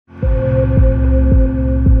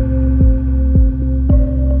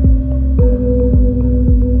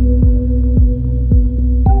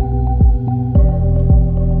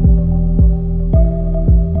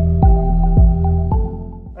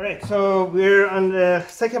we're on the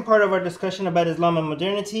second part of our discussion about Islam and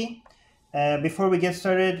modernity. Before we get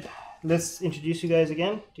started, let's introduce you guys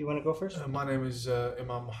again. Do you want to go first? My name is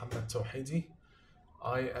Imam Tawhidi.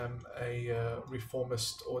 I am a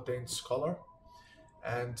reformist ordained scholar,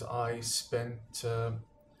 and I spent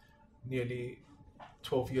nearly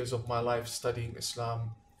 12 years of my life studying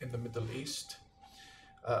Islam in the Middle East,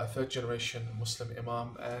 a third generation Muslim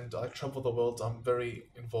Imam, and I travel the world. I'm very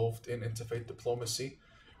involved in interfaith diplomacy,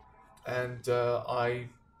 and I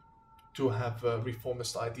do have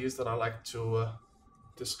reformist ideas that I like to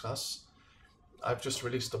discuss. I've just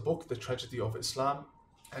released a book, The Tragedy of Islam,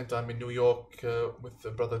 and I'm in New York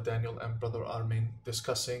with Brother Daniel and Brother Armin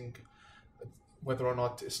discussing whether or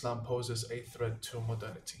not Islam poses a threat to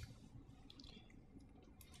modernity.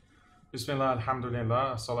 Bismillah,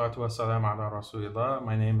 alhamdulillah, salatu wa salam ala rasulillah.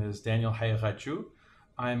 My name is Daniel Haqiqatjou.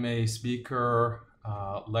 I'm a speaker,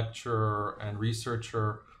 lecturer, and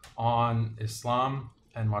researcher on Islam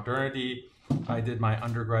and modernity. I did my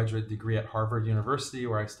undergraduate degree at Harvard University,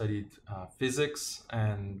 where I studied physics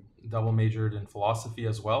and double majored in philosophy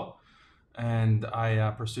as well. And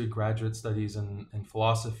I pursued graduate studies in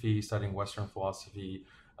philosophy, studying Western philosophy,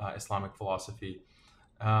 Islamic philosophy.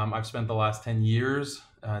 I've spent the last 10 years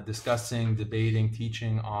discussing, debating,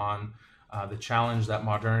 teaching on the challenge that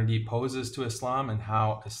modernity poses to Islam and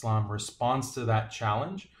how Islam responds to that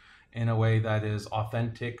challenge in a way that is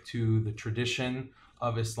authentic to the tradition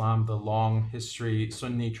of Islam, the long history,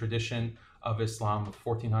 Sunni tradition of Islam of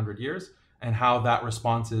 1400 years, and how that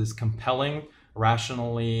response is compelling,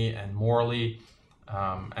 rationally and morally.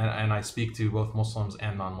 And I speak to both Muslims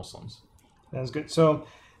and non-Muslims. That's good. So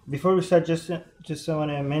before we start, just I want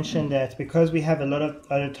to mention that because we have a lot of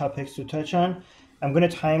other topics to touch on, I'm going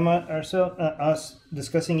to time us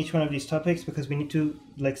discussing each one of these topics, because we need to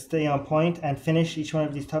stay on point and finish each one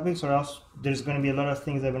of these topics, or else there's going to be a lot of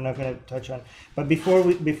things that we're not going to touch on. But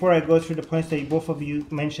before I go through the points that both of you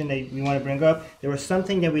mentioned that you want to bring up, there was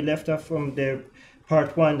something that we left off from the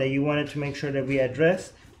part one that you wanted to make sure that we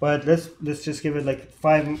address. But let's just give it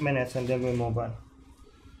 5 minutes and then we'll move on.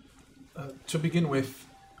 To begin with,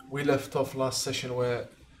 we left off last session where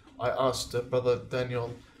I asked Brother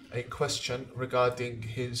Daniel a question regarding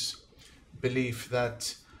his belief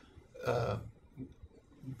that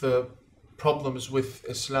the problems with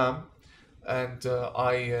Islam, and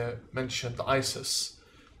I mentioned ISIS.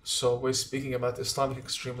 So we're speaking about Islamic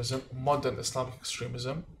extremism, modern Islamic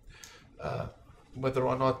extremism, whether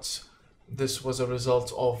or not this was a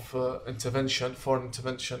result of foreign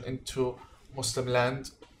intervention into Muslim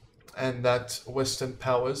land, and that Western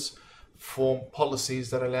powers form policies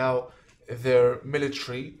that allow their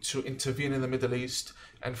military to intervene in the Middle East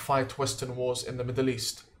and fight Western wars in the Middle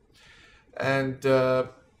East. And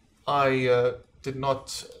I did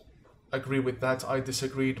not agree with that. I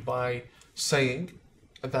disagreed by saying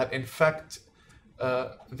that, in fact,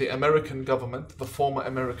 the American government, the former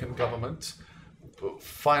American government,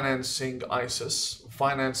 financing ISIS,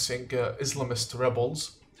 financing Islamist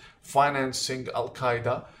rebels, financing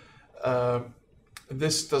Al-Qaeda,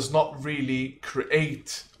 this does not really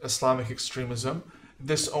create Islamic extremism.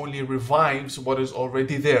 This only revives what is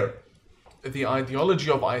already there. The ideology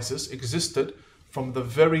of ISIS existed from the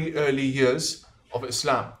very early years of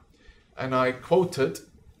Islam. And I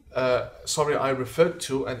referred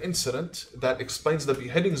to an incident that explains the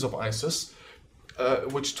beheadings of ISIS,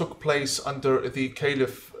 which took place under the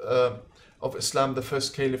Caliph of Islam, the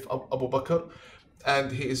first Caliph Abu Bakr,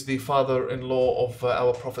 and he is the father-in-law of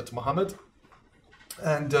our Prophet Muhammad.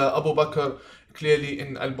 And Abu Bakr, clearly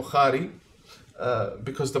in Al-Bukhari,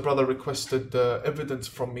 because the brother requested evidence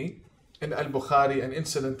from me, in Al-Bukhari an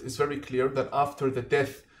incident is very clear that after the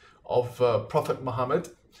death of Prophet Muhammad,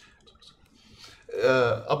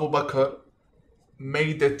 Abu Bakr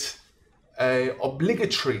made it an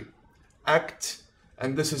obligatory act,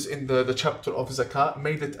 and this is in the chapter of Zakah,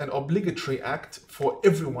 made it an obligatory act for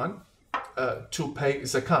everyone to pay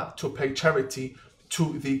Zakat, to pay charity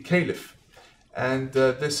to the Caliph. And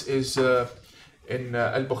this is in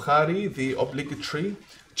Al-Bukhari, the obligatory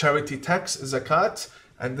charity tax, Zakat,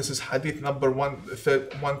 and this is hadith number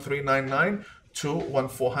 1399 to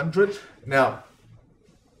 1400. Now,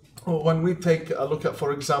 when we take a look at,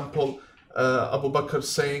 for example, Abu Bakr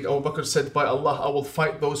said, by Allah, I will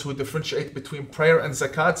fight those who differentiate between prayer and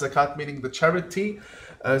Zakat. Zakat meaning the charity.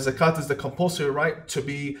 Zakat is the compulsory right to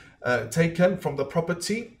be taken from the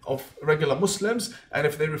property of regular Muslims, and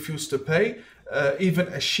if they refuse to pay, even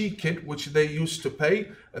a she-kid, which they used to pay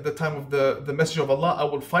at the time of the Messenger of Allah, I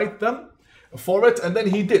will fight them for it. And then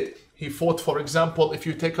he did. He fought, for example, if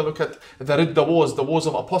you take a look at the Ridda Wars, the Wars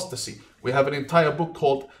of Apostasy. We have an entire book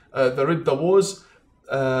called the Ridda Wars.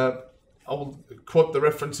 I will quote the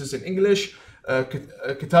references in English.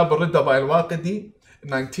 Kitab al-Ridda by al-Waqidi,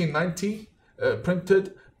 1990,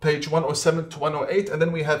 printed, page 107 to 108. And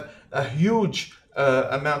then we have a huge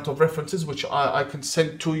amount of references, which I can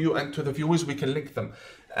send to you and to the viewers. We can link them.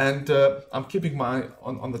 And I'm keeping my eye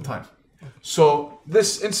on the time. So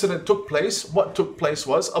this incident took place. What took place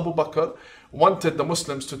was Abu Bakr wanted the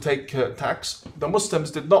Muslims to take tax. The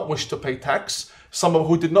Muslims did not wish to pay tax. Some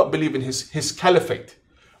who did not believe in his caliphate,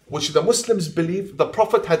 which the Muslims believe the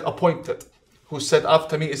Prophet had appointed, who said,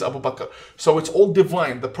 after me is Abu Bakr. So it's all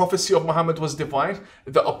divine. The prophecy of Muhammad was divine.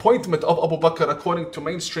 The appointment of Abu Bakr, according to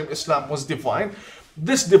mainstream Islam, was divine.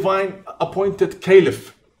 This divine appointed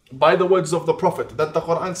caliph, by the words of the Prophet, that the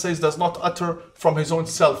Quran says does not utter from his own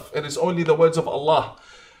self. It is only the words of Allah.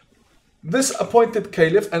 This appointed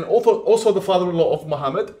caliph, and also the father-in-law of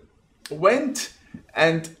Muhammad, went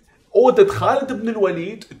and ordered Khalid ibn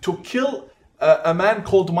al-Walid to kill a man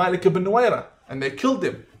called Malik ibn Nuwaira. And they killed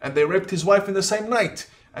him. And they raped his wife in the same night.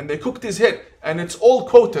 And they cooked his head. And it's all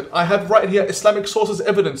quoted. I have right here Islamic sources,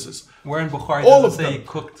 evidences. Where in Bukhari all does of it say them.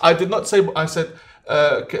 cooked? I did not say, I said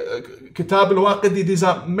Kitab al-Waqidi. These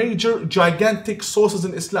are major, gigantic sources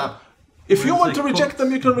in Islam. If you want to reject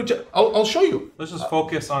them, you can reject. I'll show you. Let's just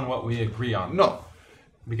focus on what we agree on. No.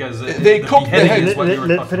 Because they cooked the head.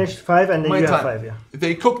 Let's finish 5 and then you have 5, yeah.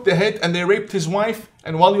 They cooked the head and they raped his wife.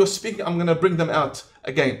 And while you're speaking, I'm going to bring them out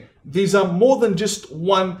again. These are more than just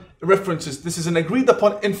one references. This is an agreed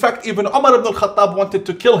upon. In fact, even Umar ibn al-Khattab wanted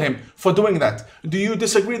to kill him for doing that. Do you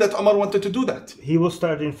disagree that Umar wanted to do that? He will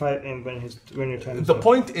start in 5 when your time is The up.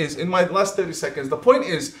 point is, in my last 30 seconds, the point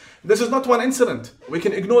is, this is not one incident. We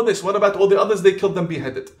can ignore this. What about all the others? They killed them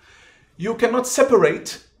beheaded. You cannot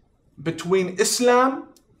separate between Islam,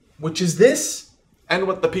 which is this, and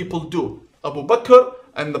what the people do. Abu Bakr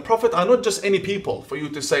and the Prophet are not just any people for you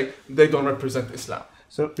to say they don't represent Islam.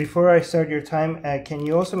 So before I start your time, can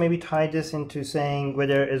you also maybe tie this into saying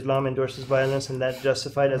whether Islam endorses violence and that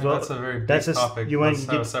justified as well? That's a very big topic. You Let's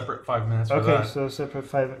have a separate 5 minutes for that. Okay, so separate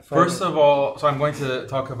 5 First of all, so I'm going to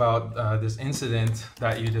talk about this incident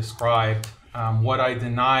that you described. What I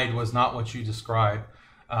denied was not what you described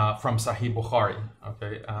from Sahih Bukhari.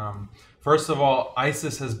 Okay. First of all,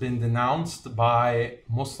 ISIS has been denounced by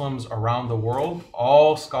Muslims around the world.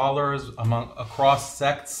 All scholars across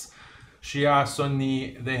sects, Shia,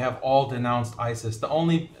 Sunni, they have all denounced ISIS.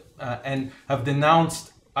 And have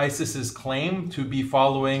denounced ISIS's claim to be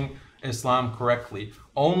following Islam correctly.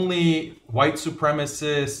 Only white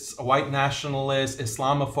supremacists, white nationalists,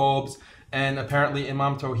 Islamophobes, and apparently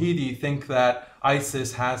Imam Tawhidi think that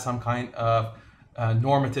ISIS has some kind of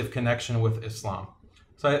normative connection with Islam.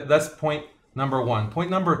 So that's point number 1.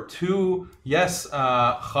 Point number 2, yes,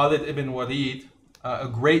 Khalid ibn Walid, a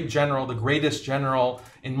great general, the greatest general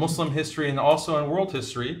in Muslim history and also in world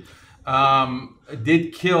history,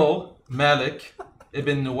 did kill Malik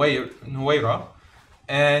ibn Nuwaira.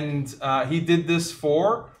 And he did this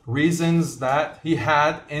for reasons that he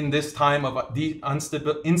had in this time of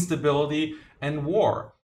instability and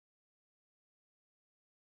war.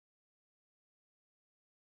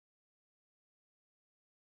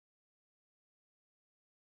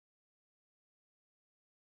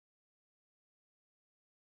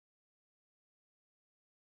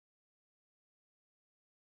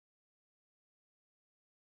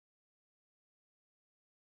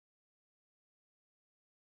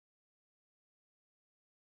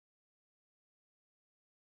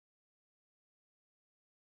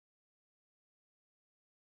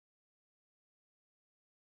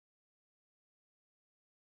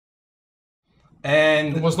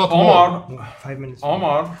 And it was not Omar, 5 minutes.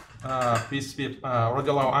 Omar, peace be,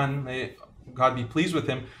 radiallahu anh, may God be pleased with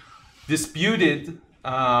him, disputed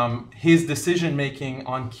his decision making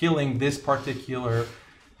on killing this particular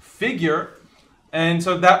figure. And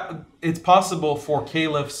so that it's possible for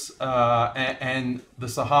caliphs and the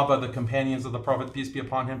Sahaba, the companions of the Prophet, peace be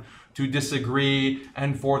upon him, to disagree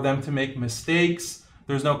and for them to make mistakes.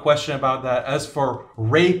 There's no question about that. As for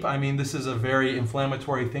rape, I mean, this is a very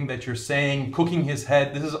inflammatory thing that you're saying. Cooking his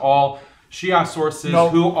head, this is all Shia sources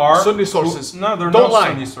who are Sunni sources. No, they're don't not lie.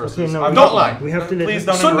 Sunni sources. Okay, no, don't lie. We have to Please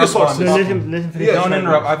don't Sunni interrupt. sources. No, let him finish. Don't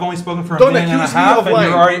interrupt. I've only spoken for a Don't minute and a accuse me half, of and lying.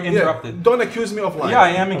 you're already interrupted. Yeah. Don't accuse me of lying. Yeah, I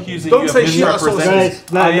am accusing Don't you say of Shia misrepresenting. sources.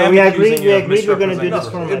 Guys, we agreed we're going to do this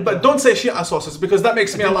format. But don't say Shia sources because that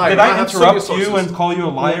makes me a liar. Did I have interrupt Sunni you sources. and call you a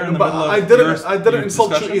liar in the But middle of I didn't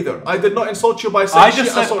insult discussion? you either. I did not insult you by saying Shia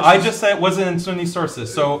sources. I just said it wasn't in Sunni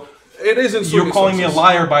sources. So it is in Sunni you're calling sources. me a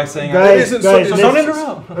liar by saying Guys, it is in guys, Sunni so don't sources.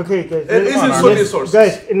 interrupt. Okay, guys. It is in Sunni sources.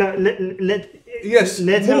 Guys, Yes,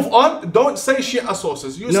 let move him, on. Don't say Shia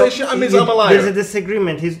sources. You no, say Shia means I'm a liar. There's a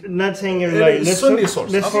disagreement. He's not saying you're lying. It's Sunni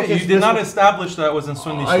source. Let's Okay, focus. you did not establish that was in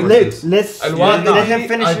Sunni I sources. did. Let's Al-Wadi- let him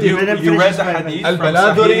finish. You read his the point. hadith Al- from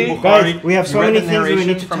Baladuri. Sahih Bukhari. Guys, we have so You read many the things we narration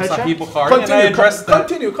need to from touch Sahih on. Bukhari, and I addressed that.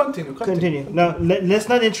 Continue. Now let's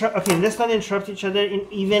not interrupt. Okay, let's not interrupt each other.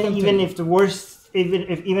 Even if the worst,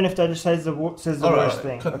 even if the other side says the worst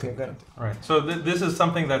thing. Continue. Okay, good. All right. So this is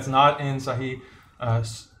something that's not in Sahih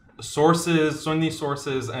sources, Sunni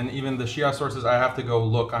sources, and even the Shia sources. I have to go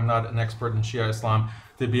look. I'm not an expert in Shia Islam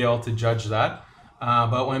to be able to judge that.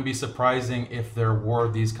 But it wouldn't be surprising if there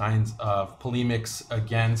were these kinds of polemics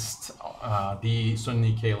against the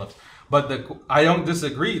Sunni caliphs. But I don't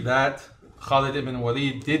disagree that Khalid ibn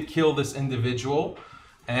Walid did kill this individual,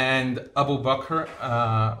 and Abu Bakr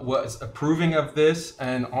was approving of this,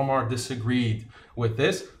 and Omar disagreed with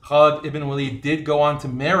this. Khalid ibn Walid did go on to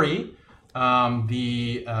marry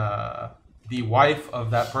the wife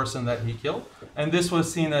of that person that he killed, and this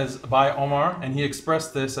was seen as by Omar, and he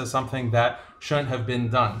expressed this as something that shouldn't have been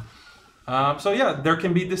done. So yeah, there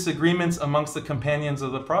can be disagreements amongst the companions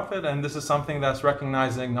of the Prophet, and this is something that's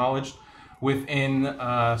recognized and acknowledged within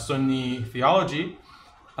Sunni theology.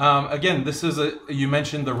 Again, this is you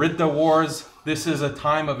mentioned the Ridda Wars. This is a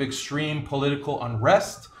time of extreme political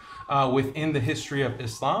unrest within the history of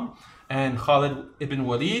Islam, and Khalid ibn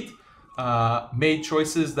Walid made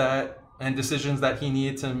choices and decisions that he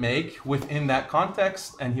needed to make within that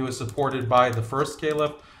context, and he was supported by the first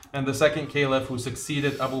caliph, and the second caliph who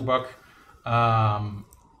succeeded Abu Bakr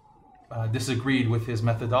disagreed with his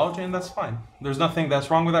methodology, and that's fine. There's nothing that's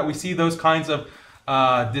wrong with that. We see those kinds of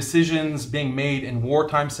decisions being made in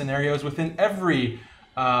wartime scenarios within every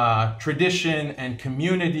tradition and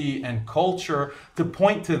community and culture. To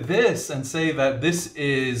point to this and say that this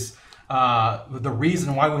is the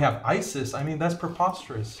reason why we have ISIS, I mean, that's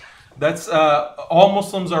preposterous. That's all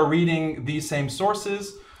Muslims are reading these same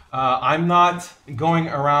sources. I'm not going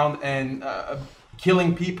around and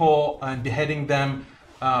killing people and beheading them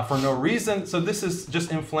for no reason. So this is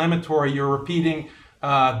just inflammatory. You're repeating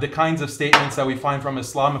the kinds of statements that we find from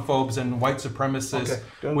Islamophobes and white supremacists,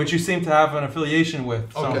 which you seem to have an affiliation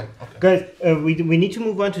with. So. Okay. Guys, we need to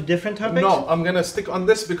move on to different topics. No, I'm gonna stick on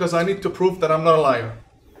this because I need to prove that I'm not a liar.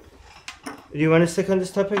 Do you want to stick on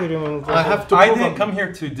this topic, or do you want to move on? I have to. I didn't come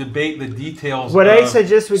here to debate the details. What I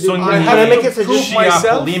suggest we do. Sunni I Can I have make a to prove suggestion?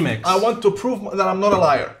 myself. polemics. I want to prove that I'm not a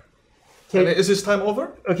liar. Okay. Is this time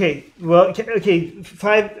over? Okay. Well. Okay.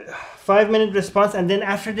 5-minute response, and then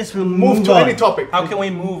after this we'll Move to on. any topic. How can we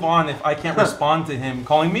move on if I can't respond to him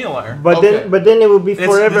calling me a liar? But Okay. then it will be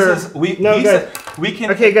forever. We guys. we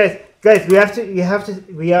can. Okay, guys. We have to. You have to.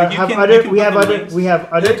 We You have can- other. you can We have put in other. links. We have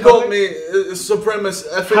other. They called topics. me supremacist,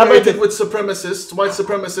 about affiliated this? with supremacists, white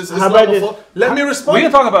supremacists, How about this? Islamophobe. Let me We respond.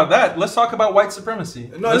 can talk about that. Let's talk about white supremacy.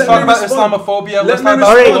 No, Let's let talk me about respond. Islamophobia. Let Let's me talk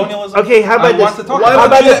about respond. colonialism. Okay, how about I this? want to talk Why about don't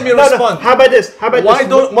that. you let me respond? How about this? How about Why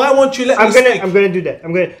this? why won't you let me speak? I'm gonna do that.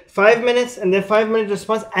 I'm gonna 5 minutes and then 5-minute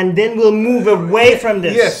response, and then we'll move away from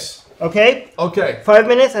this. Yes. Okay. Okay. 5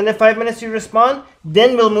 minutes and then 5 minutes you respond.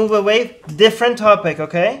 Then we'll move away. Different topic.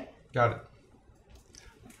 Okay. Got it.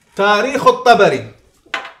 Tarikh al-Tabari.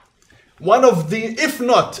 One of the, if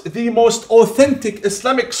not the most authentic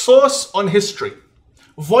Islamic source on history.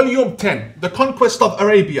 Volume 10, The Conquest of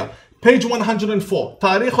Arabia, page 104.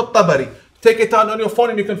 Tarikh al-Tabari. Take it down on your phone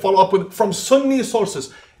and you can follow up with from Sunni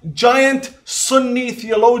sources. Giant Sunni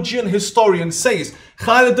theologian historian says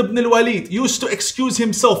Khalid ibn al-Walid used to excuse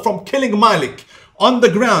himself from killing Malik on the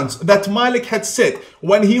grounds that Malik had said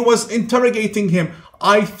when he was interrogating him,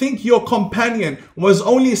 I think your companion was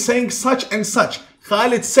only saying such and such.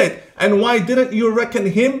 Khalid said, and why didn't you reckon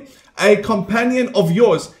him a companion of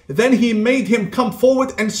yours? Then he made him come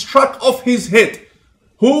forward and struck off his head.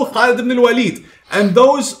 Who? Khalid ibn al-Walid and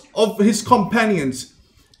those of his companions.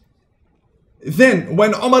 Then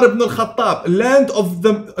when Umar ibn al-Khattab learned of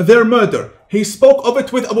their murder, he spoke of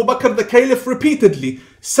it with Abu Bakr the Caliph repeatedly,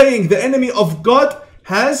 saying the enemy of God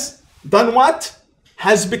has done what?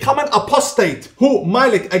 Has become an apostate. Who?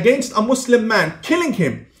 Malik, against a Muslim man, killing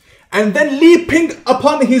him and then leaping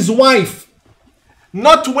upon his wife,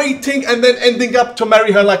 not waiting and then ending up to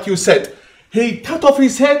marry her like you said. He cut off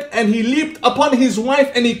his head and he leaped upon his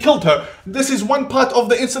wife and he killed her. This is one part of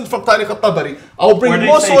the incident from Tarikh al-Tabari. I'll bring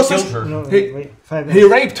more sources. Killed her? No, He, wait, 5 minutes.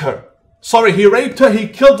 he raped her. Sorry, he raped her. He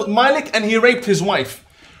killed Malik and he raped his wife.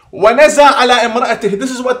 وَنَزَى عَلَى إِمْرَأَتِهِ.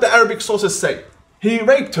 This is what the Arabic sources say. He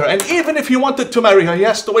raped her, and even if he wanted to marry her, he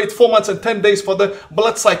has to wait 4 months and 10 days for the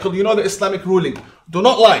blood cycle. You know the Islamic ruling. Do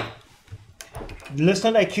not lie. Let's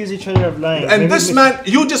not accuse each other of lying. And Maybe this man,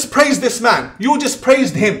 you just praised this man. You just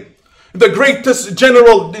praised him. the greatest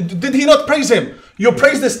general. Did he not praise him? You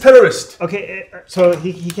praise this terrorist. Okay, so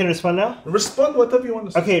he can respond now? Respond whatever you want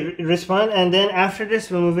to say. Okay, respond, and then after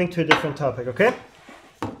this, we're moving to a different topic, okay?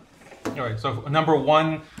 All right, so number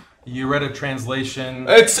one, you read a translation.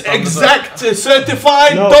 It's exact,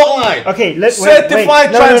 certified, No. don't lie. Okay,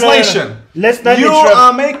 certified No, translation. Let's not You interrupt.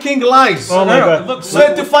 are making lies. Oh my God. Look,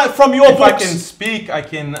 Certified from your if I can books. speak, I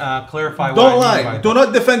can clarify Don't what I mean lie. by Do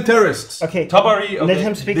not defend terrorists. Okay, Tabari, okay, let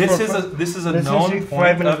him speak this for is a let him known speak 5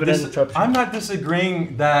 point minutes of without this. interruption. I'm not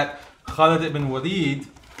disagreeing that Khalid ibn Walid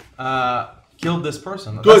killed this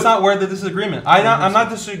person. Good. That's not where the disagreement. I'm not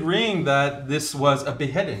disagreeing that this was a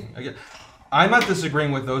beheading. Again, I'm not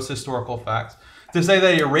disagreeing with those historical facts. To say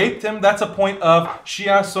that he raped him, that's a point of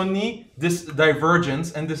Shia Sunni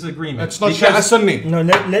divergence and disagreement. It's not Shia Sunni. No,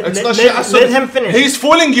 It's not Shia Sunni. let him finish. He's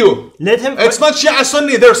fooling you. Let him. It's not Shia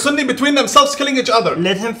Sunni. They're Sunni between themselves, killing each other.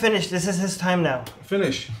 Let him finish. This is his time now.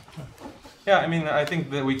 Finish. Yeah, I mean, I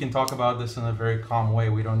think that we can talk about this in a very calm way.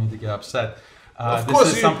 We don't need to get upset. Of this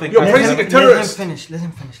course, is something. you're I- praising a Let him terrorist. finish. Let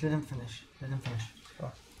him finish. Let him finish. Let him finish.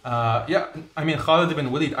 Yeah, I mean, Khalid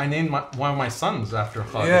ibn Walid. I named one of my sons after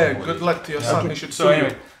Khalid. Yeah, ibn Walid. good luck to your son. He should So sue you.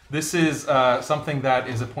 anyway, this is something that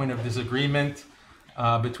is a point of disagreement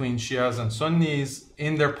between Shias and Sunnis.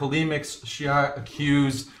 In their polemics, Shia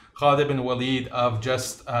accuse Khalid ibn Walid of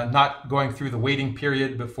just not going through the waiting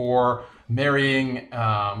period before marrying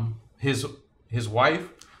his wife.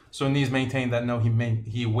 Sunnis maintain that no,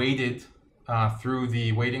 he waited through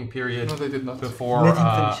the waiting period No, they did not. before Let him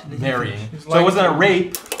finish, let him marrying. finish. So it wasn't a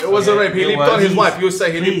rape. It was a rape. He It leaped was- on his wife. You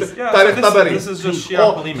say he Please. leaped. Yeah, Tariq so Tabari. this is just Shia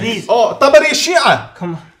Oh, polemics. please. Oh, Tabari is Shia.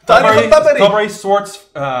 Come on. Tariq Tabari. Tabari sorts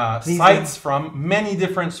Please sites from many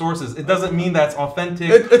different sources. It doesn't mean that's authentic.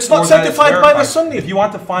 It's not or that it's certified by the verified. Sunni. If you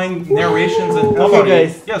want to find narrations in Okay, Tabari,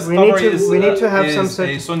 guys, yes, we need Tabari to- we need to have is some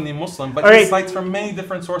a Sunni Muslim, but All he right. cites from many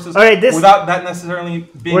different sources All right, this- without that necessarily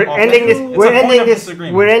being We're authentic. ending this. It's We're a point ending of this.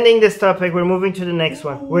 disagreement. We're ending this topic. We're moving to the next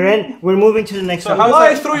one. We're moving to the next So one. how Lie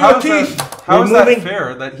is that, through how your is that- teeth. how We're is that moving-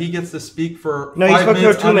 fair that he gets to speak for No, he 5 spoke for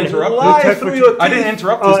minutes 2 minutes. uninterrupted? Lie talk through for your I didn't teeth.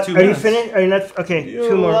 interrupt Oh, his 2 are you minutes. finished? Are you not? Okay, You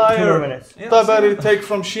two more liar. minutes. Yes. Tabari take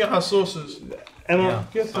from Shia sources. Emma, Yeah.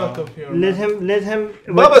 Get out of here. let him.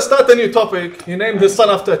 Baba, start a new topic. He named his son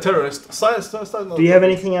after a terrorist. Start Do you have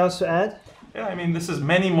anything else to add? Yeah, I mean, this is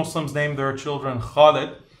many Muslims name their children Khalid.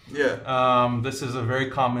 Yeah. This is a very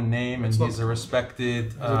common name, and It's he's a respected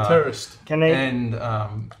He's a terrorist. Can I? and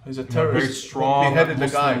He's a you know, very terrorist. strong Beheaded the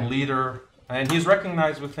Muslim guy. leader, and he's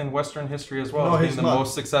recognized within Western history as well No, as being he's the not.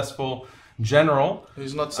 most successful general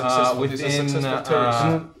He's not successful. He's a within successful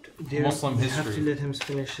terrorist. Dear, Muslim you have to history. let him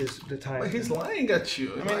finish the time. But he's lying at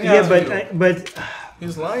you. yeah, but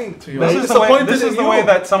He's lying to you. But I'm This is the way, disappointed this is in the you. way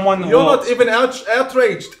that someone You're will. not even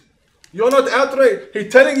outraged. You're not outraged.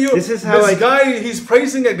 He's telling you This is how guy, he's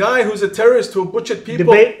praising a guy who's a terrorist who butchered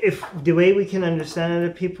people. the way we can understand other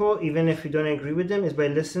people, even if we don't agree with them, is by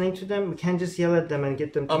listening to them. We can't just yell at them and get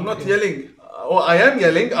them. I'm not yelling. Well, I am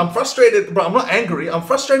yelling. I'm frustrated, but I'm not angry. I'm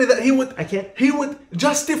frustrated that he would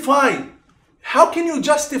justify. How can you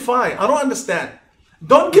justify? I don't understand.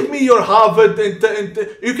 Don't give me your Harvard.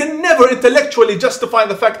 You can never intellectually justify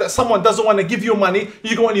the fact that someone doesn't want to give you money.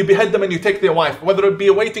 You go and you behead them and you take their wife, whether it be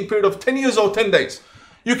a waiting period of 10 years or 10 days.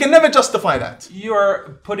 You can never justify that. You are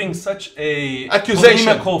putting such a Accusation.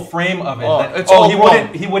 polemical frame of it. Oh, that, it's all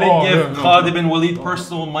wrong. he wouldn't Oh, give no, Khalid ibn Walid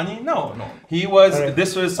personal money. No, no. He was. Alright.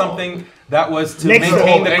 This was something that was to Next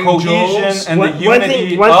maintain the angels. cohesion and One- the one unity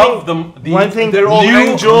thing- one of thing- the one thing- They're all new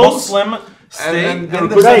angels. Muslim state. and they're And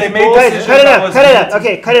good so Guys, they made guys, decisions cut it that out, was cut it out. unity.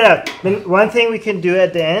 Okay, cut it out. Then one thing we can do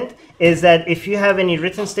at the end is that if you have any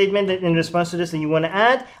written statement in response to this and you want to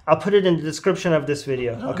add, I'll put it in the description of this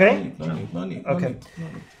video. Okay? No need. Okay.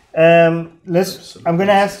 I'm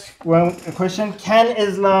gonna ask a question. Can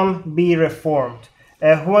Islam be reformed?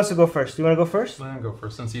 Who wants to go first? Do you want to go first? Let him go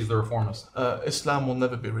first, since he's the reformist. Islam will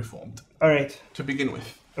never be reformed, All right. to begin with.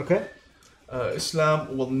 Okay.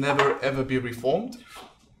 Islam will never ever be reformed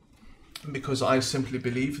because I simply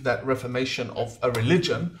believe that reformation of a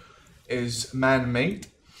religion is man-made,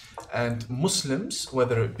 and Muslims,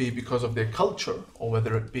 whether it be because of their culture or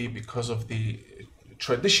whether it be because of the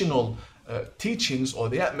traditional teachings or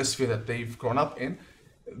the atmosphere that they've grown up in,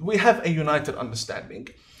 we have a united understanding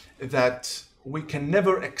that we can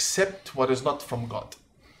never accept what is not from God.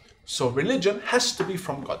 So religion has to be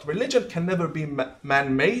from God. Religion can never be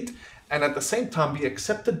man-made and at the same time be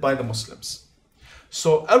accepted by the Muslims.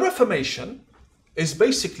 So a reformation is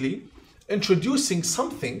basically introducing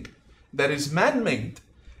something that is man-made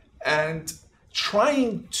and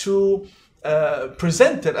trying to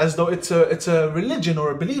present it as though it's a religion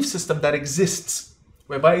or a belief system that exists,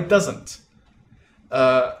 whereby it doesn't.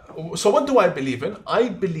 So what do I believe in? I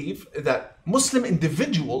believe that Muslim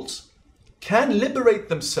individuals can liberate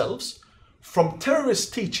themselves from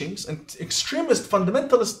terrorist teachings and extremist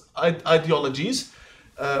fundamentalist ideologies,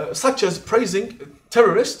 such as praising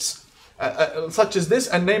terrorists, such as this,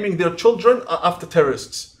 and naming their children after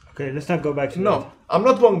terrorists. Okay, let's not go back to that. No, I'm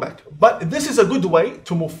not going back. But this is a good way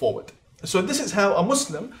to move forward. So this is how a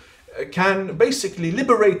Muslim can basically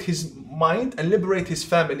liberate his mind and liberate his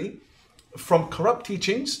family from corrupt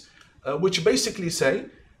teachings, which basically say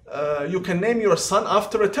you can name your son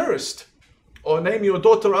after a terrorist or name your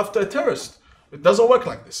daughter after a terrorist. It doesn't work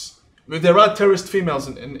like this. There are terrorist females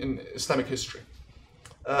in Islamic history.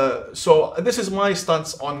 So this is my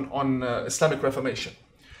stance on Islamic Reformation.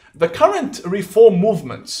 The current reform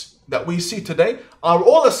movements that we see today are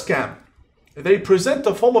all a scam. They present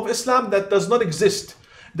a form of Islam that does not exist.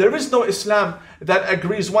 There is no Islam that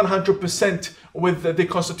agrees 100% with the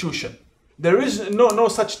Constitution. There is no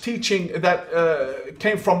such teaching that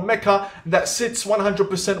came from Mecca that sits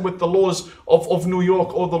 100% with the laws of New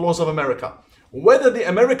York or the laws of America. Whether the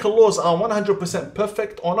American laws are 100%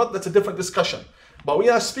 perfect or not, that's a different discussion. But we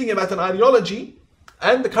are speaking about an ideology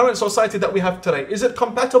and the current society that we have today. Is it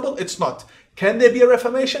compatible? It's not. Can there be a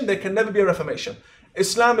reformation? There can never be a reformation.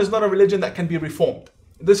 Islam is not a religion that can be reformed.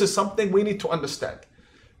 This is something we need to understand.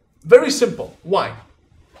 Very simple. Why?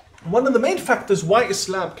 One of the main factors why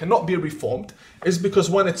Islam cannot be reformed is because,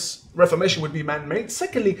 one, its reformation would be man-made.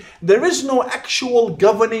 Secondly, there is no actual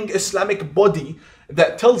governing Islamic body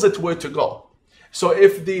that tells it where to go. So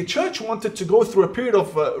if the church wanted to go through a period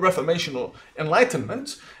of reformation or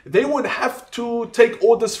enlightenment, they would have to take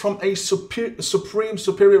orders from a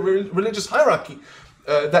superior religious hierarchy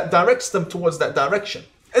that directs them towards that direction.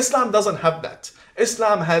 Islam doesn't have that.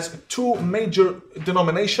 Islam has two major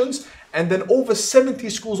denominations and then over 70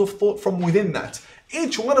 schools of thought from within that.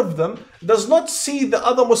 Each one of them does not see the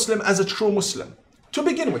other Muslim as a true Muslim. To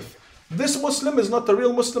begin with, this Muslim is not a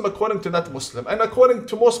real Muslim according to that Muslim. And according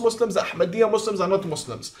to most Muslims, the Ahmadiyya Muslims are not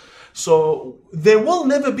Muslims. So there will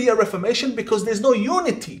never be a reformation because there's no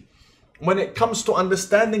unity when it comes to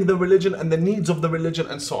understanding the religion and the needs of the religion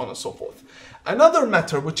and so on and so forth. Another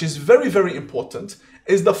matter which is very, very important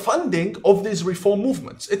is the funding of these reform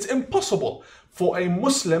movements. It's impossible for a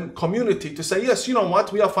Muslim community to say, yes, you know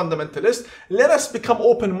what, we are fundamentalists. Let us become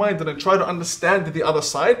open-minded and try to understand the other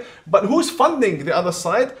side. But who's funding the other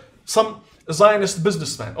side? Some Zionist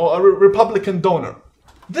businessman or a Republican donor.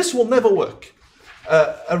 This will never work.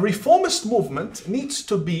 A reformist movement needs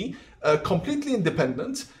to be completely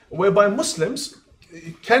independent, whereby Muslims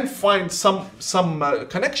can find some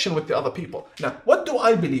connection with the other people. Now, what do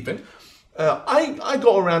I believe in? I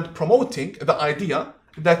go around promoting the idea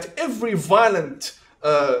that every violent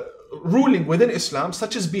ruling within Islam,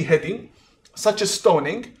 such as beheading, such as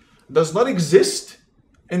stoning, does not exist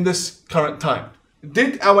in this current time.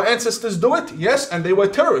 Did our ancestors do it? Yes, and they were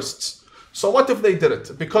terrorists. So what if they did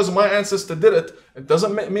it? Because my ancestor did it, it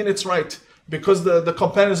doesn't mean it's right. Because the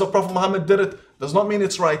companions of Prophet Muhammad did it, does not mean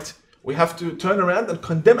it's right. We have to turn around and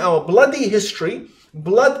condemn our bloody history,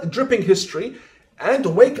 blood-dripping history, and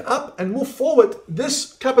wake up and move forward.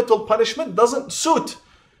 This capital punishment doesn't suit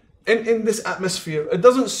in this atmosphere. It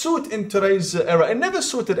doesn't suit in today's era. It never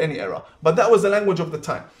suited any era, but that was the language of the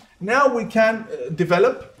time. Now we can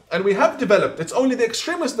develop, and we have developed. It's only the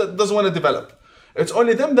extremists that doesn't want to develop. It's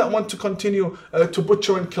only them that want to continue to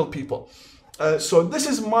butcher and kill people. So this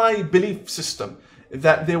is my belief system,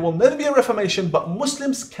 that there will never be a reformation, but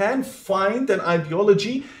Muslims can find an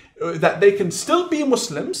ideology that they can still be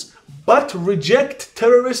Muslims, but reject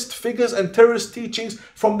terrorist figures and terrorist teachings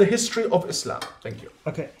from the history of Islam. Thank you.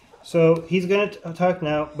 Okay, so he's going to talk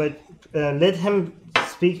now, but let him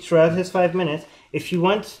speak throughout his 5 minutes. If you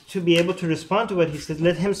want to be able to respond to what he says,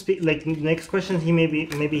 let him speak. Like next question,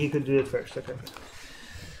 maybe he could do it first. Okay.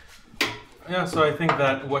 Yeah, so I think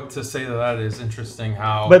that what to say to that is interesting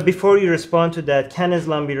how... But before you respond to that, can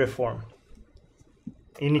Islam be reformed?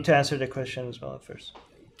 You need to answer the question as well first.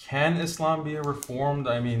 Can Islam be reformed?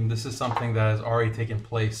 I mean, this is something that has already taken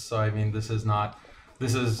place. So, I mean, the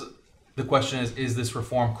question is this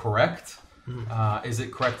reform correct? Is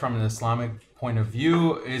it correct from an Islamic point of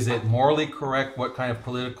view? Is it morally correct? What kind of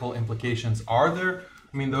political implications are there?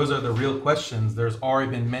 I mean, those are the real questions. There's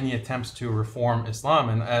already been many attempts to reform Islam.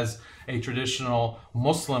 And as a traditional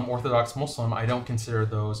Muslim, Orthodox Muslim, I don't consider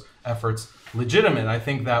those efforts legitimate. I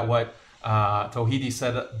think that what Tawhidi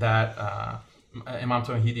said, that Imam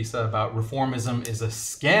Tawhidi said about reformism is a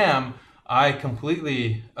scam, I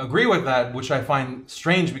completely agree with that, which I find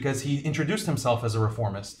strange because he introduced himself as a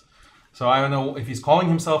reformist. So I don't know if he's calling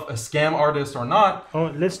himself a scam artist or not. Oh,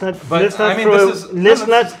 let's not throw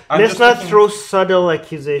subtle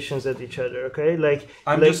accusations at each other, okay?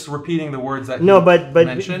 I'm just repeating the words that he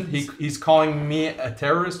mentioned. He's calling me a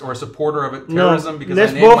terrorist or a supporter of terrorism because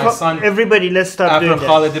I named my son. Everybody, let's stop doing that. After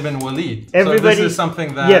Khalid ibn Walid. Everybody, so this is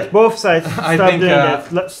something that yes, both sides. Stop doing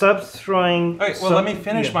that. Stop throwing. Okay, well, let me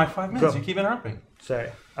finish my 5 minutes. You keep interrupting. Sorry,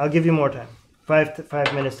 I'll give you more time.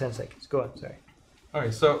 5 minutes 10 seconds. Go on. Sorry. All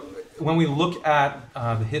right, so when we look at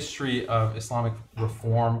the history of Islamic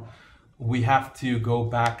reform, we have to go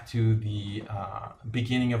back to the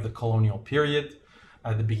beginning of the colonial period,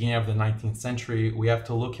 at the beginning of the 19th century. We have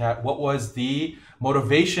to look at what was the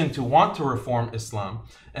motivation to want to reform Islam.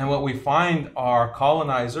 And what we find are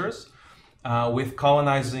colonizers with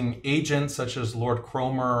colonizing agents such as Lord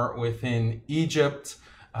Cromer within Egypt.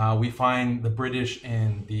 We find the British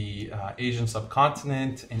in the Asian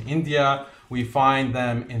subcontinent, in India. We find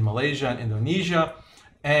them in Malaysia and Indonesia.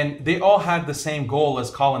 And they all had the same goal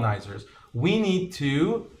as colonizers. We need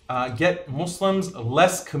to get Muslims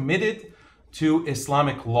less committed to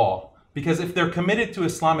Islamic law. Because if they're committed to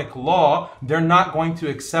Islamic law, they're not going to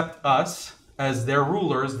accept us as their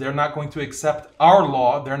rulers. They're not going to accept our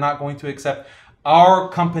law. They're not going to accept our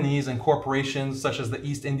companies and corporations such as the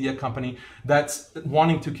East India Company that's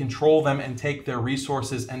wanting to control them and take their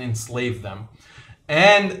resources and enslave them.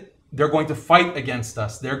 And they're going to fight against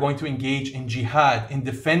us. They're going to engage in jihad, in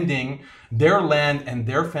defending their land and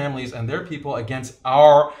their families and their people against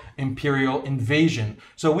our imperial invasion.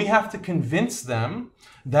 So we have to convince them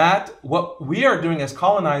that what we are doing as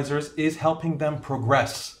colonizers is helping them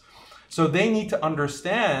progress. So they need to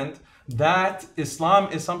understand that Islam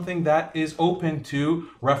is something that is open to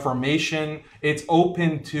reformation. It's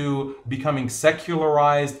open to becoming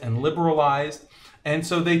secularized and liberalized. And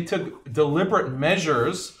so they took deliberate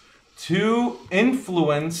measures to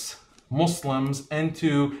influence Muslims and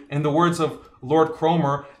to, in the words of Lord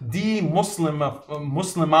Cromer,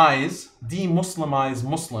 de-Muslimize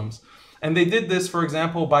Muslims. And they did this, for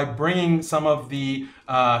example, by bringing some of the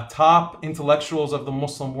top intellectuals of the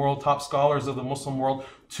Muslim world, top scholars of the Muslim world,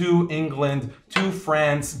 to England, to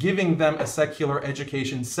France, giving them a secular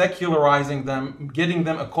education, secularizing them, getting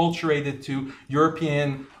them acculturated to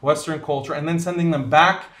European, Western culture, and then sending them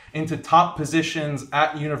back into top positions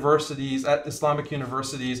at universities, at Islamic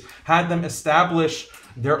universities, had them establish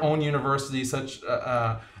their own universities, such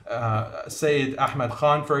Sayyid Ahmad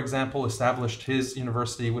Khan, for example, established his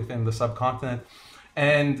university within the subcontinent,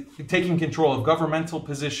 and taking control of governmental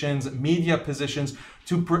positions, media positions,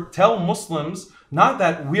 to tell Muslims not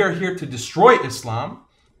that we are here to destroy Islam.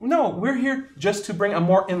 No, we're here just to bring a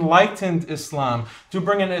more enlightened Islam, to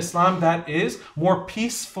bring an Islam that is more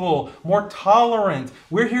peaceful, more tolerant.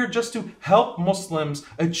 We're here just to help Muslims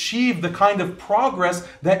achieve the kind of progress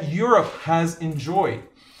that Europe has enjoyed.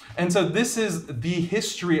 And so this is the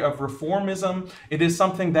history of reformism. It is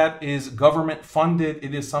something that is government funded.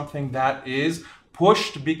 It is something that is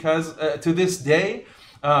pushed because to this day,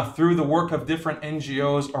 through the work of different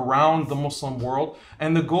NGOs around the Muslim world.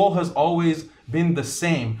 And the goal has always been the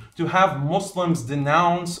same, to have Muslims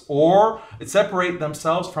denounce or separate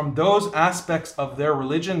themselves from those aspects of their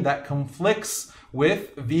religion that conflicts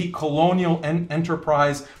with the colonial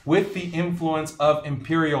enterprise, with the influence of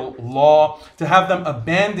imperial law, to have them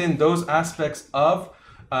abandon those aspects of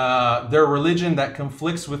their religion that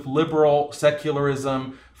conflicts with liberal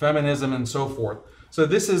secularism, feminism, and so forth. So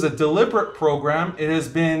this is a deliberate program. It has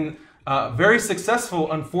been very successful,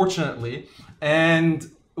 unfortunately, and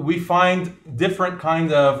we find different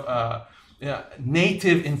kind of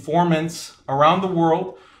native informants around the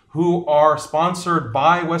world who are sponsored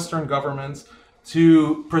by Western governments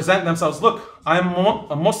to present themselves. Look, I'm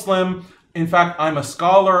a Muslim. In fact, I'm a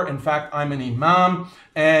scholar. In fact, I'm an imam.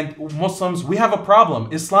 And Muslims, we have a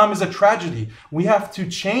problem. Islam is a tragedy. We have to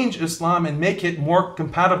change Islam and make it more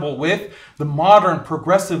compatible with the modern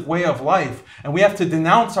progressive way of life. And we have to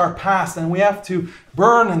denounce our past, and we have to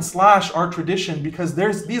burn and slash our tradition, because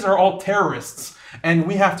these are all terrorists. And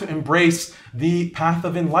we have to embrace the path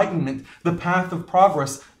of enlightenment, the path of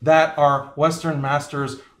progress that our Western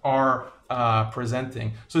masters are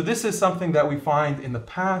presenting. So this is something that we find in the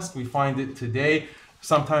past, we find it today,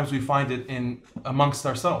 sometimes we find it in amongst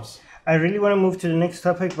ourselves. I really want to move to the next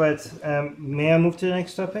topic, but may I move to the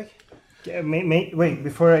next topic? Wait,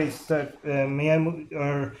 before I start, may I move,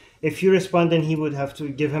 or if you respond, then he would have to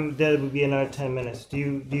give him, that would be another 10 minutes. Do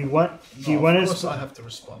you want of course I have to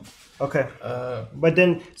respond. Okay. But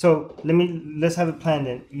then, so let's have a plan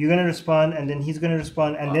then. You're going to respond, and then he's going to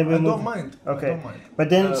respond, and then we'll move. Don't mind. Okay. I don't mind. But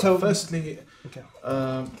then, firstly, okay.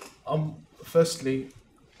 Firstly,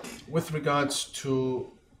 with regards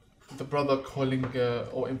to the brother calling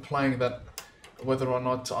or implying that whether or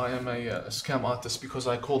not I am a scam artist because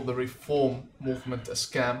I called the reform movement a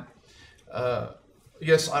scam.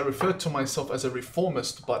 Yes, I refer to myself as a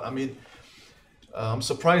reformist, but I mean, I'm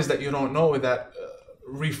surprised that you don't know that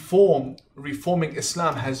reforming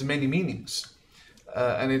Islam has many meanings,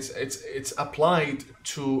 and it's applied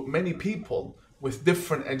to many people with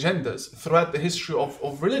different agendas throughout the history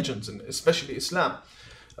of religions, and especially Islam,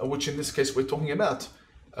 which in this case we're talking about.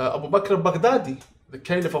 Abu Bakr al-Baghdadi, the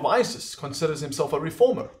caliph of ISIS, considers himself a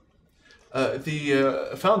reformer.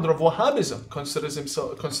 The founder of Wahhabism considered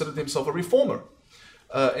himself a reformer.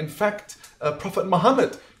 In fact, Prophet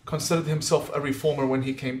Muhammad considered himself a reformer when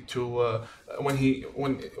he came to when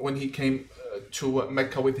he came to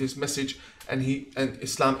Mecca with his message, and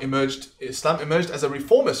Islam emerged as a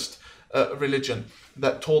reformist religion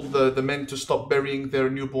that told the men to stop burying their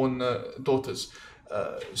newborn daughters.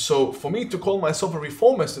 So for me to call myself a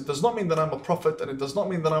reformist, it does not mean that I'm a prophet, and it does not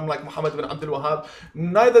mean that I'm like Muhammad bin Abdul Wahhab.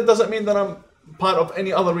 Neither does it mean that I'm part of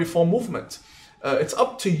any other reform movement. It's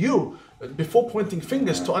up to you, before pointing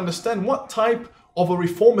fingers, to understand what type of a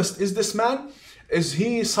reformist is this man. Is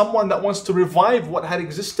he someone that wants to revive what had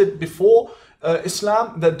existed before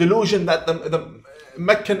Islam, the delusion that the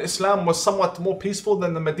Meccan Islam was somewhat more peaceful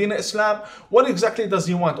than the Medina Islam? What exactly does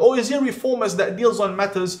he want? Or is he a reformist that deals on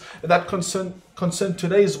matters that concern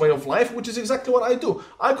today's way of life, which is exactly what I do?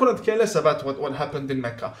 I couldn't care less about what happened in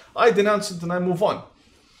Mecca. I denounce it and I move on.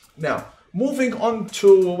 Now, moving on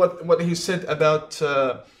to what he said about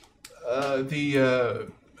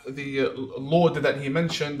the Lord that he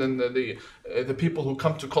mentioned, and the people who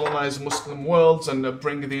come to colonize Muslim worlds and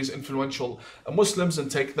bring these influential Muslims and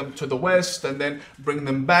take them to the West, and then bring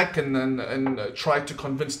them back and try to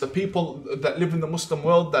convince the people that live in the Muslim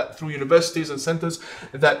world that through universities and centers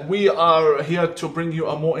that we are here to bring you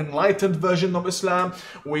a more enlightened version of Islam.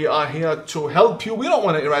 We are here to help you. We don't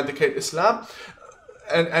want to eradicate Islam.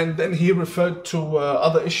 And then he referred to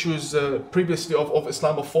other issues previously of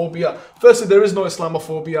Islamophobia. Firstly, there is no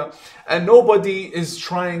Islamophobia, and nobody is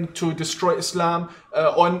trying to destroy Islam.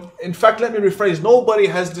 In fact, let me rephrase, nobody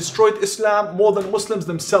has destroyed Islam more than Muslims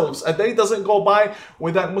themselves. A day doesn't go by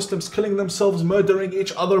without Muslims killing themselves, murdering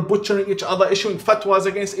each other, butchering each other, issuing fatwas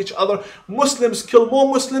against each other. Muslims kill more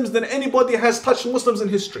Muslims than anybody has touched Muslims in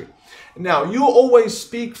history. Now, you always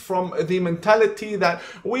speak from the mentality that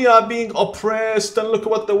we are being oppressed, and look at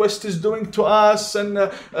what the West is doing to us,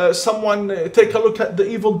 and someone take a look at the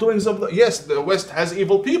evil doings of the... Yes, the West has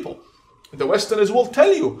evil people. The Westerners will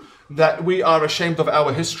tell you that we are ashamed of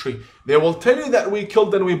our history. They will tell you that we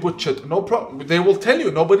killed and we butchered. No problem. They will tell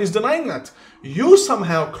you. Nobody's denying that. You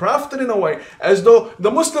somehow crafted in a way as though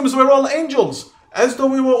the Muslims were all angels. As though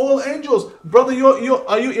we were all angels. Brother,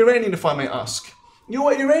 are you Iranian, if I may ask? You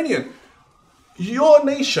are Iranian. Your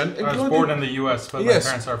nation... I was born in the US, but yes,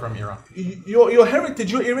 my parents are from Iran. Your heritage,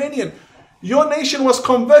 you're Iranian. Your nation was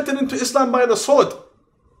converted into Islam by the sword.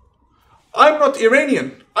 I'm not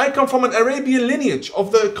Iranian. I come from an Arabian lineage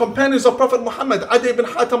of the companions of Prophet Muhammad, Adi ibn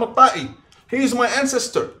Hatam al-Ta'i. He is my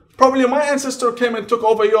ancestor. Probably my ancestor came and took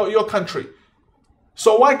over your country.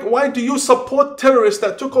 So why do you support terrorists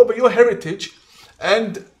that took over your heritage?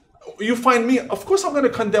 And you find me, of course I'm going to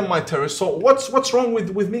condemn my terrorists. So what's wrong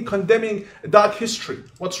with me condemning dark history?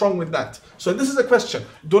 What's wrong with that? So this is a question.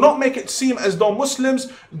 Do not make it seem as though Muslims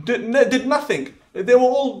did nothing. They were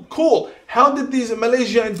all cool. How did these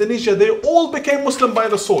Malaysia, Indonesia, they all became Muslim by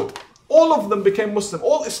the sword? All of them became Muslim.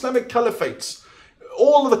 All Islamic caliphates.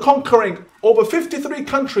 All of the conquering, over 53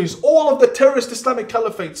 countries, all of the terrorist Islamic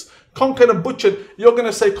caliphates conquered and butchered. You're going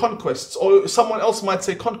to say conquests, or someone else might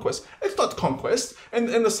say conquest. It's not conquest.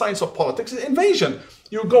 In the science of politics, it's invasion.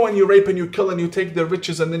 You go and you rape and you kill and you take their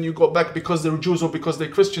riches, and then you go back because they're Jews or because they're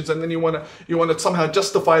Christians, and then you want to somehow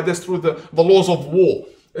justify this through the laws of war.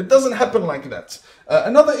 It doesn't happen like that.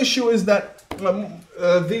 Another issue is that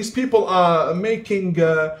these people are making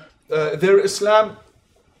their Islam,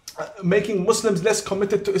 making Muslims less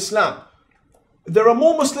committed to Islam. There are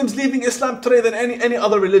more Muslims leaving Islam today than any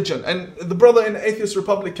other religion, and the brother in Atheist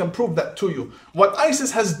Republic can prove that to you. What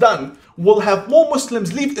ISIS has done will have more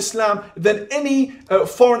Muslims leave Islam than any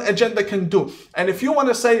foreign agenda can do. And if you want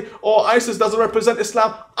to say, oh, ISIS doesn't represent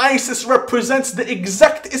Islam, ISIS represents the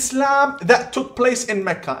exact Islam that took place in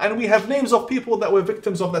Mecca, and we have names of people that were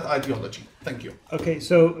victims of that ideology. Thank you. Okay,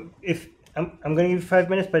 so if I'm going to give you 5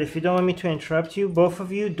 minutes, but if you don't want me to interrupt you, both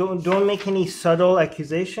of you, don't make any subtle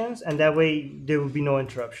accusations, and that way there will be no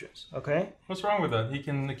interruptions, okay? What's wrong with that? He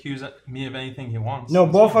can accuse me of anything he wants. No,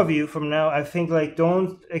 both of you from now, I think, like,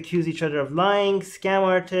 don't accuse each other of lying, scam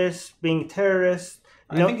artists, being terrorists.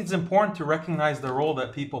 I think it's important to recognize the role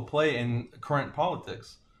that people play in current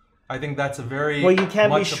politics. I think that's a very Well, you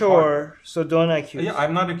can't be much sure, so don't accuse. Yeah,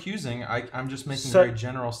 I'm not accusing. I'm just making So- very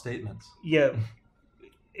general statements. Yeah.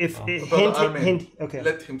 If Brother Armin, hint. Okay.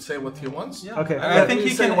 let him say what he wants. Yeah. Okay. I think You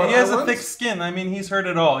he say can. what He has I a want? thick skin. I mean, he's heard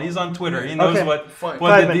it all. He's on Twitter. He knows Okay. what Fine.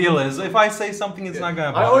 what 5 the minutes. deal is. If I say something, it's not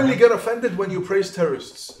gonna I bother only him. get offended when you praise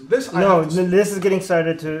terrorists. This I No, have to say. this is getting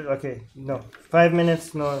started to. Okay, no. 5 minutes.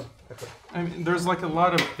 No. Okay. I mean, there's like a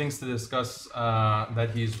lot of things to discuss that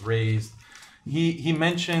he's raised. He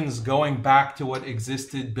mentions going back to what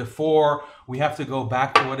existed before. We have to go back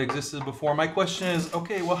to what existed before. My question is,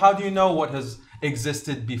 okay, well, how do you know what has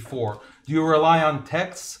existed before? Do you rely on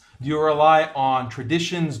texts? Do you rely on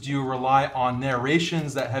traditions? Do you rely on narrations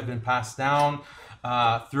that have been passed down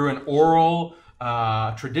through an oral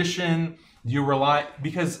tradition? Do you rely,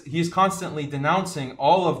 because he's constantly denouncing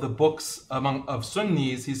all of the books of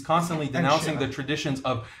Sunnis. He's constantly denouncing the traditions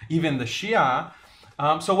of even the Shia.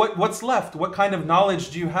 So what's left? What kind of knowledge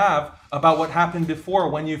do you have about what happened before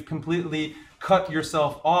when you've completely cut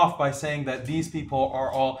yourself off by saying that these people are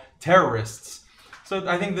all terrorists? So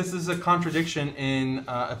I think this is a contradiction in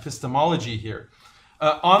epistemology here.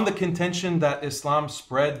 On the contention that Islam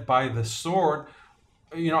spread by the sword,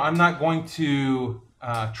 I'm not going to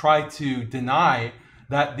try to deny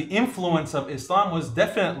that the influence of Islam was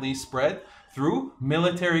definitely spread through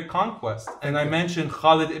military conquest. And I mentioned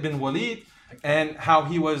Khalid ibn Walid and how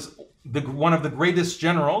he was one of the greatest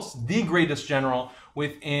generals, the greatest general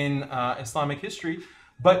within Islamic history.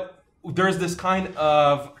 But there's this kind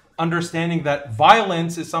of understanding that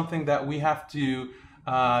violence is something that we have to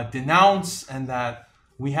denounce, and that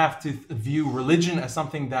we have to view religion as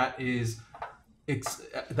something that is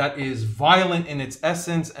violent in its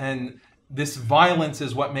essence, and this violence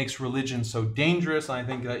is what makes religion so dangerous. And I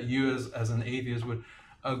think that you as an atheist would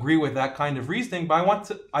agree with that kind of reasoning, but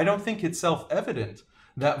I don't think it's self-evident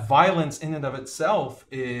that violence in and of itself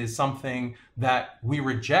is something that we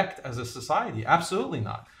reject as a society. Absolutely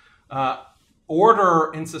not.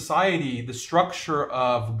 Order in society, the structure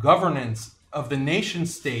of governance of the nation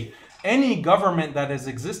state, any government that has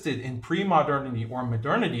existed in pre-modernity or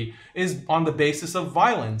modernity is on the basis of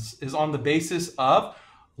violence, is on the basis of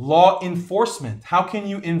law enforcement. How can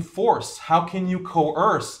you enforce? How can you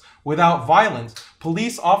coerce without violence?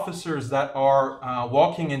 Police officers that are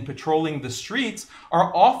walking and patrolling the streets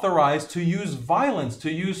are authorized to use violence,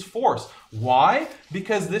 to use force. Why?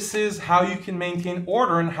 Because this is how you can maintain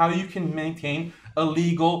order and how you can maintain a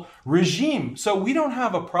legal regime. So we don't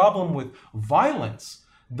have a problem with violence.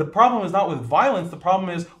 The problem is not with violence. The problem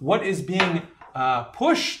is what is being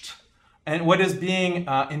pushed and what is being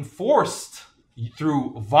enforced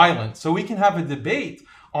through violence. So we can have a debate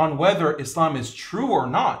on whether Islam is true or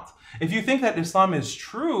not. If you think that Islam is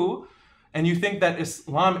true, and you think that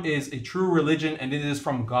Islam is a true religion and it is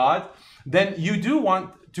from God, then you do want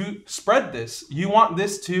to spread this. You want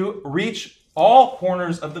this to reach all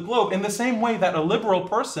corners of the globe, in the same way that a liberal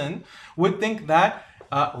person would think that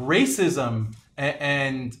racism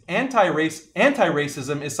and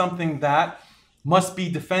anti-racism is something that must be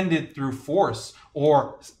defended through force,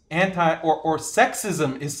 or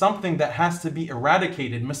sexism is something that has to be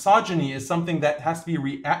eradicated. Misogyny is something that has to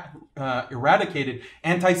be eradicated.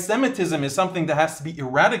 Anti-Semitism is something that has to be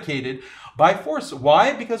eradicated by force.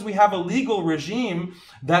 Why? Because we have a legal regime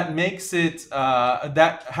that makes it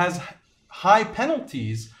that has high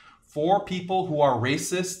penalties for people who are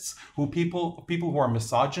racists, people who are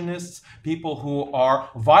misogynists, people who are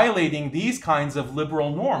violating these kinds of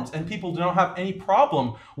liberal norms. And people don't have any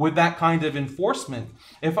problem with that kind of enforcement.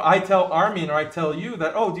 If I tell Armin, or I tell you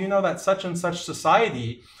that, oh, do you know that such and such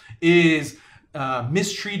society is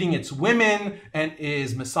mistreating its women and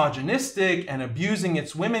is misogynistic and abusing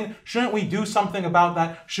its women, shouldn't we do something about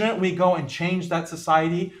that? Shouldn't we go and change that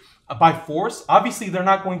society by force? Obviously, they're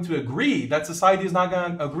not going to agree. That society is not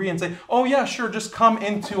going to agree and say, oh yeah, sure, just come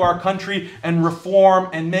into our country and reform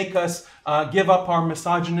and make us give up our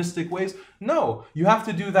misogynistic ways. No, you have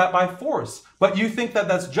to do that by force. But you think that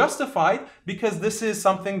that's justified because this is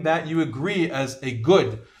something that you agree as a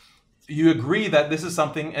good. You agree that this is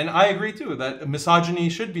something, and I agree too, that misogyny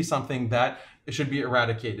should be something that should be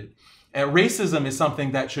eradicated. Racism is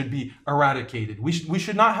something that should be eradicated. We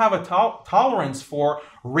should not have a tolerance for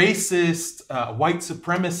racist, white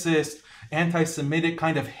supremacist, anti-Semitic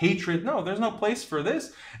kind of hatred. No, there's no place for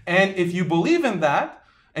this. And if you believe in that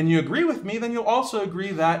and you agree with me, then you'll also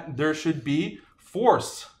agree that there should be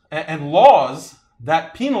force and laws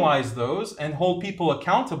that penalize those and hold people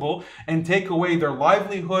accountable and take away their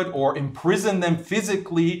livelihood or imprison them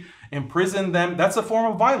physically, imprison them. That's a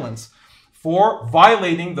form of violence for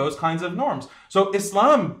violating those kinds of norms. So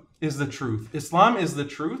Islam is the truth. Islam is the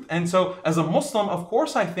truth. And so as a Muslim, of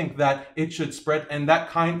course, I think that it should spread, and that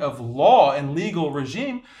kind of law and legal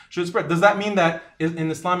regime should spread. Does that mean that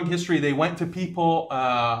in Islamic history, they went to people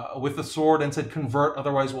with a sword and said, convert,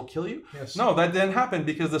 otherwise we'll kill you? Yes. No, that didn't happen,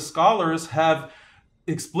 because the scholars have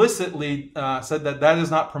explicitly said that that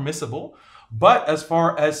is not permissible. But as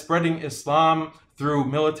far as spreading Islam through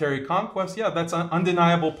military conquest, yeah, that's an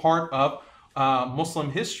undeniable part of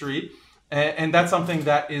Muslim history. And that's something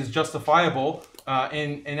that is justifiable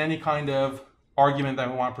in any kind of argument that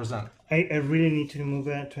we want to present. I really need to move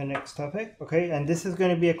on to the next topic, okay? And this is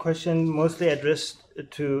going to be a question mostly addressed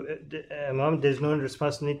to Imam. There's no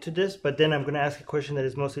response need to this, but then I'm going to ask a question that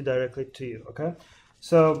is mostly directly to you, okay?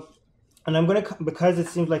 So, and I'm going to, because it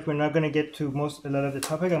seems like we're not going to get to a lot of the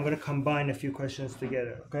topic, I'm going to combine a few questions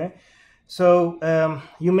together, okay? So,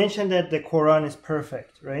 you mentioned that the Quran is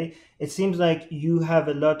perfect, right? It seems like you have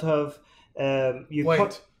a lot of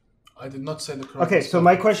Wait, I did not say the Quran. Okay, was so perfect.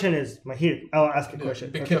 my question is, here, I'll ask a question.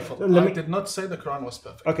 Be okay? careful. So I did not say the Quran was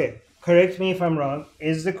perfect. Okay, correct me if I'm wrong.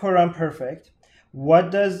 Is the Quran perfect?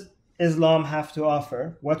 What does Islam have to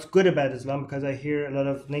offer? What's good about Islam? Because I hear a lot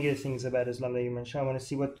of negative things about Islam that you mentioned. I want to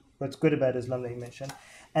see what's good about Islam that you mentioned.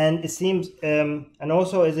 And it seems, and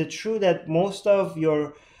also, is it true that most of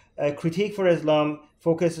your critique for Islam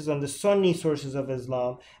focuses on the Sunni sources of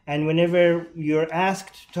Islam, and whenever you're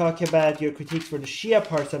asked to talk about your critiques for the Shia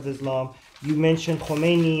parts of Islam, you mention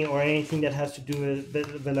Khomeini or anything that has to do with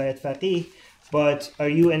Vilayat Faqih, but are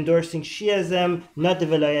you endorsing Shiism, not the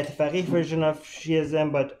Vilayat Faqih version of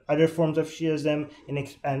Shiism, but other forms of Shiism,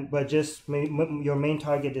 but just your main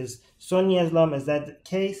target is Sunni Islam? Is that the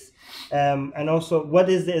case? And also, what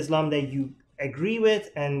is the Islam that you agree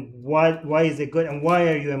with, and why is it good, and why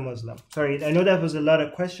are you a Muslim? Sorry, I know that was a lot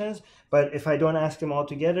of questions, but if I don't ask them all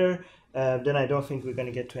together, then I don't think we're going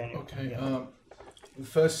to get to any. Okay. Yeah. The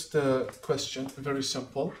first question, very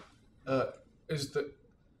simple. Is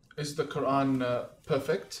the Quran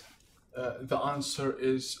perfect? The answer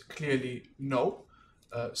is clearly no,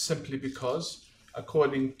 simply because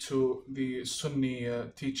according to the Sunni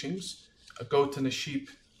teachings, a goat and a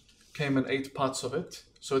sheep came and ate parts of it.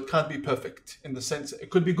 So it can't be perfect in the sense,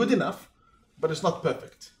 it could be good enough, but it's not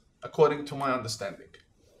perfect, according to my understanding.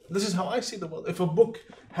 This is how I see the world. If a book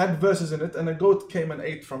had verses in it and a goat came and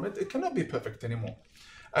ate from it, it cannot be perfect anymore.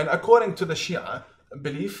 And according to the Shia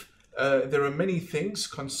belief, there are many things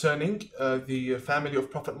concerning the family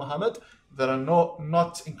of Prophet Muhammad that are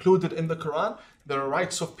not included in the Quran. There are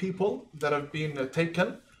rights of people that have been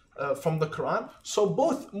taken from the Quran. So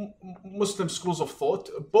both Muslim schools of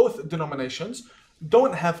thought, both denominations,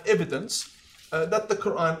 don't have evidence that the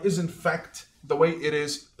Quran is in fact the way it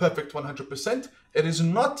is perfect 100%. It is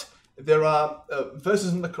not. There are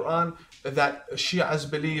verses in the Quran that Shias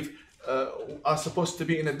believe are supposed to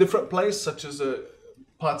be in a different place, such as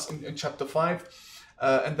parts in chapter 5,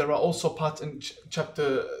 and there are also parts in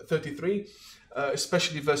chapter 33,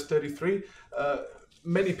 especially verse 33.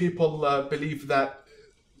 Many people believe that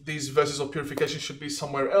these verses of purification should be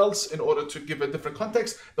somewhere else in order to give a different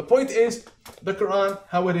context. The point is, the Quran,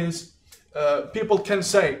 how it is, people can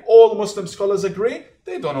say all Muslim scholars agree.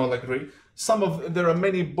 They don't all agree. There are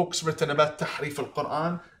many books written about tahrif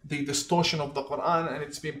al-Quran, the distortion of the Quran, and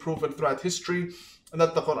it's been proven throughout history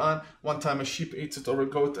that the Quran, one time a sheep eats it or a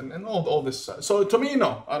goat, and all this. So to me,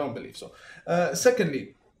 no, I don't believe so.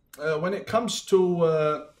 Secondly, when it comes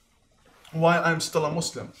to why I'm still a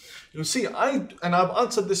Muslim, you see, I've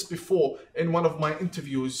answered this before in one of my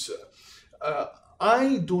interviews.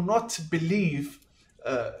 I do not believe,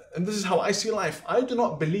 and this is how I see life, I do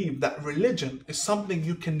not believe that religion is something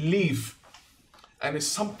you can leave and is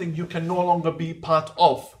something you can no longer be part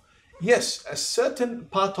of. Yes, a certain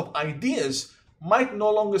part of ideas might no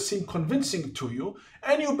longer seem convincing to you,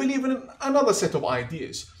 and you believe in another set of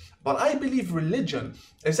ideas. But I believe religion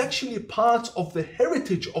is actually part of the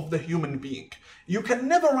heritage of the human being. You can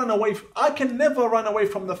never run away. I can never run away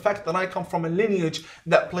from the fact that I come from a lineage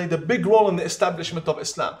that played a big role in the establishment of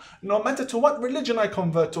Islam. No matter to what religion I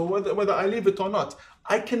convert to, whether I leave it or not,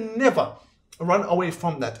 I can never run away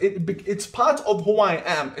from that. It's part of who I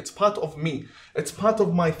am. It's part of me. It's part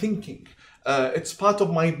of my thinking. It's part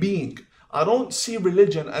of my being. I don't see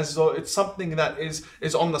religion as though it's something that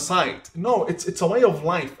is on the side. No, it's a way of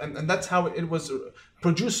life, and that's how it was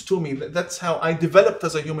produced to me. That's how I developed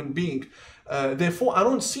as a human being. Therefore, I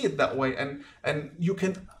don't see it that way, and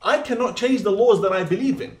I cannot change the laws that I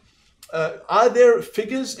believe in. Are there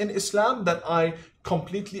figures in Islam that I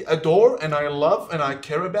completely adore and I love and I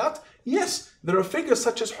care about? Yes, there are figures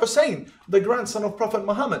such as Hussein, the grandson of Prophet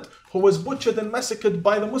Muhammad, who was butchered and massacred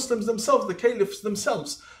by the Muslims themselves, the caliphs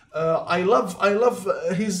themselves. I love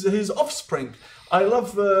his offspring. I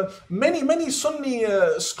love many Sunni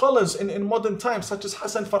scholars in modern times, such as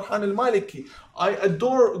Hassan Farhan al-Maliki. I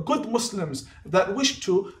adore good Muslims that wish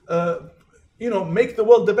to, make the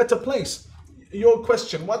world a better place. Your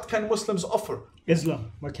question: what can Muslims offer?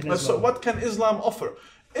 Islam. What can Islam? So what can Islam offer?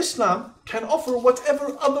 Islam can offer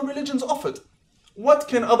whatever other religions offered. What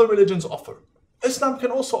can other religions offer? Islam can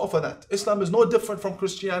also offer that. Islam is no different from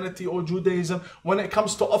Christianity or Judaism when it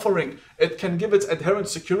comes to offering. It can give its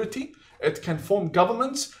adherents security. It can form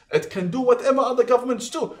governments. It can do whatever other governments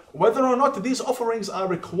do. Whether or not these offerings are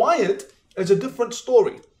required is a different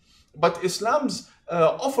story. But Islam's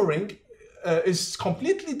offering is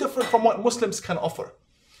completely different from what Muslims can offer.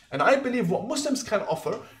 And I believe what Muslims can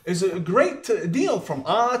offer is a great deal, from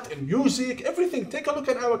art and music, everything. Take a look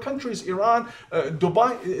at our countries, Iran,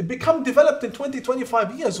 Dubai, become developed in 20,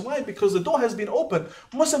 25 years. Why? Because the door has been opened.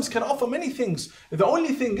 Muslims can offer many things. The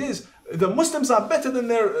only thing is, the Muslims are better than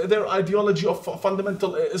their ideology of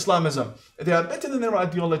fundamental Islamism. They are better than their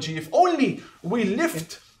ideology. If only we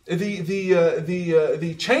lift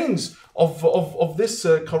the chains of this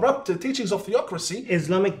corrupt teachings of theocracy.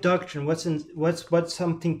 Islamic doctrine. What's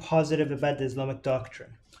something positive about the Islamic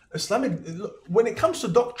doctrine? When it comes to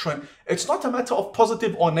doctrine, it's not a matter of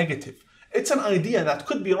positive or negative. It's an idea that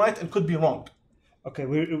could be right and could be wrong. Okay,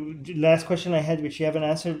 last question I had, which you haven't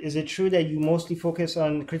answered. Is it true that you mostly focus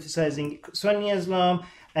on criticizing Sunni Islam,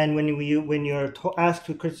 and when you're asked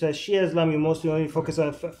to criticize Shia Islam, you mostly only focus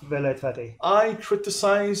on Velayat Faqih? I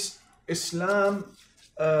criticize Islam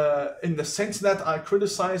in the sense that I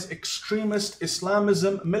criticize extremist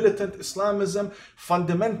Islamism, militant Islamism,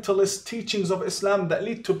 fundamentalist teachings of Islam that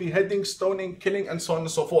lead to beheading, stoning, killing, and so on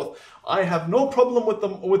and so forth. I have no problem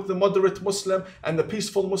with the moderate Muslim and the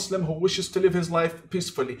peaceful Muslim who wishes to live his life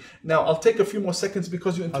peacefully. Now, I'll take a few more seconds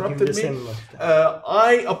because you interrupted me.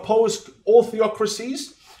 I oppose all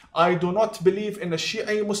theocracies. I do not believe in a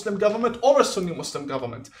Shia Muslim government or a Sunni Muslim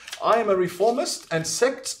government. I am a reformist, and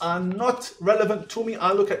sects are not relevant to me.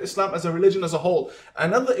 I look at Islam as a religion as a whole.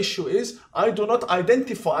 Another issue is, I do not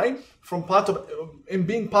identify in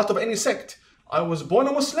being part of any sect. I was born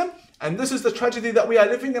a Muslim, and this is the tragedy that we are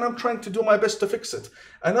living, and I'm trying to do my best to fix it.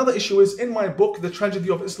 Another issue is, in my book, The Tragedy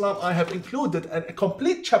of Islam, I have included a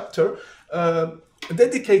complete chapter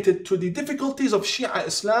dedicated to the difficulties of Shia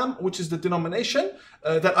Islam, which is the denomination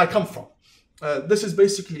that I come from. This is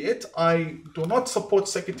basically it. I do not support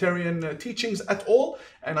sectarian teachings at all,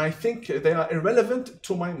 and I think they are irrelevant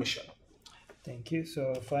to my mission. Thank you.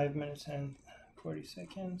 So 5 minutes and 40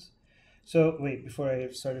 seconds. So wait, before I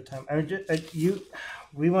start the time,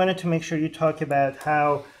 we wanted to make sure you talk about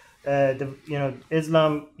how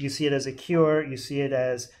Islam, you see it as a cure, you see it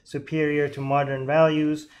as superior to modern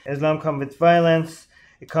values. Islam comes with violence,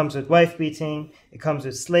 it comes with wife beating, it comes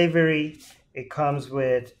with slavery, it comes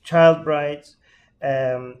with child brides.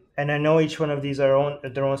 And I know each one of these are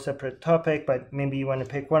their own separate topic, but maybe you want to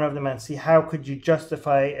pick one of them and see how could you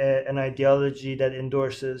justify an ideology that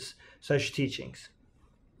endorses such teachings.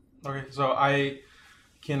 Okay, so I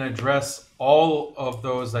can address all of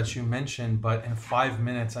those that you mentioned, but in 5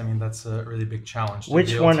 minutes, I mean, that's a really big challenge.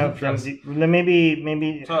 Which one of them?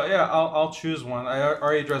 Maybe. So yeah, I'll choose one. I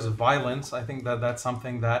already addressed violence. I think that's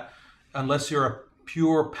something that, unless you're a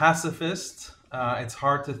pure pacifist, it's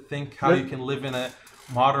hard to think how you can live in a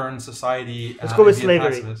modern society. Let's go with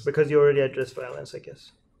slavery, because you already addressed violence, I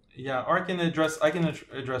guess. Yeah, or I can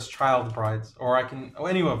address child brides, or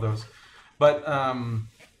any of those. But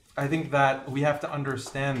I think that we have to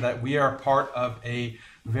understand that we are part of a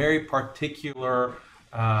very particular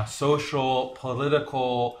social,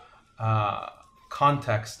 political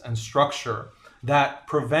context and structure that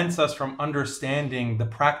prevents us from understanding the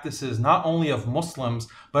practices not only of Muslims,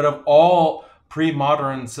 but of all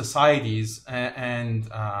pre-modern societies and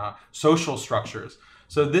social structures.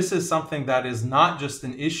 So this is something that is not just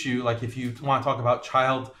an issue, like if you want to talk about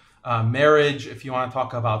child marriage, if you want to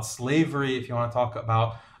talk about slavery, if you want to talk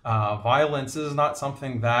about violence, this is not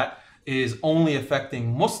something that is only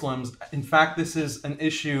affecting Muslims. In fact, this is an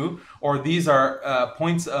issue, or these are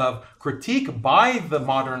points of critique by the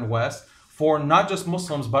modern West for not just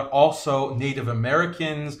Muslims, but also Native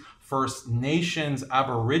Americans, First Nations,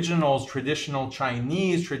 Aboriginals, traditional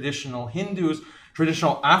Chinese, traditional Hindus,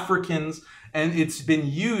 traditional Africans. And it's been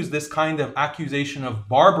used, this kind of accusation of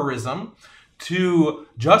barbarism, to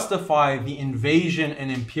justify the invasion and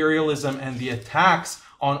imperialism and the attacks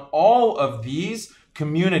on all of these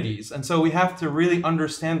communities. And so we have to really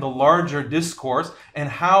understand the larger discourse and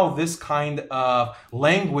how this kind of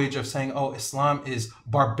language of saying, oh, Islam is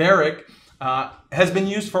barbaric, has been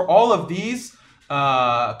used for all of these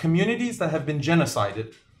communities that have been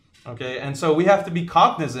genocided. Okay, and so we have to be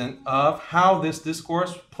cognizant of how this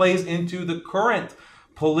discourse plays into the current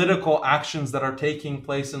political actions that are taking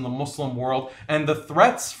place in the Muslim world and the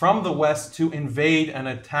threats from the West to invade and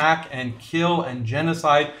attack and kill and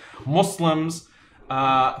genocide Muslims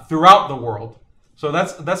throughout the world. So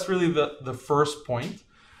that's really the first point.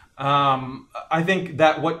 I think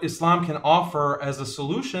that what Islam can offer as a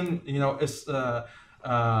solution, you know, is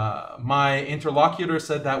my interlocutor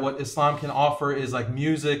said that what Islam can offer is like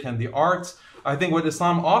music and the arts. I think what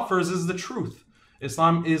Islam offers is the truth.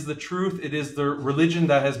 Islam is the truth. It is the religion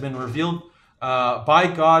that has been revealed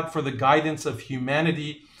by God for the guidance of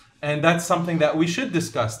humanity. And that's something that we should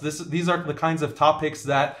discuss. These are the kinds of topics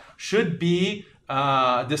that should be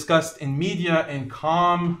discussed in media in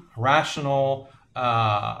calm, rational,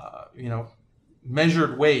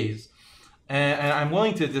 measured ways. And I'm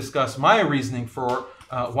willing to discuss my reasoning for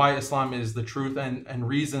why Islam is the truth and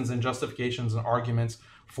reasons and justifications and arguments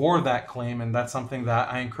for that claim. And that's something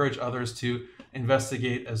that I encourage others to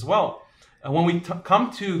investigate as well. And when we come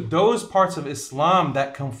to those parts of Islam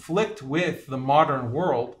that conflict with the modern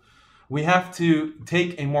world, we have to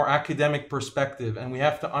take a more academic perspective and we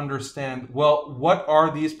have to understand, well, what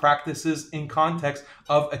are these practices in context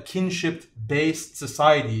of a kinship-based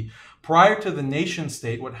society? Prior to the nation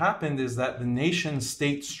state, what happened is that the nation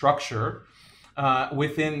state structure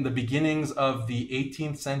within the beginnings of the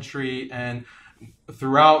 18th century and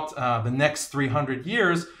throughout the next 300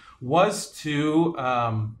 years was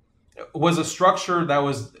a structure that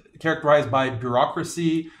was characterized by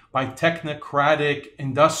bureaucracy, by technocratic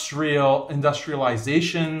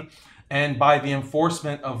industrialization, and by the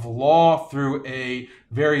enforcement of law through a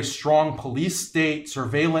very strong police state,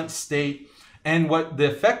 surveillance state. And what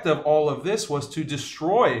the effect of all of this was to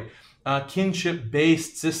destroy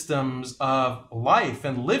kinship-based systems of life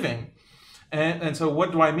and living. And so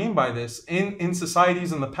what do I mean by this? In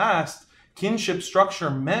societies in the past, kinship structure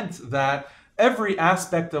meant that every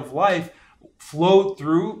aspect of life flowed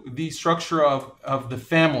through the structure of the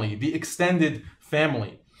family, the extended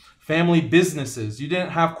family, family businesses. You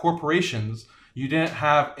didn't have corporations. You didn't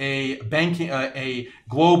have a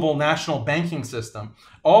global national banking system.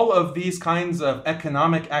 All of these kinds of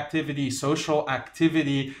economic activity, social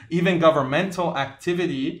activity, even governmental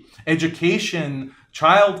activity, education,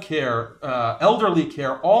 childcare, elderly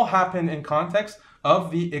care, all happened in context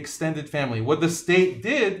of the extended family. What the state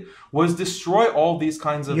did was destroy all these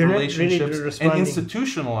kinds of relationships and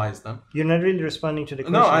institutionalize them. You're not really responding to the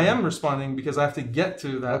question. No, I am responding because I have to get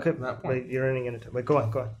to that point. Wait, you're running into time. Wait, go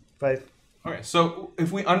on. 5. Okay, so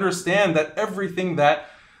if we understand that everything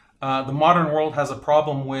that the modern world has a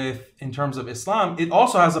problem with in terms of Islam, it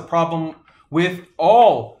also has a problem with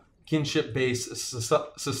all kinship-based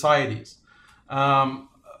societies.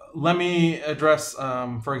 Let me address,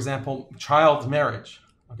 for example, child marriage.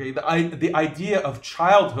 Okay, the idea of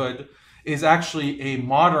childhood is actually a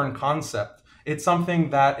modern concept. It's something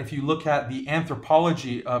that if you look at the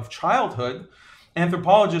anthropology of childhood,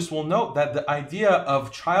 anthropologists will note that the idea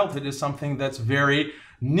of childhood is something that's very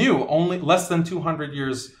new, only less than 200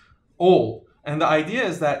 years old. And the idea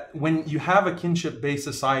is that when you have a kinship-based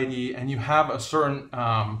society and you have a certain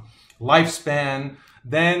lifespan,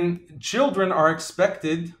 then children are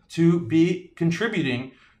expected to be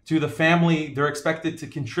contributing to the family. They're expected to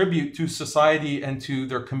contribute to society and to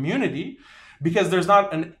their community because there's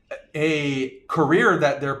not a career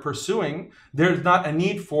that they're pursuing. There's not a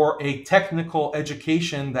need for a technical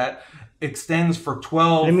education that extends for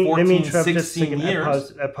 12, 14, 16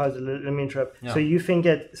 years. I pause a little. Let me interrupt. Yeah. So you think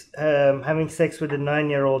that having sex with a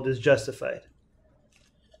 9-year-old is justified?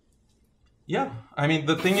 Yeah. I mean,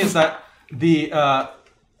 the thing is that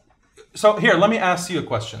so here, let me ask you a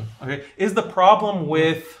question. Okay, is the problem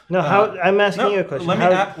with I'm asking you a question.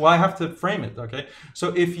 Well, I have to frame it. Okay,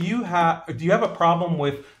 so do you have a problem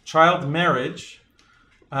with child marriage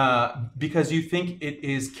because you think it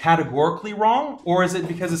is categorically wrong, or is it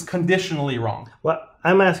because it's conditionally wrong? Well,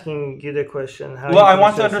 I'm asking you the question. I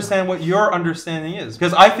want to understand what your understanding is,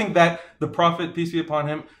 because I think that the Prophet, peace be upon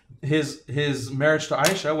him, his marriage to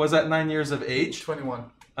Aisha was at 9 years of age. 21.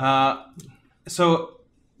 So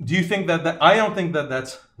do you think that I don't think that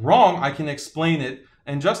that's wrong. I can explain it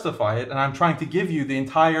and justify it, and I'm trying to give you the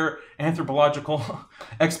entire anthropological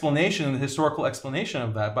explanation and the historical explanation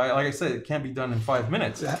of that. But like I said, it can't be done in 5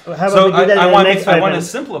 minutes. I want to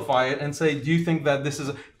simplify it and say, do you think that this is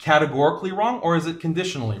categorically wrong, or is it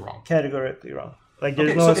conditionally wrong? Categorically wrong. Like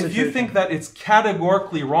so if you think that it's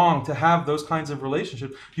categorically wrong to have those kinds of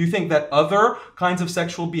relationships, do you think that other kinds of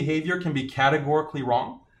sexual behavior can be categorically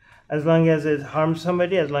wrong? as long as it harms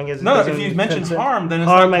somebody, as long as it No, if doesn't you mention consent- harm, then it's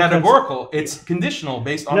harm not and categorical. It's conditional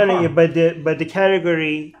based on No, harm. no, but the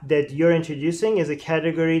category that you're introducing is a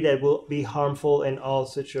category that will be harmful in all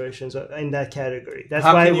situations in that category. That's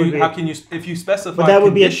How why can it would you? be. How can you? If you specify But that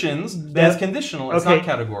would be a- conditions, then it's that- conditional. It's okay. not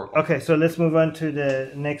categorical. Okay, so let's move on to the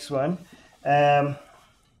next one.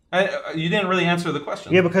 You didn't really answer the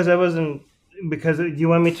question. Yeah, because I wasn't. Because you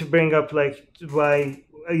want me to bring up like why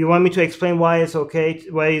you want me to explain why it's okay,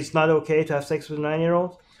 why it's not okay to have sex with a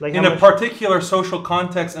 9-year-old. Like In how a much- particular social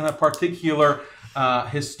context, in a particular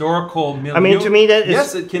historical milieu. I mean, to me, that is-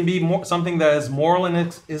 yes, it can be something that is moral and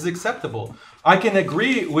is acceptable. I can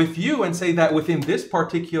agree with you and say that within this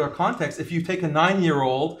particular context, if you take a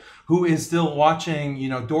 9-year-old who is still watching,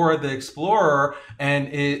 Dora the Explorer, and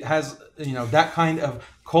it has, that kind of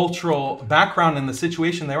cultural background in the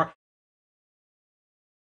situation they are.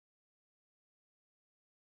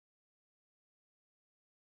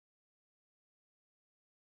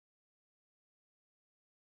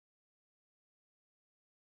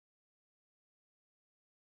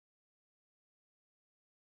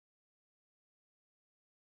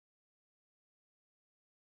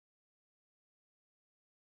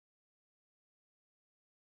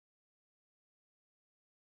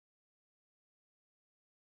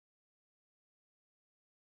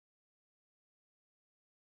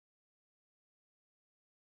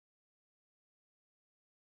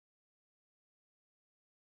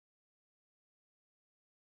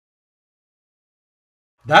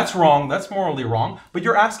 That's wrong. That's morally wrong. But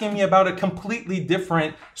you're asking me about a completely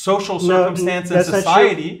different social circumstance in that's not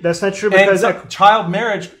society. true. That's not true And because child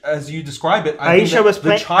marriage, as you describe it, I think Aisha that was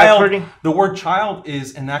the word child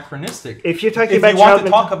is anachronistic. If you're talking if about you want child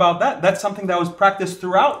to talk about that, that's something that was practiced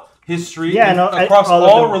throughout history, Yeah, no, across all of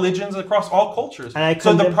all them. religions, across all cultures. And I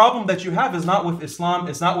So the condemn- problem that you have is not with Islam,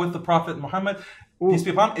 it's not with the Prophet Muhammad, peace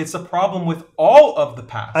be upon him, it's a problem with all of the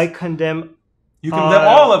past. I condemn You condemn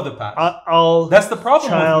all of the past. all That's the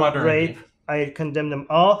problem with child modernity. rape. I condemn them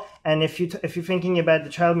all. And if you're thinking about the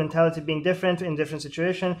child mentality being different in different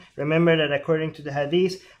situations, remember that according to the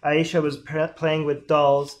Hadith, Aisha was playing with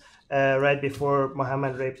dolls right before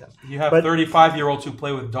Muhammad raped them. You have 35-year-olds who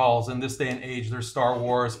play with dolls in this day and age. They're Star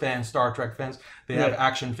Wars fans, Star Trek fans. They have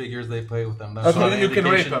action figures. They play with them. That's So not an you can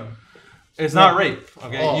rape indication. them. It's not rape.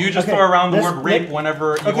 Okay, Oh. you just Okay, throw around the let's- word rape whenever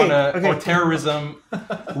you want to, or terrorism,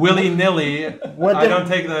 willy nilly. I don't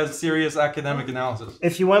take the serious academic analysis.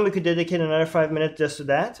 If you want, we could dedicate another 5 minutes just to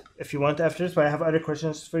that. If you want after this, but I have other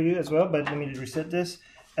questions for you as well. But let me reset this.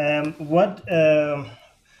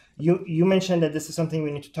 You mentioned that this is something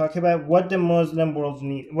we need to talk about. What the Muslim world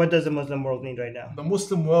need? What does the Muslim world need right now? The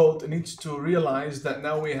Muslim world needs to realize that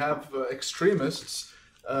now we have extremists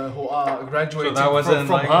who are graduating So that wasn't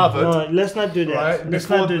from like- Harvard. No, let's not do that. Right? Let's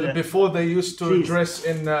not do that. Before they used to Please. dress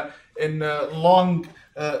in long,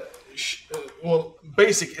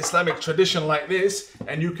 basic Islamic tradition like this,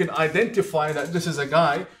 and you can identify that this is a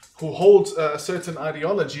guy who holds a certain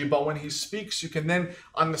ideology, but when he speaks, you can then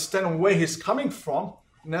understand where he's coming from.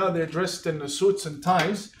 Now they're dressed in the suits and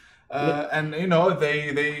ties, and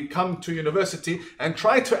they come to university and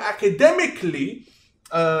try to academically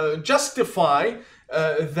justify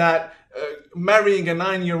that marrying a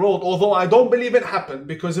 9-year-old, although I don't believe it happened,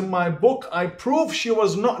 because in my book I prove she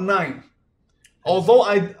was not 9. Although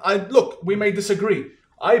I look, we may disagree.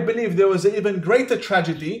 I believe there was an even greater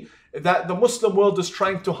tragedy that the Muslim world is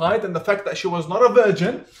trying to hide, and the fact that she was not a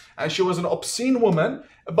virgin and she was an obscene woman.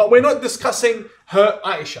 But we're not discussing her,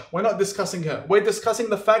 Aisha. We're not discussing her. We're discussing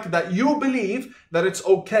the fact that you believe that it's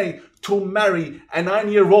okay to marry a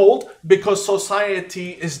 9-year-old because society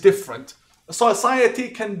is different. Society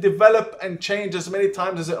can develop and change as many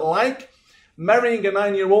times as it like. Marrying a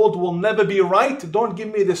 9-year-old will never be right. Don't give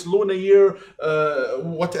me this lunar year,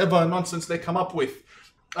 whatever nonsense they come up with.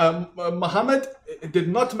 Muhammad did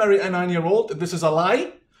not marry a 9-year-old. This is a lie.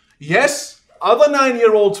 Yes, other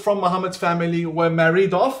 9-year-olds from Muhammad's family were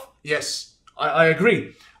married off. Yes, I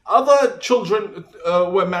agree. Other children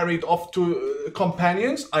were married off to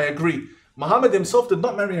companions. I agree. Muhammad himself did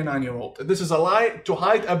not marry a 9-year-old. This is a lie to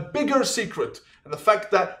hide a bigger secret. And the fact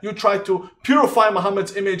that you try to purify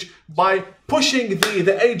Muhammad's image by pushing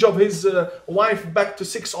the age of his wife back to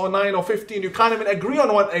 6 or 9 or 15. You can't even agree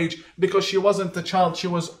on what age, because she wasn't a child. She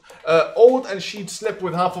was old, and she'd slept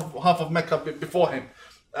with half of Mecca before him.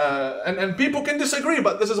 And people can disagree,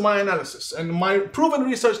 but this is my analysis and my proven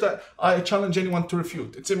research that I challenge anyone to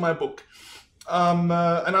refute. It's in my book. And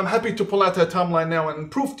I'm happy to pull out her timeline now and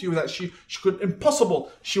prove to you that she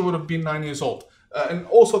would have been 9 years old. And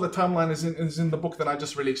also the timeline is in the book that I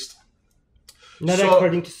just released. Not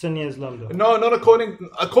according to Sunni Islam, though. No, not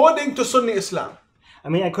according to Sunni Islam. I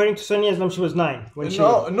mean, according to Sunni Islam, she was 9 when she.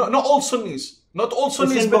 No, not all Sunnis. Not all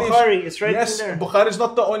Sunnis It's in believe. Bukhari. It's right Yes, in there. Bukhari is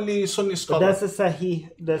not the only Sunni scholar. That's a Sahih.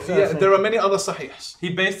 That's a Yeah, Sahih. there are many other Sahihs. He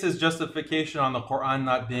based his justification on the Quran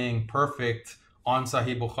not being perfect on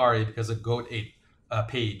Sahih Bukhari because a goat ate a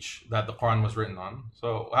page that the Quran was written on.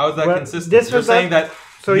 So how is that Well, consistent? this You're was saying that.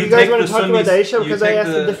 So you guys want to talk about Aisha because I asked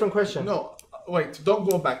a different question. No, wait, don't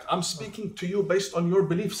go back. I'm speaking to you based on your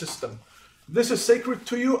belief system. This is sacred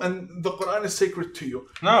to you and the Quran is sacred to you.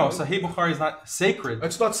 No, Sahih Bukhari is not sacred.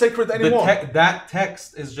 It's not sacred anymore. That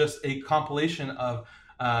text is just a compilation of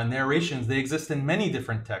narrations. They exist in many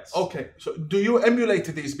different texts. Okay, so do you emulate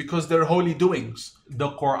these because they're holy doings? The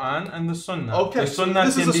Quran and the Sunnah. Okay, The so Sunnah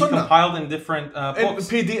this is can a be Sunnah. compiled in different In books.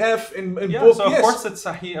 PDF, in Yeah, book, so of yes. course it's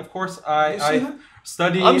Sahih. Of course see I that?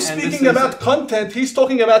 study. I'm and speaking this is- about content. He's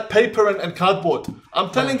talking about paper and cardboard. I'm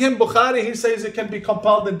telling him Bukhari. He says it can be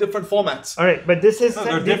compiled in different formats. All right, but this is. No,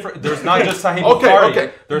 they're different. There's not just Sahih Okay, Bukhari. okay.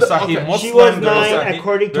 There's Sahih Okay. Muslim. She was 9 there's Sahih-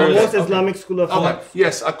 according to there's- most Islamic school of Okay. thought.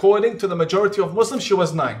 Yes, according to the majority of Muslims, she was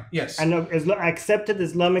 9. Yes. And accepted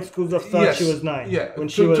Islamic schools of thought, Yes. she was 9. Yeah, When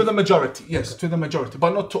she to, was. to the majority. Yes, to the majority,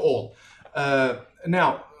 but not to all. Now,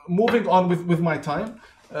 moving on with my time,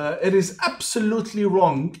 it is absolutely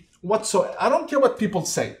wrong whatsoever. I don't care what people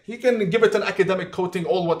say. He can give it an academic coating,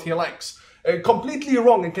 all what he likes. Completely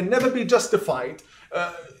wrong. It can never be justified.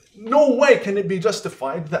 No way can it be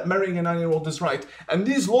justified that marrying a 9-year-old is right. And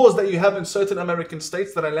these laws that you have in certain American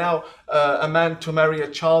states that allow a man to marry a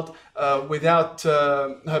child without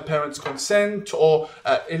her parents' consent, or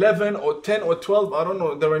 11 or 10 or 12, I don't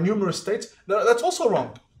know, there are numerous states. That's also wrong.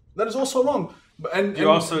 That is also wrong. You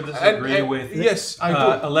also disagree with yes, I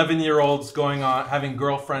do. 11-year-olds going on having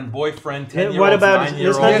girlfriend, boyfriend, 10-year-olds, What about-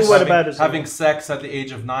 9-year-olds let's not do what about having, it. having sex at the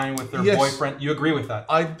age of 9 with their Yes. boyfriend. You agree with that?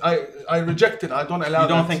 I reject it. I don't allow You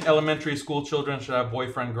don't that. think elementary school children should have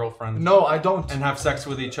boyfriend, girlfriend, No, I don't. and have sex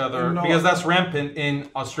with each other? No, Because I that's rampant in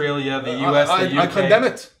Australia, the US, the UK. I condemn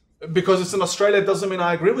it. Because it's in Australia doesn't mean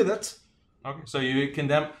I agree with it. Okay, so you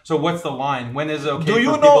condemn. So what's the line? When is it okay Do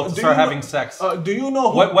you for know? people to start having sex? Do you know?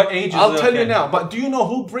 Who, What age is I'll it tell you okay? now. But do you know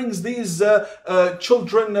who brings these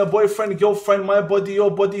children, boyfriend, girlfriend, my body, your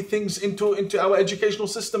body things into our educational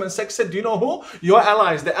system and sex ed? Do you know who? Your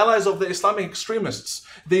allies, the allies of the Islamic extremists,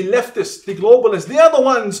 the leftists, the globalists. They are the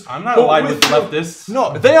ones. I'm not who aligned with you- leftists.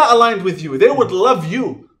 No, they are aligned with you. They would love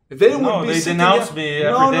you. They would No, be they sitting denounce here- me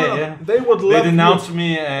No, every day. no, no. Yeah. They would love They denounce you.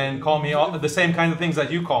 me and call me all, the same kind of things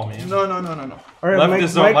that you call me. No, no. All right,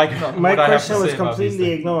 Leftists don't like my what I have question to was say about these completely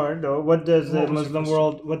things. ignored. Though, what does the What was the Muslim question?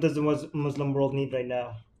 world? What does the Muslim world need right now?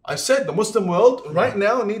 I said the Muslim world right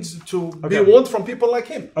now needs to be Okay. warned from people like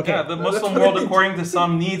him. Okay. Yeah, the That's Muslim what world, it means. according to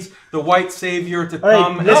some, needs the white savior to right,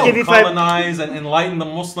 come let's and give you five- colonize and enlighten the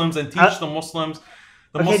Muslims and teach the Muslims.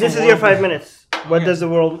 The Okay, Muslim this is your world- 5 minutes. What Okay. does the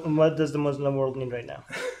world? What does the Muslim world need right now?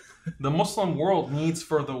 The Muslim world needs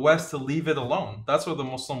for the West to leave it alone. That's what the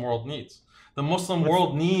Muslim world needs. The Muslim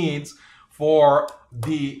world needs for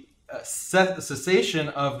the cessation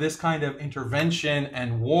of this kind of intervention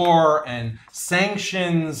and war and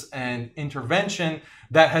sanctions and intervention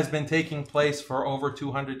that has been taking place for over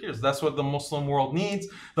 200 years. That's what the Muslim world needs.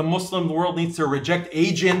 The Muslim world needs to reject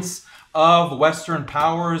agents of Western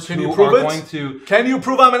powers Can who you prove are it? going to Can you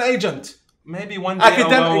prove I'm an agent? maybe one day. I will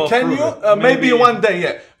Academic? Can prove you? it. Maybe one day.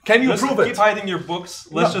 Yeah. Can you Just prove keep it? hiding your books.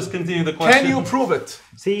 Let's No. just continue the question. Can you prove it?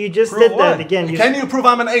 See, you just Prove did that what? again. You Can you prove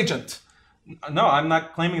I'm an agent? No, I'm not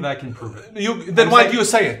claiming that I can prove it. Then I'm why saying- do you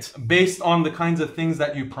say it? Based on the kinds of things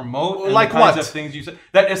that you promote, and Like the kinds what? of things you say,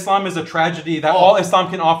 that Islam is a tragedy, that all Islam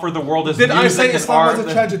can offer the world is Did I music say and Islam art, was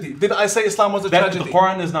a tragedy? Did I say Islam was a that tragedy? the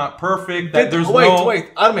Quran is not perfect, that there's wait,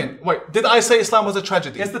 Armin, wait. Did I say Islam was a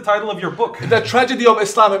tragedy? It's the title of your book. The tragedy of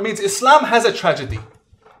Islam, it means Islam has a tragedy.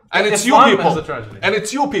 And it's Islam you people. has a tragedy. And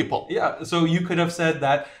it's you people. Yeah, so you could have said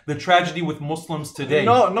that the tragedy with Muslims today.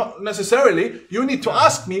 No, not necessarily. You need to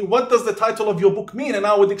ask me what does the title of your book mean, and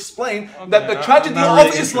I would explain that the I'm tragedy not of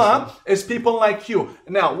really Islam is people like you.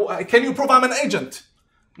 Now, can you prove I'm an agent?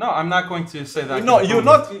 No, I'm not going to say that. I No, can you're prove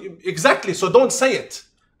not it. exactly. So don't say it.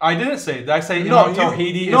 I didn't say it. Did I say No, Imam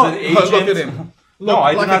Tawhidi is an agent? Look at him. No,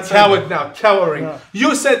 I did like not a say coward that. now, cowering. No.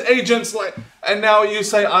 You said agents like, and now you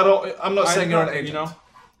say I'm not saying you're an agent. You know?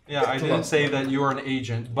 Yeah, I didn't say that you are an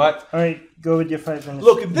agent, but All right, go with your 5 minutes.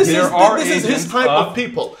 Look, this There is are his agents type of of-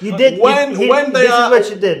 people. you did. when they this are is what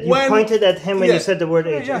you did. You when- pointed at him when Yeah. you said the word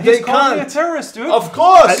agent. yeah, They he's calling me a can't. terrorist, dude. Of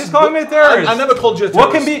course, He's calling me a terrorist. I never called you a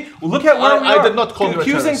terrorist. What can be? Look at where we I are. did not call you a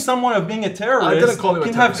Accusing terrorist. someone of being a terrorist I didn't call you a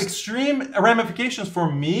can have terrorist. extreme ramifications for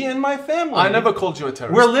me and my family. I never called you a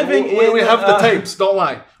terrorist. We're living we in, have the uh, tapes. Don't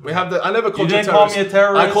lie. We have the. I never called you a didn't call terrorist. me a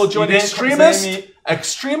terrorist. I called you You an didn't say extremist. me-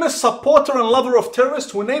 Extremist supporter and lover of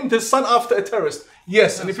terrorists who named his son after a terrorist.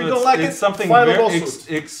 Yes, and if So you don't like it's it, something file a very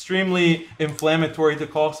lawsuit. extremely inflammatory to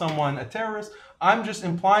call someone a terrorist. I'm just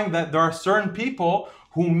implying that there are certain people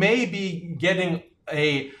who may be getting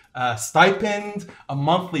a stipend, a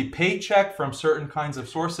monthly paycheck from certain kinds of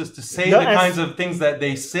sources to say the kinds of things that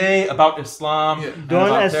they say about Islam and Don't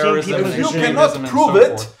about assume terrorism people and If you should- cannot extremism and prove so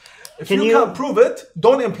it, forth. if Can you you- can't prove it,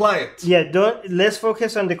 don't imply it. Yeah, let's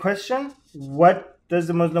focus on the question. What does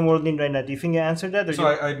the Muslim world need right now? Do you think you answered that? Or So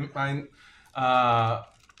I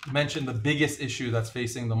mentioned the biggest issue that's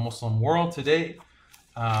facing the Muslim world today,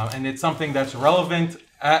 and it's something that's relevant.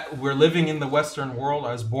 We're living in the Western world.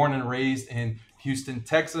 I was born and raised in Houston,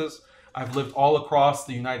 Texas. I've lived all across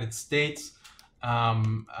the United States,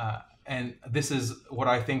 and this is what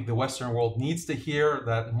I think the Western world needs to hear: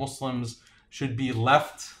 that Muslims should be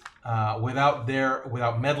left without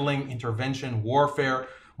meddling, intervention, warfare.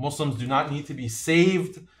 Muslims do not need to be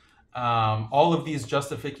saved. All of these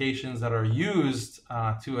justifications that are used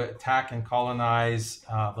to attack and colonize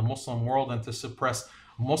the Muslim world and to suppress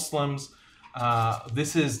Muslims,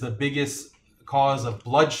 this is the biggest cause of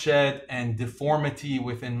bloodshed and deformity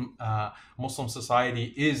within Muslim society,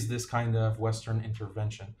 is this kind of Western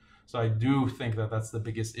intervention. So I do think that that's the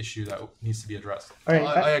biggest issue that needs to be addressed. All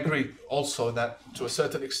right. I agree also that to a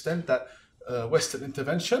certain extent that Western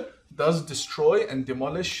intervention does destroy and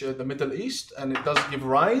demolish the Middle East, and it does give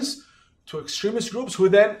rise to extremist groups who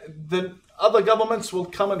then the other governments will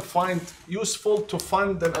come and find useful to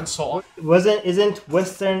fund and so on. Isn't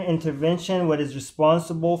Western intervention what is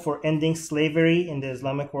responsible for ending slavery in the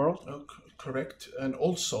Islamic world? Correct. And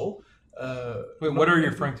also... Wait, what are you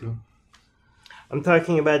referring to? I'm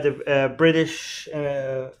talking about the British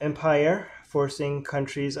Empire forcing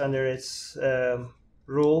countries under its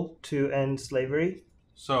rule to end slavery.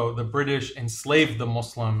 So the British enslaved the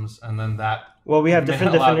Muslims, and then that... Well, we have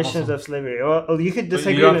different allowed definitions Muslims. of slavery. Well, you could But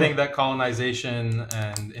disagree. you don't with think it. that colonization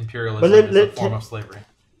and imperialism But is a form of slavery?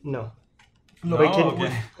 No. No, But can-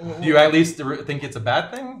 okay. Do you at least think it's a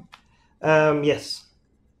bad thing? Yes.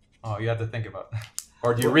 Oh, you have to think about that.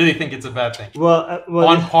 Or do you really think it's a bad thing? Well,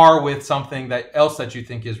 On par with something else that you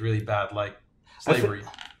think is really bad, like slavery.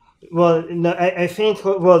 Well, no, I think,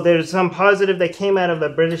 well, there's some positive that came out of the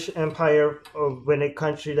British Empire when a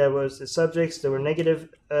country that was the subjects. There were negative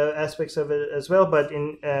aspects of it as well, but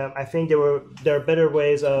I think there are better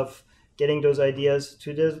ways of getting those ideas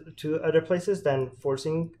to other places than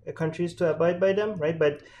forcing countries to abide by them, right?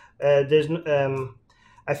 But I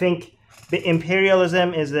think the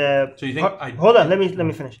imperialism is a... So you think... hold on, let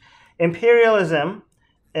me finish. Imperialism...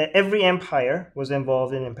 every empire was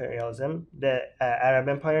involved in imperialism. The Arab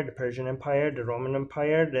Empire, the Persian Empire, the Roman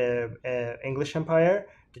Empire, the English Empire,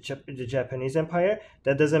 the Japanese Empire.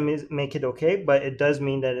 That doesn't make it okay, but it does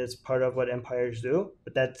mean that it's part of what empires do.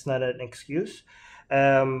 But that's not an excuse.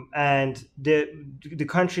 And the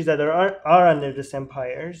countries that are under these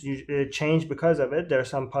empires change because of it. There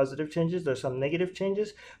are some positive changes, there are some negative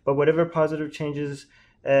changes. But whatever positive changes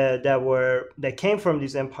that came from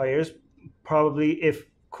these empires, probably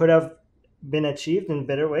could have been achieved in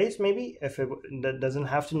better ways, maybe, that doesn't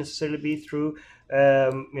have to necessarily be through,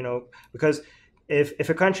 because if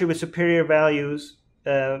a country with superior values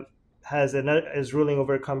is ruling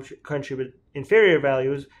over a country with inferior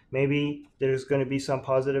values, maybe there's going to be some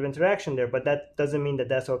positive interaction there, but that doesn't mean that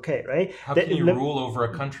that's okay, right? How can you rule over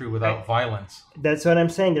a country without violence? That's what I'm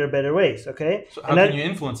saying. There are better ways, okay? So how can you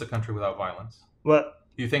influence a country without violence? Well,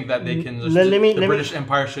 you think that they can? The British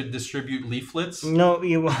Empire should distribute leaflets? No,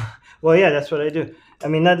 well, yeah, that's what I do. I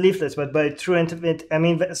mean, not leaflets, but by through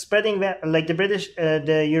spreading that, like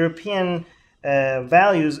the European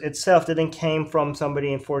values itself didn't came from somebody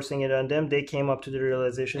enforcing it on them. They came up to the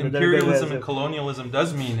realization. Imperialism and colonialism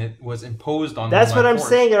does mean it was imposed on them. That's what I'm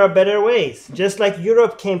saying. There are better ways. Just like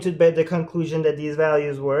Europe came to the conclusion that these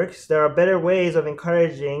values works, there are better ways of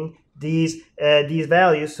encouraging these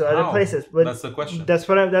values to other places. But that's the question.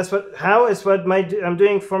 How is what I'm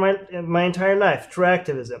doing for my entire life through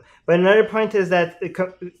activism. But another point is that the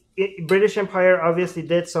British Empire obviously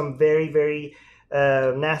did some very, very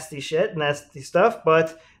nasty stuff,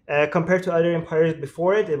 but compared to other empires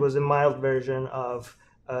before it was a mild version of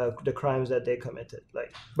the crimes that they committed.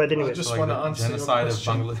 But anyway, I just want to answer genocide your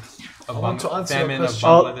question. of I want to answer your famine of question.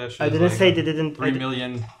 Bangladesh. I didn't say they didn't. 3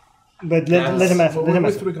 million. But let him answer.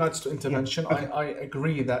 With regards to intervention, I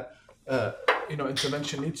agree that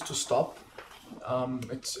intervention needs to stop.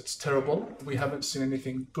 It's terrible. We haven't seen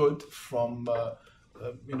anything good from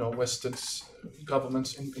Western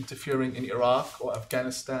governments interfering in Iraq or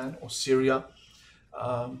Afghanistan or Syria.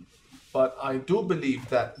 But I do believe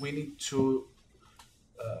that we need to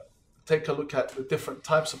take a look at the different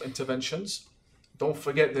types of interventions. Don't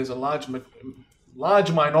forget, there's a large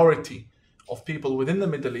large minority of people within the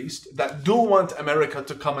Middle East that do want America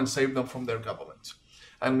to come and save them from their government.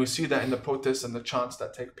 And we see that in the protests and the chants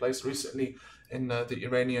that take place recently in the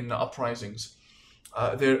Iranian uprisings.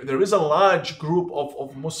 There is a large group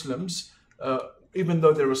of Muslims, even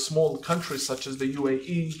though there are small countries such as the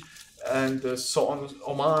UAE and so on,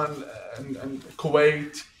 Oman and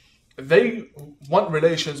Kuwait. They want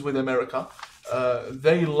relations with America.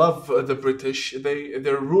 They love the British.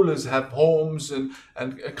 Their rulers have homes and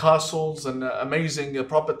castles and amazing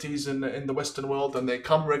properties in the Western world, and they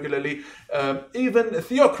come regularly. Even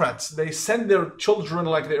theocrats, they send their children,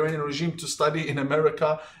 like the Iranian regime, to study in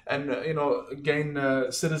America and gain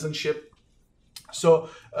citizenship. So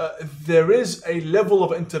there is a level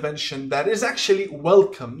of intervention that is actually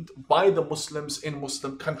welcomed by the Muslims in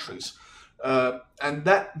Muslim countries, and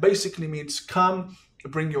that basically means come.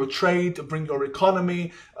 Bring your trade, bring your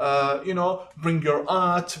economy, bring your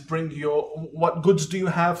art, bring your, what goods do you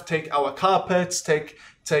have? Take our carpets,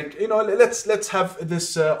 let's have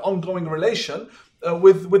this ongoing relation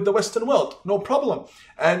with the Western world, no problem.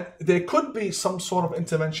 And there could be some sort of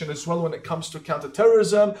intervention as well when it comes to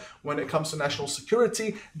counterterrorism, when it comes to national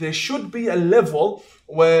security. There should be a level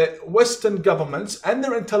where Western governments and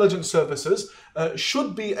their intelligence services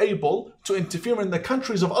should be able to interfere in the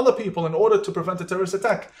countries of other people in order to prevent a terrorist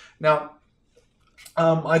attack. Now,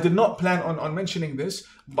 I did not plan on mentioning this,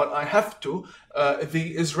 but I have to.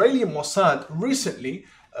 The Israeli Mossad recently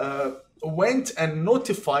went and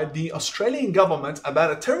notified the Australian government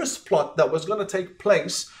about a terrorist plot that was going to take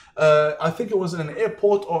place. I think it was in an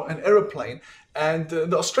airport or an aeroplane. And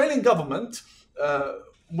the Australian government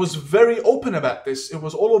was very open about this. It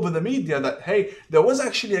was all over the media that, hey, there was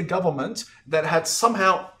actually a government that had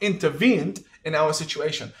somehow intervened in our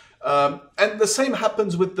situation. And the same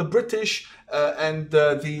happens with the British and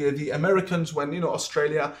the Americans when,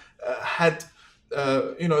 Australia had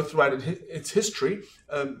throughout its history,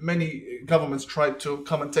 many governments tried to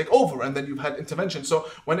come and take over, and then you've had intervention. So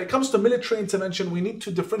when it comes to military intervention, we need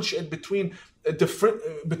to differentiate between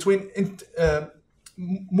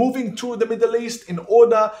moving to the Middle East in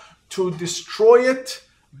order to destroy it,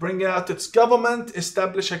 bring out its government,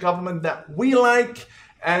 establish a government that we like,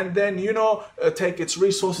 and then, take its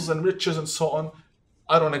resources and riches and so on.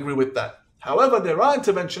 I don't agree with that. However, there are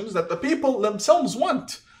interventions that the people themselves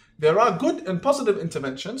want. There are good and positive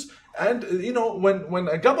interventions, and when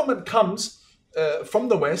a government comes from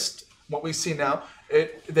the West, what we see now,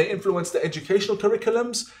 they influence the educational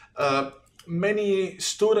curriculums. Many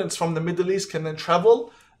students from the Middle East can then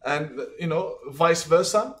travel, and vice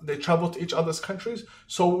versa. They travel to each other's countries.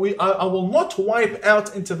 So I will not wipe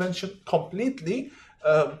out intervention completely,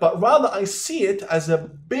 but rather I see it as a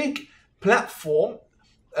big platform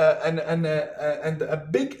and a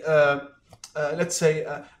big. Let's say,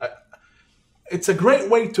 it's a great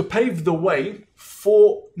way to pave the way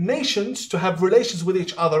for nations to have relations with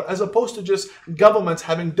each other, as opposed to just governments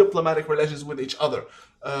having diplomatic relations with each other.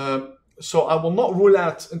 So I will not rule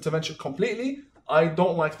out intervention completely. I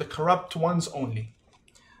don't like the corrupt ones only.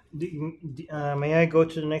 May I go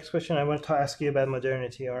to the next question? I want to ask you about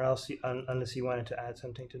modernity, or else, unless you wanted to add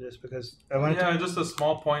something to this, because I wanted just a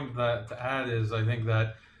small point to add is, I think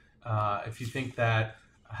that if you think that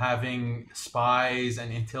having spies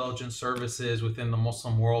and intelligence services within the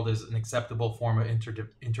Muslim world is an acceptable form of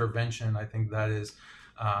intervention, I think that is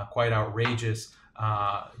quite outrageous.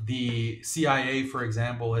 The CIA, for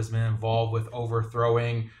example, has been involved with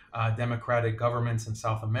overthrowing democratic governments in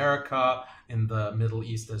South America, in the Middle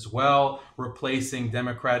East as well, replacing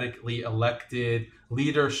democratically elected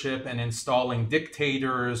leadership and installing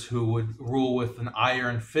dictators who would rule with an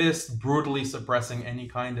iron fist, brutally suppressing any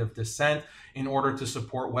kind of dissent in order to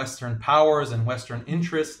support Western powers and Western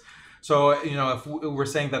interests. So, if we're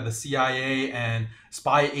saying that the CIA and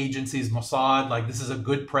spy agencies, Mossad, like, this is a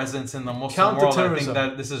good presence in the Muslim world, I think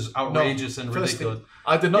that this is outrageous and ridiculous.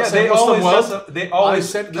 I did not say Muslim world. I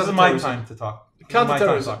said this is my time to talk.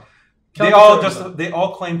 Counterterrorism. They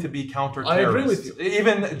all claim to be counter-terrorists. I agree with you.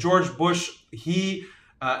 Even George Bush, he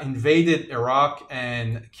invaded Iraq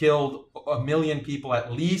and killed 1 million people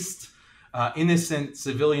at least, innocent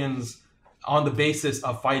civilians, on the basis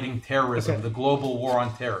of fighting terrorism, the global war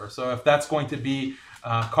on terror. So if that's going to be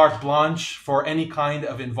carte blanche for any kind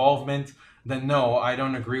of involvement, then no, I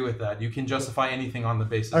don't agree with that. You can justify anything on the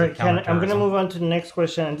basis of counterterrorism. I'm going to move on to the next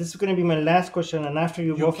question, and this is going to be my last question, and after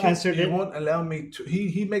you both answered it... You won't allow me to...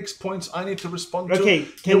 He makes points I need to respond to. Okay,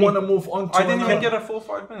 you want to move on to... I didn't even get a full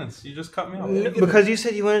 5 minutes. You just cut me off. Because you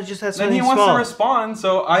said you wanted to just have something small. Then he small. wants to respond,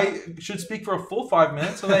 so I should speak for a full 5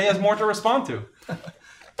 minutes so that he has more to respond to.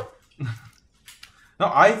 No,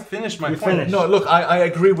 I finished my You point. finished. No, look, I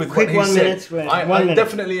agree with Quick what he 1 said. minute, wait, I 1 minute.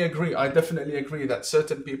 definitely agree. I definitely agree that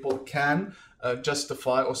certain people can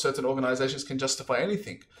justify, or certain organizations can justify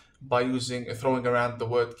anything by throwing around the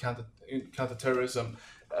word counterterrorism,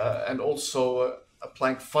 and also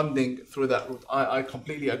applying funding through that route. I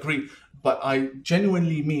completely agree, but I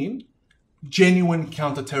genuinely mean genuine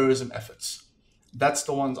counterterrorism efforts. That's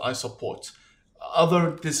the ones I support. Other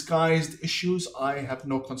disguised issues, I have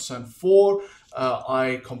no concern for.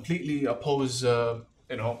 I completely oppose,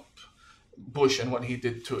 Bush and what he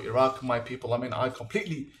did to Iraq, my people. I mean,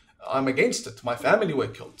 I'm against it. My family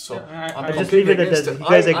were killed, so Yeah, I'm I just leave completely it at against that. it. You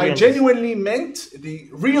guys agree I on this. genuinely meant the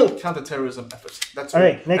real counterterrorism efforts. That's All all.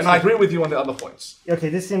 right, next And I one. agree with you on the other points. Okay,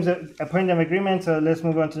 this seems a point of agreement, so let's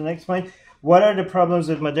move on to the next point. What are the problems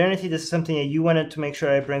with modernity? This is something that you wanted to make sure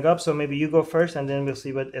I bring up, so maybe you go first, and then we'll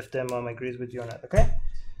see if the Imam agrees with you or not, okay?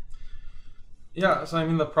 Yeah, so I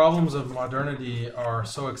mean, the problems of modernity are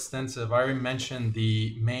so extensive. I already mentioned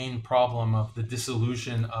the main problem of the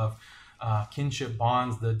dissolution of kinship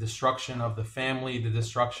bonds, the destruction of the family, the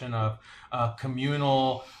destruction of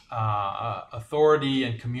communal authority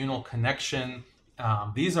and communal connection.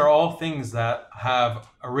 These are all things that have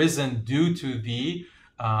arisen due to the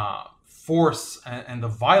force and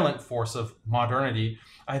the violent force of modernity.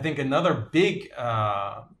 I think another big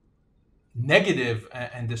negative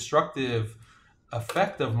and destructive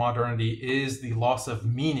effect of modernity is the loss of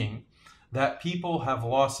meaning, that people have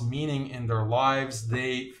lost meaning in their lives.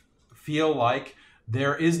 They feel like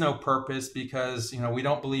there is no purpose because, we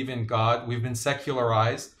don't believe in God. We've been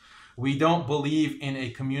secularized. We don't believe in a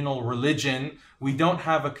communal religion. We don't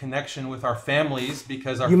have a connection with our families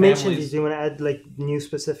because our You families... mentioned these. Do you want to add like new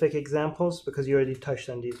specific examples? Because you already touched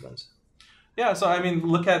on these ones. Yeah, so I mean,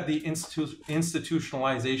 look at the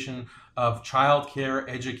institutionalization of childcare,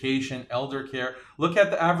 education, elder care. Look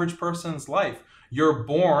at the average person's life. You're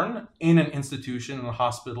born in an institution, in a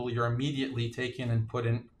hospital. You're immediately taken and put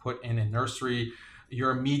in a nursery.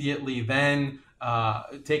 You're immediately then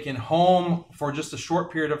taken home for just a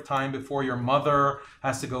short period of time before your mother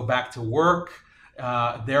has to go back to work.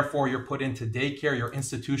 Therefore, you're put into daycare. You're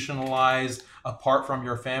institutionalized apart from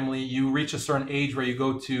your family. You reach a certain age where you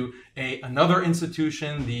go to another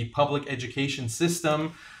institution, the public education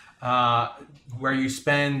system, where you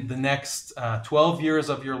spend the next 12 years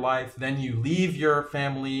of your life. Then you leave your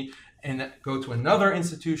family and go to another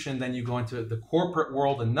institution. Then you go into the corporate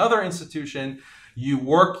world, another institution. You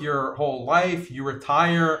work your whole life. You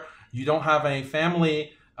retire. You don't have any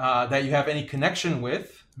family that you have any connection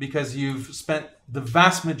with, because you've spent the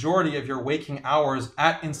vast majority of your waking hours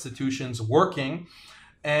at institutions working.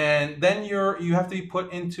 And then you have to be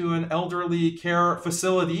put into an elderly care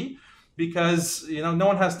facility because no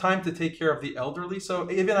one has time to take care of the elderly.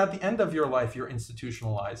 So even at the end of your life, you're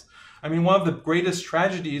institutionalized. I mean, one of the greatest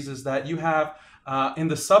tragedies is that you have in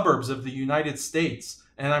the suburbs of the United States,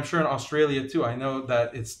 and I'm sure in Australia too, I know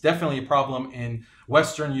that it's definitely a problem in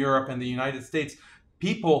Western Europe and the United States,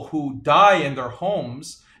 people who die in their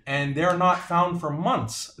homes and they're not found for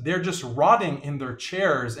months. They're just rotting in their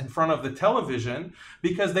chairs in front of the television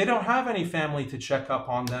because they don't have any family to check up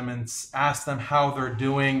on them and ask them how they're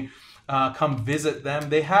doing, come visit them.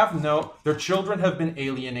 Their children have been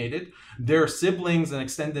alienated. Their siblings and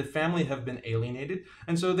extended family have been alienated.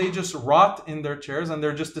 And so they just rot in their chairs, and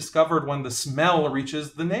they're just discovered when the smell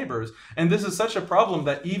reaches the neighbors. And this is such a problem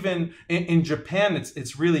that even in Japan,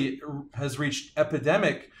 it's really has reached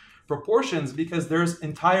epidemic proportions, because there's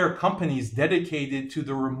entire companies dedicated to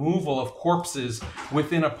the removal of corpses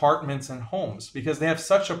within apartments and homes, because they have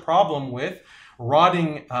such a problem with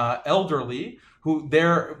rotting elderly who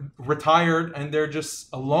they're retired and they're just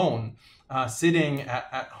alone, sitting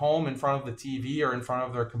at home in front of the TV or in front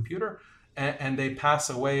of their computer, and they pass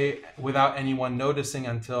away without anyone noticing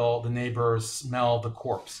until the neighbors smell the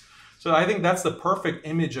corpse. So I think that's the perfect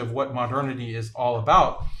image of what modernity is all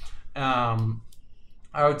about.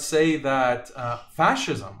 I would say that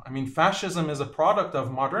fascism is a product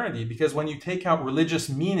of modernity, because when you take out religious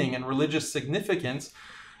meaning and religious significance,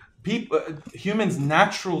 humans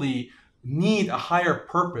naturally need a higher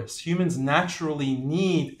purpose. Humans naturally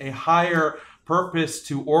need a higher purpose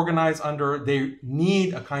to organize under. They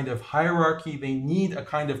need a kind of hierarchy. They need a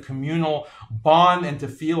kind of communal bond and to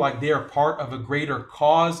feel like they are part of a greater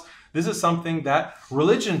cause. This is something that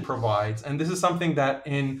religion provides, and this is something that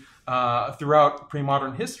in throughout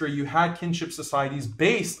pre-modern history, you had kinship societies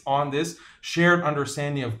based on this shared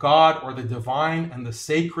understanding of God or the divine and the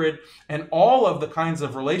sacred, and all of the kinds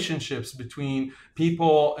of relationships between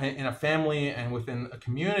people in a family and within a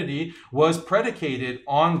community was predicated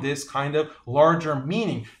on this kind of larger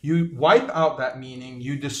meaning. You wipe out that meaning,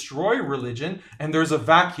 you destroy religion, and there's a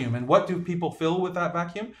vacuum. And what do people fill with that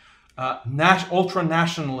vacuum?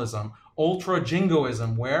 Ultra-nationalism,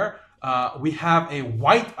 ultra-jingoism, where we have a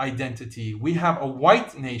white identity, we have a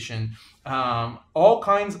white nation. All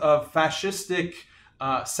kinds of fascistic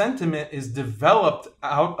sentiment is developed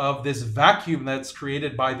out of this vacuum that's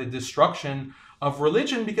created by the destruction of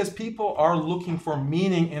religion, because people are looking for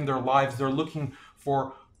meaning in their lives. They're looking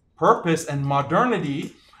for purpose, and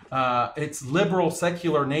modernity, its liberal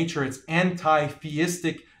secular nature, its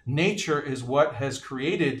anti-theistic nature is what has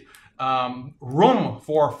created room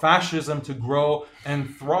for fascism to grow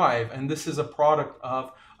and thrive. And this is a product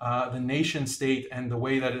of the nation state and the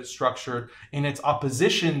way that it's structured in its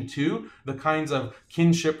opposition to the kinds of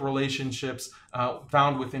kinship relationships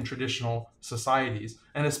found within traditional societies.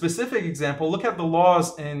 And a specific example, look at the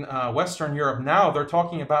laws in Western Europe now. They're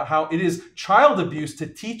talking about how it is child abuse to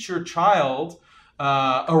teach your child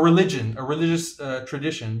a religion, a religious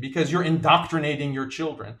tradition, because you're indoctrinating your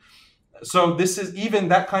children. So this is even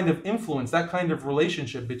that kind of influence, that kind of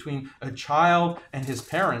relationship between a child and his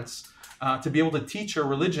parents, to be able to teach a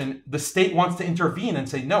religion. The state wants to intervene and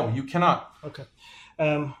say, no, you cannot. Okay.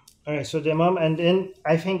 All right. So the Imam, and then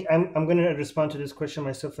I think I'm going to respond to this question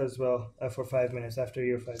myself as well for 5 minutes, after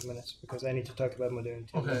your 5 minutes, because I need to talk about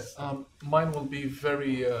modernity. Okay. Mine will be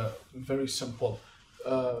very, very simple.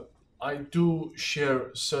 I do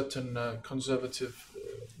share certain conservative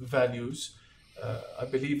values. I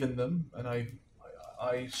believe in them, and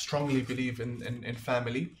I strongly believe in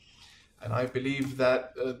family, and I believe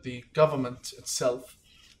that the government itself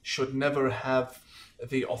should never have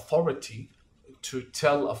the authority to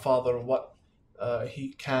tell a father what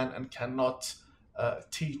he can and cannot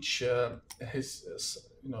teach his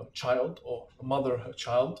child, or a mother her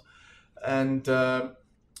child. And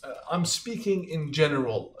I'm speaking in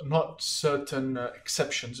general, not certain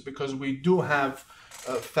exceptions, because we do have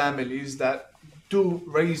families that do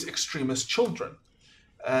raise extremist children,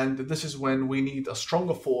 and this is when we need a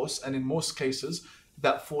stronger force, and in most cases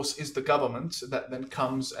that force is the government that then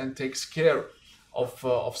comes and takes care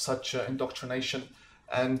of such indoctrination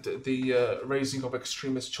and the raising of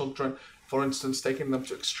extremist children. For instance, taking them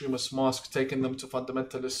to extremist mosques, taking them to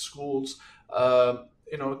fundamentalist schools,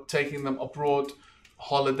 taking them abroad,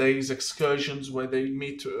 holidays, excursions where they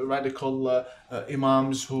meet radical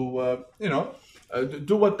imams who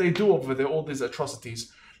do what they do over there, all these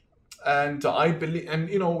atrocities. And I believe, and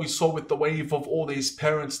we saw with the wave of all these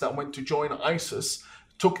parents that went to join ISIS,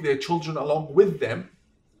 took their children along with them.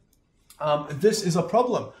 This is a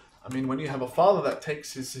problem. I mean, when you have a father that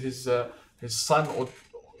takes his son, or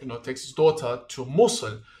takes his daughter to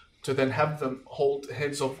Mosul to then have them hold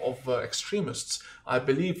heads of extremists, I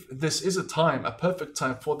believe this is a perfect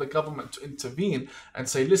time for the government to intervene and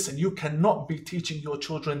say, listen, you cannot be teaching your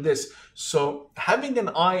children this. So having an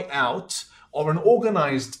eye out, or an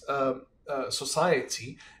organized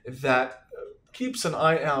society that keeps an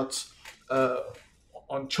eye out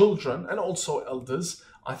on children and also elders,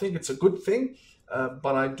 I think it's a good thing.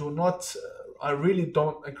 But I really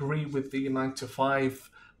don't agree with the 9 to 5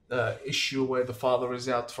 issue where the father is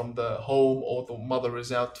out from the home or the mother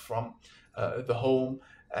is out from the home,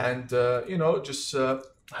 and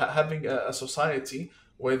having a society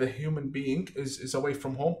where the human being is away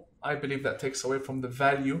from home. I believe that takes away from the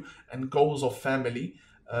value and goals of family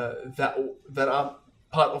that are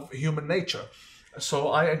part of human nature. So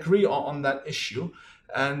I agree on that issue,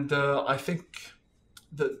 and I think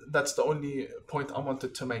that's the only point I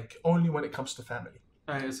wanted to make, only when it comes to family.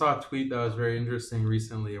 I saw a tweet that was very interesting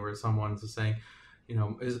recently where someone's saying,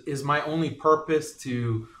 is my only purpose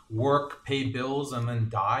to work, pay bills, and then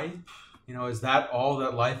die? Is that all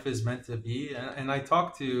that life is meant to be? And I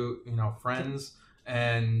talk to, friends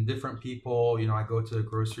and different people. I go to the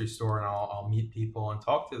grocery store and I'll meet people and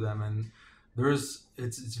talk to them. And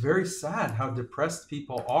it's very sad how depressed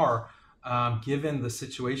people are, given the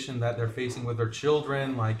situation that they're facing with their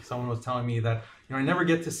children. Like someone was telling me that, I never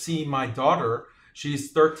get to see my daughter.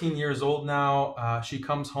 She's 13 years old now. She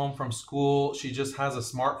comes home from school. She just has a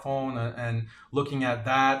smartphone and looking at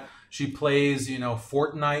that. She plays,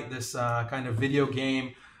 Fortnite, this kind of video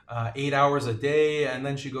game, 8 hours a day, and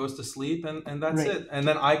then she goes to sleep, and that's it. And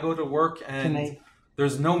then I go to work, and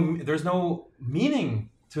there's no meaning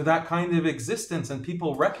to that kind of existence, and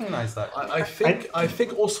people recognize that. I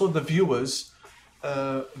think also the viewers,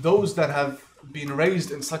 those that have been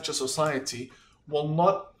raised in such a society will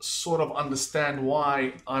not sort of understand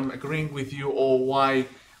why I'm agreeing with you or why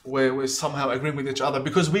we're somehow agreeing with each other,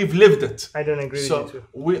 because we've lived it. I don't agree with you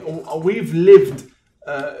too. We've lived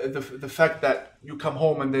the fact that you come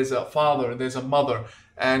home and there's a father, there's a mother,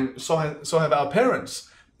 and so have our parents.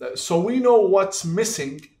 So we know what's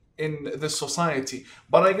missing in this society.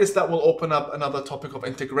 But I guess that will open up another topic of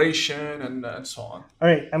integration and so on. All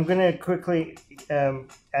right, I'm going to quickly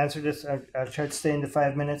answer this. I'll try to stay in the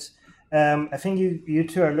 5 minutes. I think you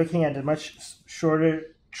two are looking at a much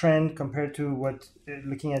shorter trend compared to what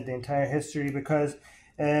looking at the entire history, because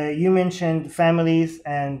you mentioned families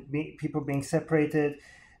and people being separated.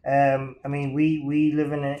 I mean, we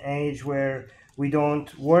live in an age where we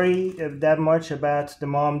don't worry that much about the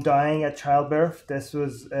mom dying at childbirth. This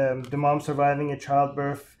was the mom surviving a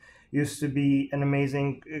childbirth used to be an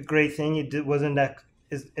amazing, great thing. It wasn't that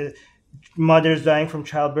mothers dying from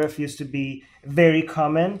childbirth used to be very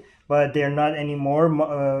common, but they're not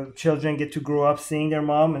anymore. Children get to grow up seeing their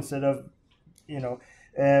mom instead of,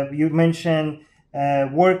 you mentioned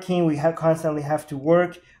working. We constantly have to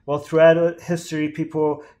work. Well, throughout history,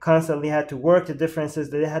 people constantly had to work. The difference is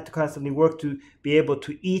that they had to constantly work to be able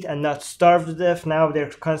to eat and not starve to death. Now they're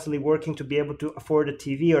constantly working to be able to afford a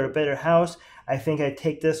TV or a better house. I think I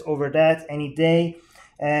take this over that any day.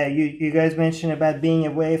 You guys mentioned about being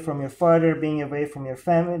away from your father, being away from your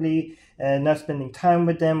family, not spending time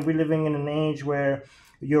with them. We're living in an age where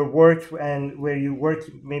your work and where you work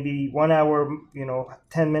maybe 1 hour,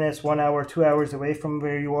 10 minutes, 1 hour, 2 hours away from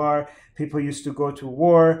where you are. People used to go to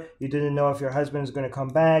war. You didn't know if your husband is going to come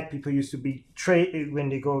back. People used to be when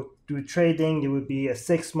they go do trading, it would be a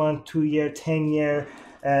 6 month, 2 year, 10 year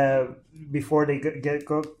before they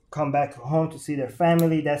come back home to see their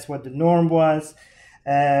family. That's what the norm was.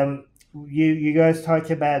 You guys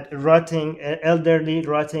talk about elderly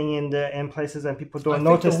rotting in places, and people don't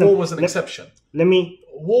notice them. War was an exception.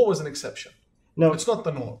 War was an exception. No, it's not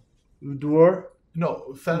the norm. War?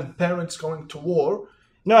 No, parents going to war.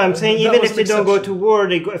 No, I'm saying even if they don't go to war,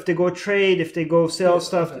 if they go trade, if they go sell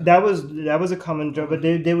stuff, okay. that was a common job. But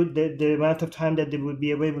the amount of time that they would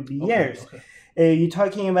be away would be years. Okay. You're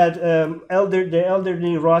talking about the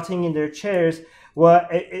elderly rotting in their chairs. Well,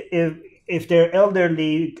 if they're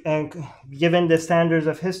elderly, given the standards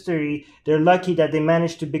of history, they're lucky that they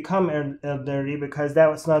managed to become elderly, because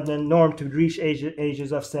that was not the norm to reach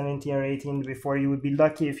ages of 70 or 18 before. You would be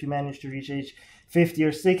lucky if you managed to reach age 50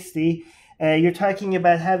 or 60. You're talking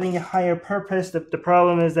about having a higher purpose. The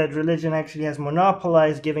problem is that religion actually has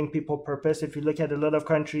monopolized giving people purpose. If you look at a lot of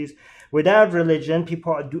countries without religion,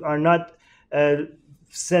 people are not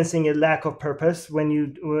sensing a lack of purpose. When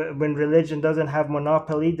religion doesn't have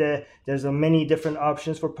monopoly, there's many different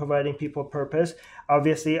options for providing people purpose.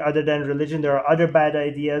 Obviously, other than religion, there are other bad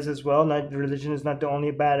ideas as well. Religion is not the only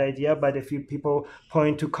bad idea, but if people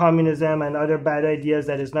point to communism and other bad ideas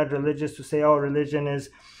that is not religious to say, oh, religion is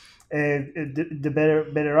the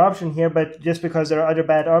better option here. But just because there are other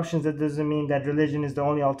bad options, that doesn't mean that religion is the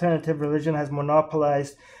only alternative. Religion has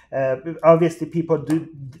monopolized. Obviously, people do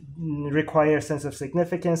require a sense of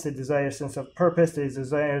significance. They desire a sense of purpose. They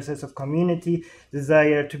desire a sense of community.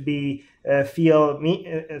 Desire to feel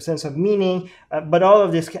a sense of meaning. But all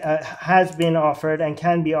of this has been offered and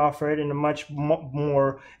can be offered in a much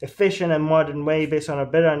more efficient and modern way, based on a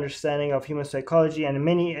better understanding of human psychology. And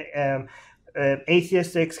many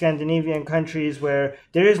atheistic Scandinavian countries where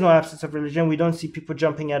there is no absence of religion, we don't see people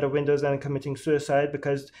jumping out of windows and committing suicide,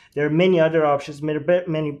 because there are many other options,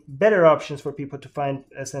 many better options for people to find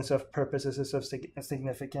a sense of purpose, a sense of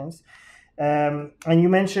significance. And you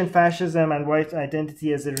mentioned fascism and white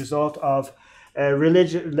identity as a result of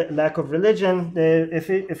lack of religion.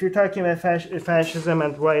 If you're talking about fascism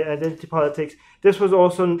and white identity politics, this was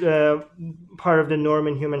also part of the norm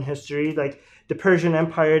in human history. Like the Persian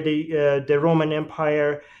Empire, the Roman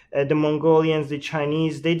Empire, the Mongolians, the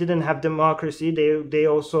Chinese, they didn't have democracy. They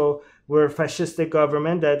also were fascistic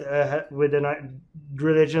government that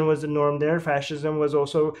religion was the norm there. Fascism was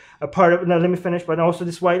also a part of. Now let me finish. But also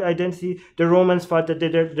this white identity. The Romans thought that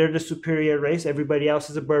they're the superior race. Everybody else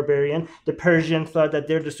is a barbarian. The Persians thought that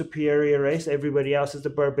they're the superior race. Everybody else is the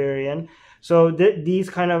barbarian. So these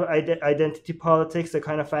kind of identity politics, the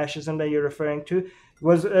kind of fascism that you're referring to,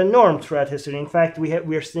 was a norm throughout history. In fact, we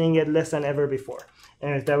are seeing it less than ever before.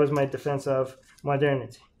 And that was my defense of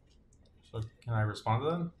modernity. So can I respond to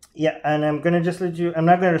that? Yeah, and I'm going to just let you, I'm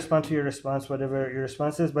not going to respond to your response, whatever your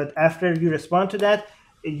response is, but after you respond to that,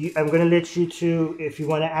 I'm going to let you to, if you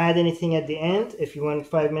want to add anything at the end, if you want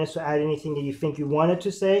 5 minutes to add anything that you think you wanted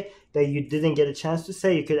to say that you didn't get a chance to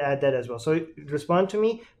say, you could add that as well. So respond to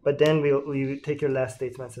me, but then we'll take your last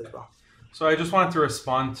statements as well. So I just wanted to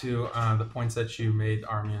respond to the points that you made,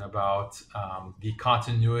 Armin, about the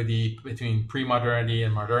continuity between pre-modernity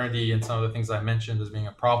and modernity, and some of the things I mentioned as being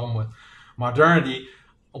a problem with modernity.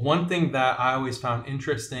 One thing that I always found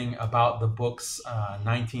interesting about the books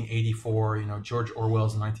 1984, George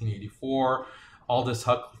Orwell's 1984, Aldous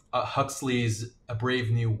Huxley's A Brave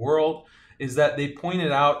New World, is that they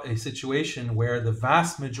pointed out a situation where the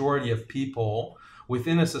vast majority of people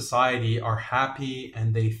within a society are happy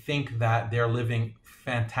and they think that they're living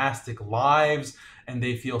fantastic lives and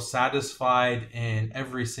they feel satisfied in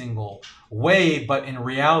every single way, but in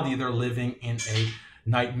reality they're living in a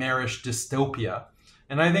nightmarish dystopia.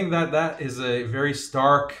 And I think that that is a very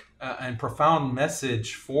stark and profound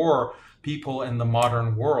message for people in the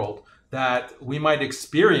modern world, that we might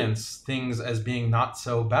experience things as being not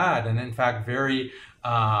so bad and in fact very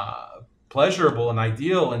pleasurable and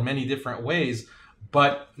ideal in many different ways.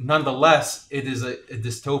 But nonetheless, it is a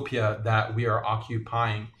dystopia that we are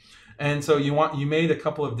occupying. And so you made a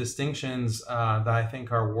couple of distinctions that I think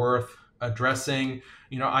are worth addressing.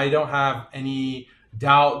 I don't have any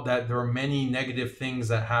doubt that there are many negative things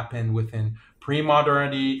that happen within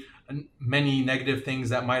pre-modernity, many negative things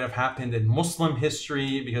that might have happened in Muslim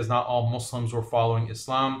history, because not all Muslims were following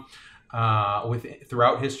Islam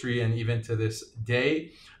throughout history and even to this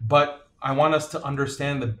day. But I want us to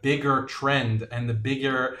understand the bigger trend and the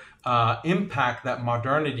bigger impact that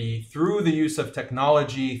modernity, through the use of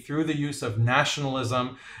technology, through the use of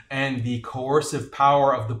nationalism and the coercive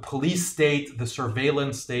power of the police state, the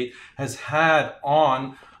surveillance state, has had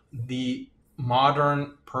on the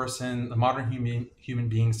modern person, the modern human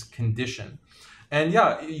being's condition. And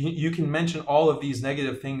yeah, you can mention all of these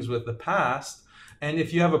negative things with the past. And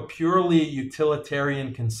if you have a purely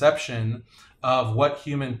utilitarian conception of what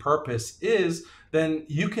human purpose is, then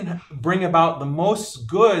you can bring about the most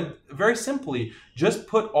good very simply. Just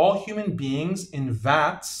put all human beings in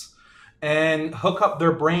vats and hook up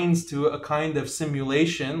their brains to a kind of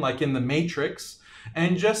simulation like in the Matrix,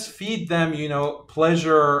 and just feed them,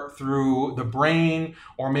 pleasure through the brain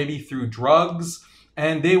or maybe through drugs,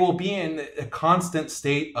 and they will be in a constant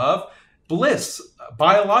state of bliss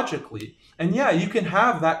biologically. And yeah, you can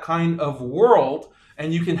have that kind of world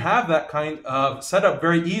and you can have that kind of setup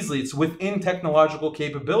very easily. It's within technological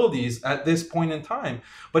capabilities at this point in time.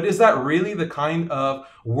 But is that really the kind of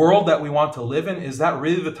world that we want to live in? Is that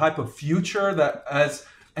really the type of future that, as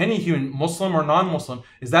any human, Muslim or non-Muslim,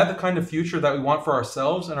 is that the kind of future that we want for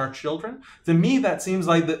ourselves and our children? To me, that seems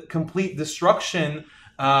like the complete destruction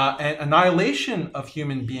and annihilation of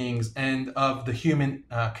human beings and of the human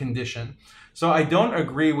condition. So I don't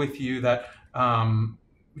agree with you that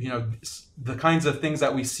the kinds of things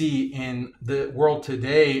that we see in the world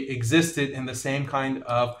today existed in the same kind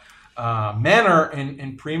of manner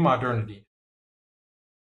in pre-modernity.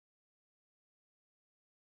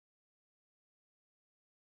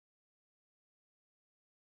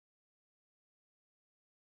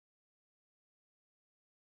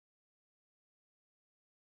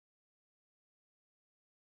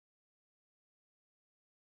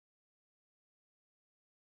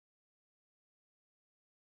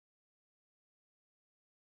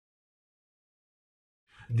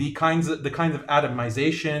 The kind of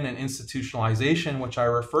atomization and institutionalization which I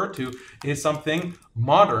refer to is something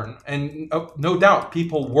modern, and no doubt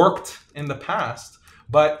people worked in the past,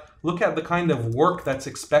 but look at the kind of work that's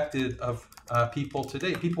expected of people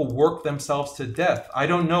today. People work themselves to death. I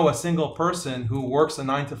don't know a single person who works a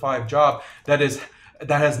 9-to-5 job that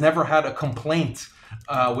has never had a complaint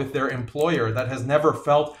with their employer, that has never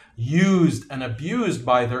felt used and abused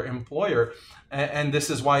by their employer. And this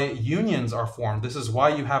is why unions are formed. This is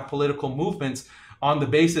why you have political movements on the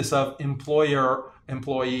basis of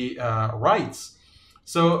employee rights.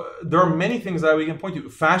 So there are many things that we can point to.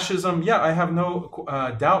 Fascism, yeah, I have no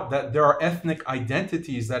doubt that there are ethnic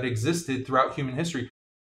identities that existed throughout human history.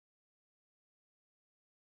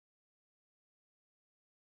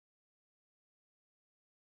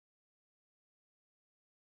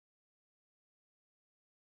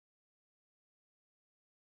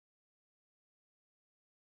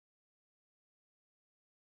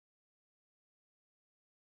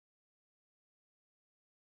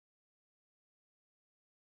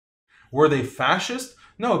 Were they fascist?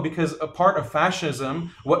 No, because a part of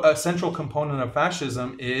fascism, a central component of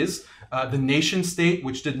fascism is the nation state,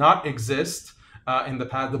 which did not exist in the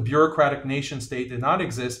past. The bureaucratic nation state did not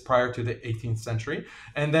exist prior to the 18th century.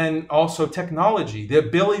 And then also technology, the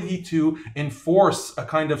ability to enforce a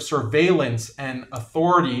kind of surveillance and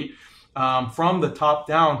authority from the top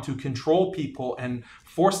down to control people and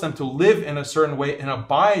force them to live in a certain way and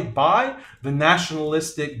abide by the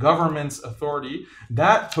nationalistic government's authority.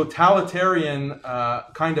 That totalitarian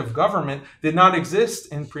kind of government did not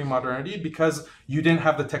exist in pre-modernity because you didn't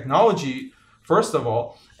have the technology, first of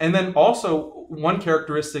all. And then also, one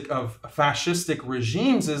characteristic of fascistic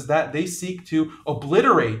regimes is that they seek to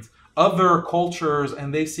obliterate other cultures,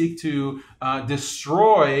 and they seek to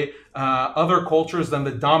destroy other cultures than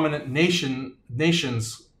the dominant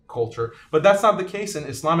nation's culture. But that's not the case in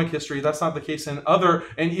Islamic history. That's not the case in other,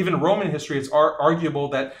 and even Roman history. It's arguable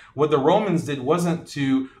that what the Romans did wasn't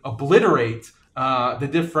to obliterate the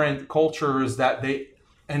different cultures that they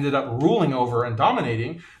ended up ruling over and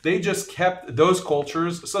dominating. They just kept those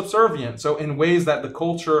cultures subservient. So in ways that the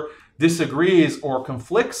culture disagrees or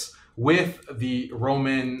conflicts with the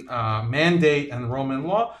Roman mandate and Roman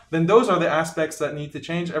law, then those are the aspects that need to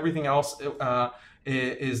change. Everything else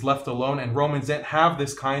is left alone, and Romans didn't have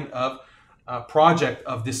this kind of project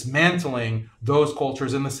of dismantling those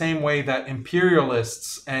cultures in the same way that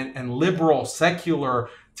imperialists and liberal, secular,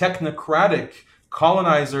 technocratic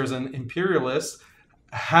colonizers and imperialists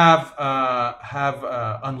have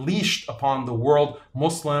unleashed upon the world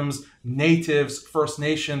Muslims, natives, First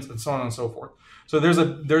Nations, and so on and so forth. So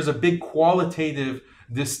there's a big qualitative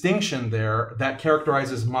distinction there that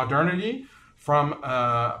characterizes modernity from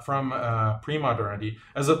pre-modernity.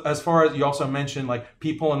 As far as you also mentioned, like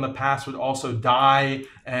people in the past would also die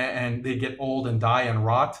and they get old and die and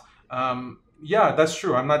rot. Yeah, that's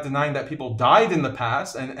true. I'm not denying that people died in the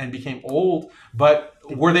past and became old, but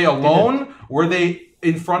were they alone? Were they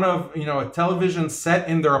in front of a television set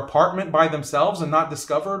in their apartment by themselves and not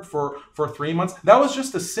discovered for 3 months? That was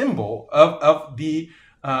just a symbol of the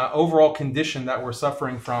overall condition that we're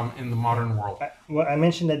suffering from in the modern world. I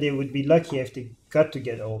mentioned that they would be lucky if they got to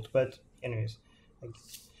get old, but anyways.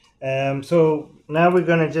 So now we're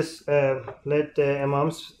gonna just let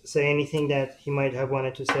Imam say anything that he might have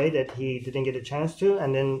wanted to say that he didn't get a chance to,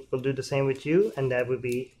 and then we'll do the same with you, and that would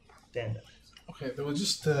be the end of it. Okay, there were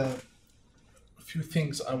just a few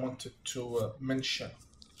things I wanted to mention.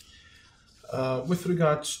 With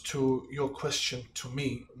regards to your question to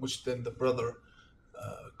me, which then the brother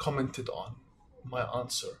commented on my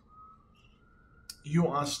answer. You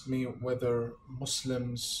asked me whether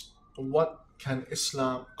Muslims, what can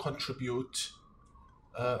Islam contribute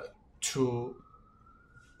to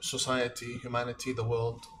society, humanity, the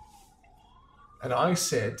world? And I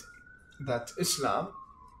said that Islam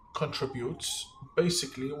contributes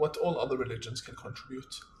basically what all other religions can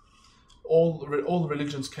contribute. All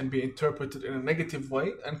religions can be interpreted in a negative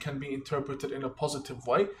way and can be interpreted in a positive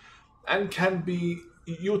way and can be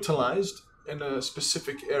utilized in a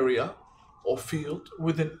specific area or field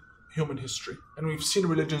within human history. And we've seen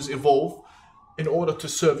religions evolve in order to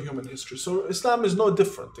serve human history. So Islam is no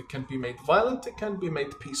different. It can be made violent, it can be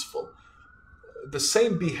made peaceful. The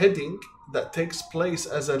same beheading that takes place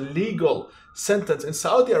as a legal sentence in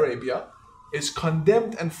Saudi Arabia is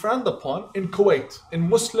condemned and frowned upon in Kuwait, in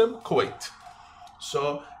Muslim Kuwait.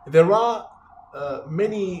 So there are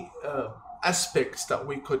many aspects that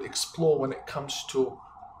we could explore when it comes to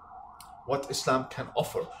what Islam can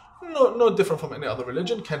offer. No different from any other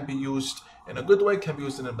religion, can be used in a good way, can be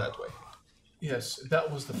used in a bad way. Yes,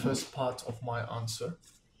 that was the first part of my answer.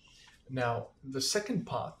 Now, the second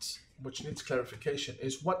part, which needs clarification,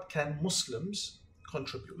 is what can Muslims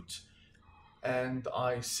contribute? And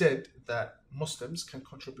I said that Muslims can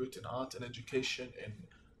contribute in art and education, in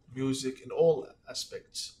music, in all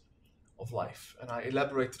aspects of life. And I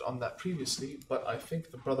elaborated on that previously, but I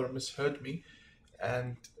think the brother misheard me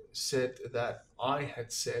and said that I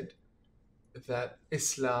had said that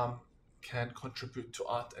Islam can contribute to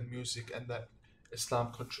art and music and that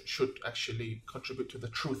Islam should actually contribute to the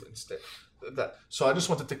truth instead. So I just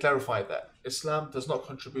wanted to clarify that. Islam does not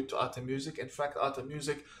contribute to art and music. In fact, art and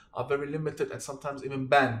music are very limited and sometimes even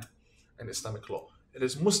banned in Islamic law. It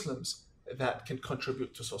is Muslims that can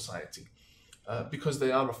contribute to society because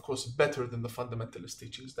they are, of course, better than the fundamentalist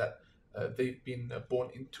teachings that they've been born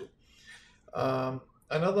into.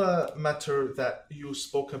 Another matter that you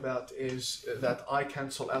spoke about is that I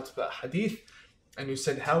cancel out the hadith, and you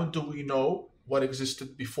said, how do we know what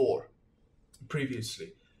existed before,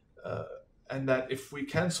 previously? And that if we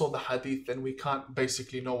cancel the hadith, then we can't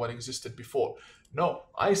basically know what existed before. No,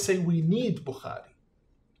 I say we need Bukhari,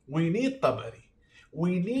 we need Tabari,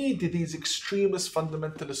 we need these extremist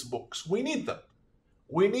fundamentalist books. We need them.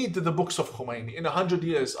 We need the books of Khomeini. In 100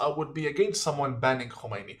 years, I would be against someone banning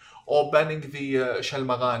Khomeini, or banning the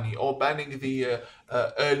Shalmaghani, or banning the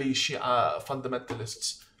early Shia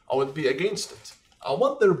fundamentalists. I would be against it. I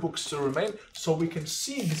want their books to remain so we can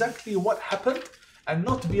see exactly what happened and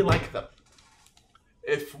not be like them.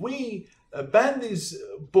 If we ban these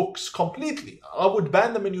books completely, I would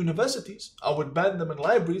ban them in universities, I would ban them in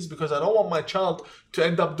libraries, because I don't want my child to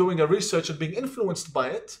end up doing a research and being influenced by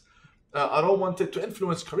it. I don't want it to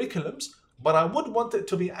influence curriculums, but I would want it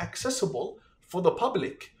to be accessible for the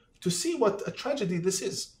public to see what a tragedy this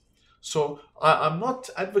is. So I'm not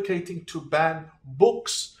advocating to ban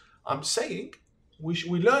books. I'm saying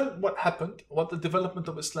we learn what happened, what the development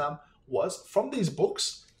of Islam was from these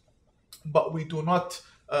books, but we do not,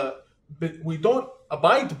 we don't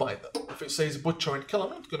abide by them. If it says butcher and kill, I'm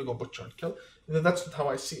not going to go butcher and kill. That's not how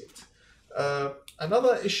I see it.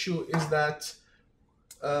 Another issue is that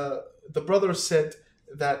the brother said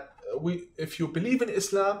that if you believe in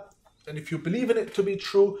Islam and if you believe in it to be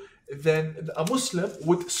true, then a Muslim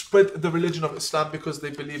would spread the religion of Islam because they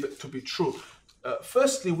believe it to be true.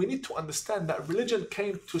 Firstly, we need to understand that religion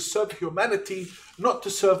came to serve humanity, not to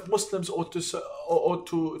serve Muslims or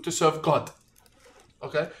to serve God.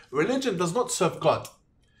 Okay, religion does not serve God.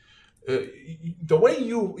 The way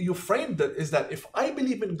you framed it is that if I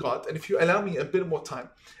believe in God, and if you allow me a bit more time,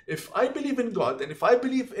 if I believe in God and if I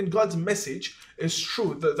believe in God's message is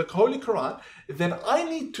true, the Holy Quran, then I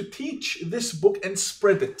need to teach this book and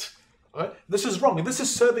spread it. Right? This is wrong. This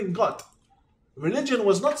is serving God. Religion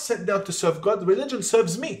was not sent down to serve God. Religion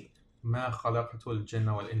serves me.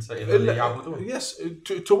 Yes,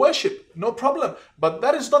 to worship, no problem. But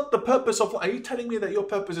that is not the purpose of. Are you telling me that your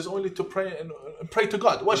purpose is only to pray and pray to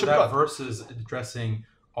God, worship God? That verse is addressing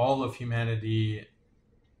all of humanity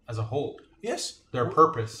as a whole. Yes, their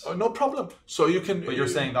purpose. No problem. So you can. But you're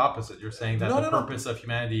saying the opposite. You're saying that the purpose of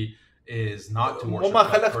humanity is not to worship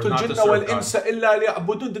وَمَا God, خَلَقْتُ or not to الْجِنَّ serve وَالْإِنسَ God. إِلَّا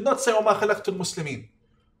لِيَعْبُدُونَ did not say وَمَا خَلَقْتُ الْمُسْلِمِينَ.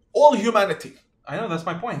 All humanity. I know, that's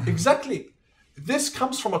my point. Exactly. This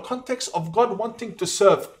comes from a context of God wanting to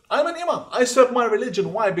serve. I'm an imam. I serve my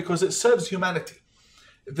religion. Why? Because it serves humanity.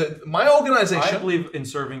 My organization. I believe in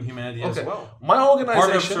serving humanity as well. My organization.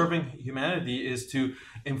 Part of serving humanity is to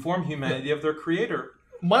inform humanity of their creator.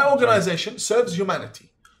 My organization serves humanity.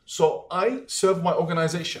 So I serve my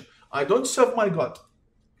organization. I don't serve my God.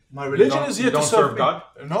 My religion is here to serve God?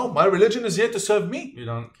 No, my religion is here to serve me. You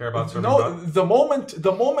don't care about serving God? The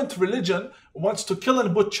moment religion wants to kill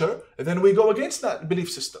and butcher, then we go against that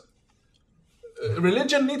belief system.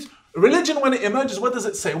 Religion when it emerges, what does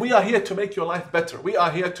it say? We are here to make your life better. We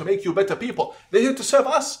are here to make you better people. They're here to serve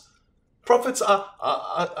us. Prophets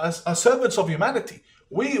are servants of humanity.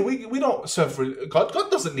 We don't serve God.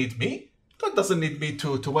 God doesn't need me. God doesn't need me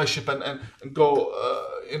to worship and go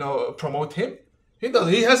promote him. He does.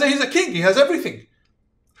 He's a king. He has everything.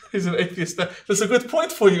 He's an atheist. That's a good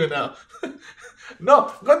point for you now.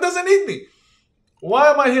 No, God doesn't need me.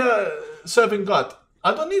 Why am I here serving God?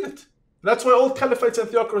 I don't need it. That's why all caliphates and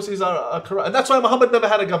theocracies are corrupt. And that's why Muhammad never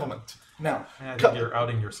had a government. Now, I think you're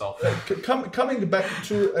outing yourself. Coming back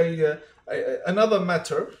to another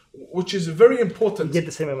matter, which is very important. You get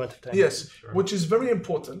the same amount of time. Yes, sure. Which is very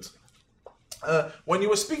important. When you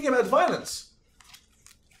were speaking about violence,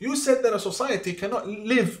 you said that a society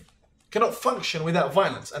cannot function without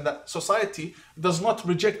violence, and that society does not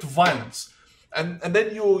reject violence. And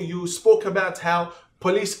then you spoke about how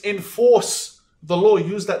police enforce the law.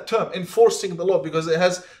 Use that term, enforcing the law, because it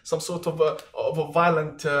has some sort of a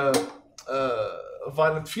violent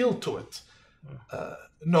feel to it.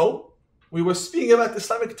 No, we were speaking about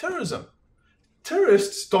Islamic terrorism.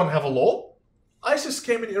 Terrorists don't have a law. ISIS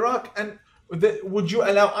came in Iraq, and would you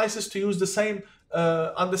allow ISIS to use the same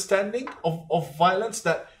understanding of violence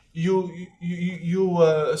that you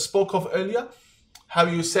spoke of earlier? How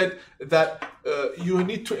you said that you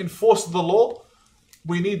need to enforce the law.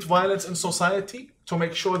 We need violence in society to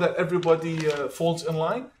make sure that everybody falls in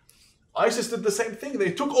line. ISIS did the same thing.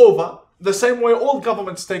 They took over the same way all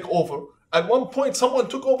governments take over. At one point, someone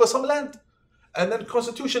took over some land, and then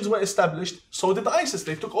constitutions were established. So did ISIS.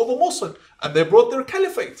 They took over Mosul, and they brought their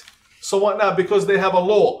caliphate. So what now? Because they have a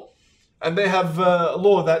law, and they have a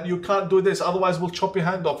law that you can't do this, otherwise we'll chop your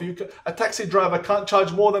hand off. A taxi driver can't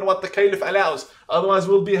charge more than what the caliph allows, otherwise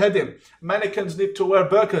we'll behead him. Mannequins need to wear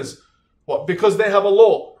burqas. What? Because they have a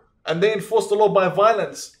law, and they enforce the law by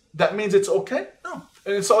violence. That means it's okay? No.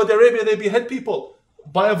 And in Saudi Arabia, they behead people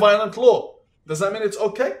by a violent law. Does that mean it's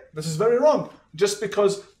okay? This is very wrong. Just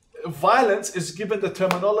because violence is given the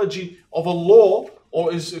terminology of a law,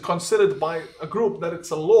 or is considered by a group that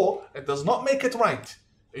it's a law, it does not make it right.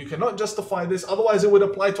 You cannot justify this, otherwise it would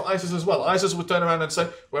apply to ISIS as well. ISIS would turn around and say,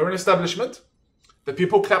 we're an establishment. The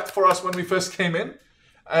people clapped for us when we first came in,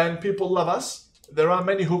 and people love us. There are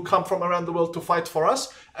many who come from around the world to fight for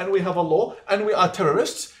us, and we have a law, and we are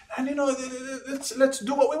terrorists, and let's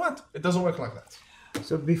do what we want. It doesn't work like that.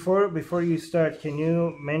 So before you start, can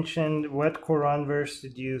you mention what Quran verse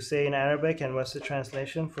did you say in Arabic and what's the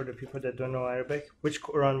translation for the people that don't know Arabic? Which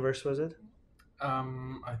Quran verse was it?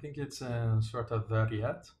 I think it's in Surah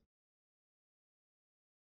Al-Dhariyat.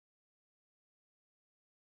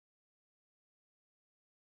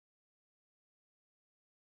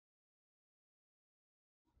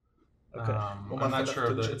 Okay. I'm not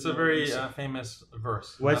sure. It's a very famous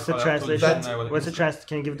verse. What's the translation?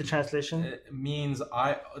 Can you give the translation? It means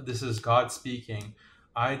this is God speaking.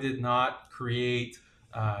 I did not create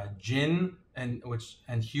jinn and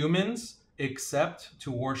humans except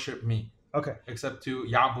to worship me. Okay. Except to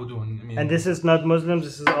ya'budun. And this is not Muslims.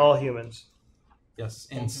 This is all humans. Yes,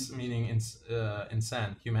 meaning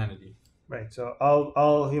insan, humanity. Right. So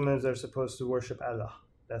all humans are supposed to worship Allah.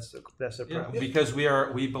 That's the problem. Because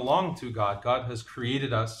we belong to God. God has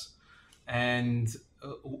created us, and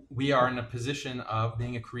we are in a position of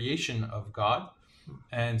being a creation of God,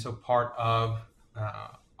 and so part of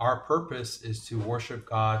our purpose is to worship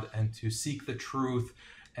God and to seek the truth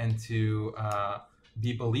and to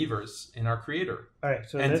be believers in our Creator. All right.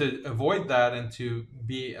 So to avoid that and to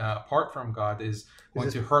be apart from God is going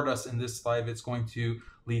to hurt us in this life. It's going to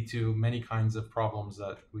lead to many kinds of problems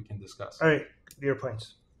that we can discuss. All right. Your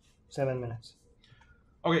points. 7 minutes.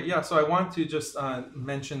 Okay, yeah, so I want to just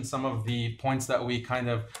mention some of the points that we kind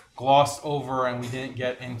of glossed over and we didn't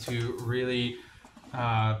get into really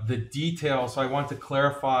the details. So I want to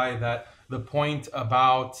clarify that the point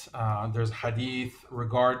about there's hadith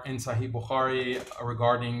in Sahih Bukhari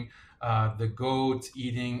regarding the goat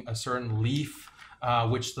eating a certain leaf,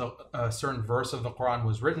 which a certain verse of the Quran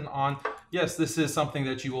was written on. Yes, this is something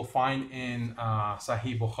that you will find in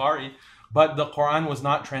Sahih Bukhari. But the Quran was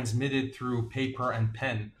not transmitted through paper and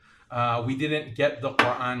pen. We didn't get the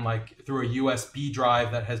Quran like through a USB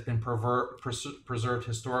drive that has been preserved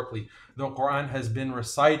historically. The Quran has been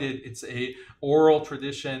recited. It's a oral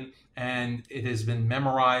tradition, and it has been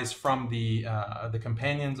memorized from the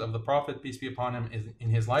companions of the Prophet, peace be upon him,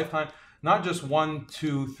 in his lifetime. Not just 1,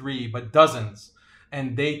 2, 3, but dozens.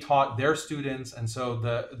 And they taught their students, and so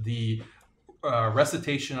the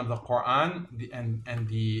recitation of the Quran and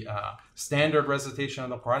the standard recitation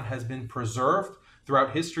of the Quran has been preserved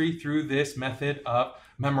throughout history through this method of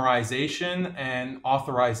memorization and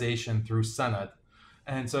authorization through sanad.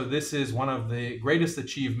 And so this is one of the greatest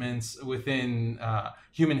achievements within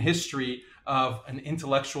human history of an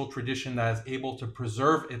intellectual tradition that is able to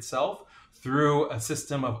preserve itself through a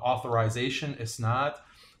system of authorization, isnad,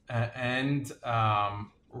 and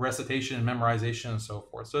recitation and memorization and so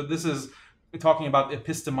forth. So this is talking about the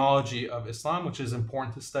epistemology of Islam, which is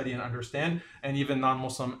important to study and understand, and even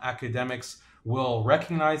non-Muslim academics will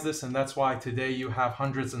recognize this, and that's why today you have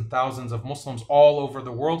hundreds and thousands of Muslims all over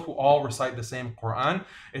the world who all recite the same Quran.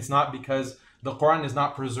 It's not because the Quran is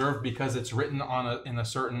not preserved because it's written on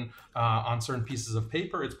certain pieces of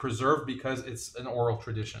paper. It's preserved because it's an oral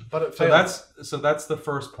tradition. But it so that's the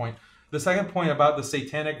first point. The second point about the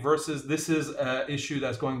satanic verses, this is an issue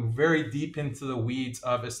that's going very deep into the weeds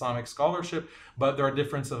of Islamic scholarship, but there are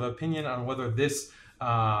differences of opinion on whether this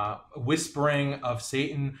whispering of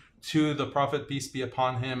Satan to the Prophet, peace be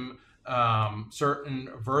upon him, certain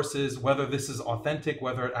verses, whether this is authentic,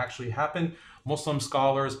 whether it actually happened. Muslim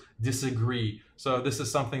scholars disagree. So this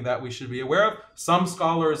is something that we should be aware of. Some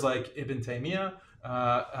scholars like Ibn Taymiyyah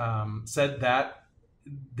said that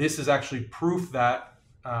this is actually proof that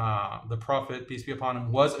the Prophet, peace be upon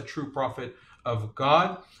him, was a true prophet of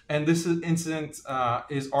God. And this incident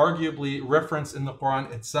is arguably referenced in the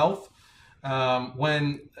Quran itself.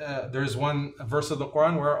 When there's one verse of the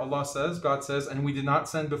Quran where God says, and we did not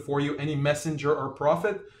send before you any messenger or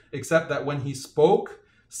prophet, except that when he spoke,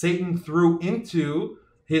 Satan threw into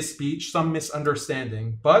his speech some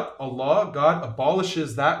misunderstanding. But Allah, God,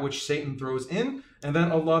 abolishes that which Satan throws in, and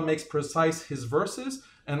then Allah makes precise his verses,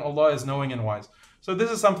 and Allah is knowing and wise. So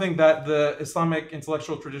this is something that the Islamic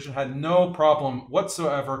intellectual tradition had no problem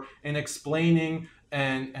whatsoever in explaining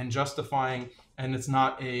and justifying, and it's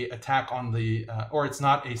not a attack on or it's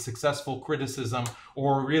not a successful criticism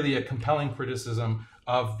or really a compelling criticism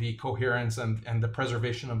of the coherence and the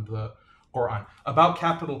preservation of the Quran. About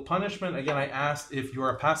capital punishment, again, I asked if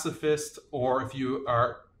you're a pacifist or if you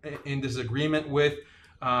are in disagreement with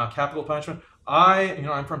capital punishment.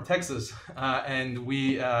 I'm from Texas, and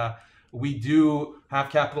we do have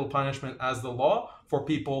capital punishment as the law for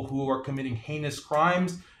people who are committing heinous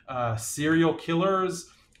crimes, serial killers,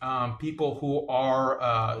 people who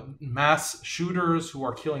are mass shooters, who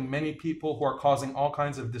are killing many people, who are causing all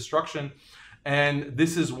kinds of destruction. And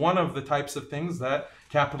this is one of the types of things that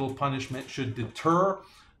capital punishment should deter.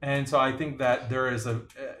 And so I think that there is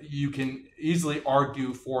you can easily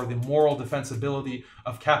argue for the moral defensibility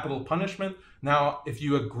of capital punishment. Now, if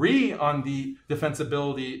you agree on the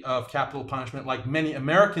defensibility of capital punishment, like many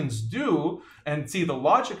Americans do, and see the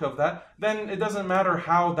logic of that, then it doesn't matter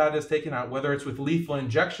how that is taken out, whether it's with lethal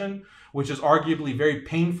injection, which is arguably very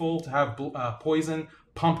painful to have poison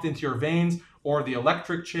pumped into your veins, or the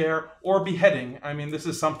electric chair, or beheading. I mean, this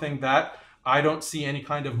is something that I don't see any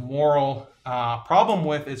kind of moral problem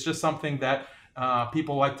with. It's just something that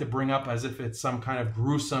people like to bring up as if it's some kind of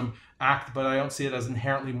gruesome act, but I don't see it as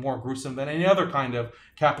inherently more gruesome than any other kind of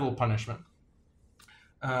capital punishment.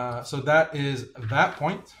 So that is that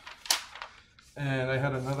point. And I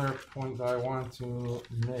had another point that I wanted to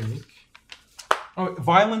make. Oh,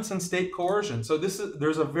 violence and state coercion. So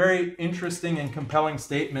there's a very interesting and compelling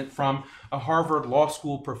statement from a Harvard Law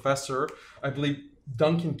School professor, I believe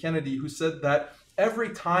Duncan Kennedy, who said that every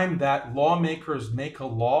time that lawmakers make a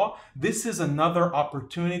law, this is another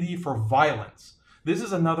opportunity for violence. This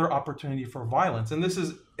is another opportunity for violence. And this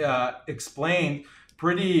is explained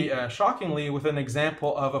pretty shockingly with an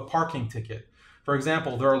example of a parking ticket. For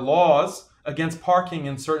example, there are laws against parking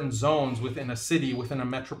in certain zones within a city, within a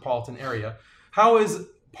metropolitan area. How is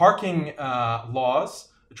parking laws,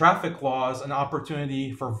 traffic laws, an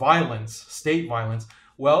opportunity for violence, state violence?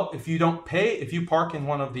 Well, if you don't pay, if you park in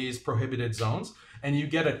one of these prohibited zones and you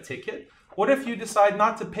get a ticket, what if you decide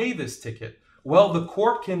not to pay this ticket? Well, the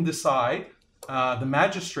court can decide, the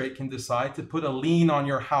magistrate can decide to put a lien on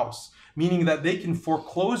your house, meaning that they can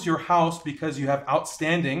foreclose your house because you have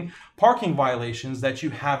outstanding parking violations that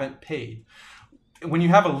you haven't paid. When you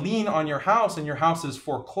have a lien on your house and your house is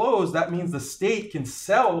foreclosed, that means the state can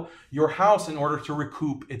sell your house in order to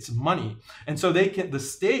recoup its money. And so the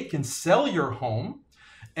state can sell your home,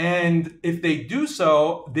 and if they do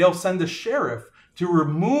so, they'll send a sheriff to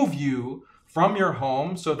remove you from your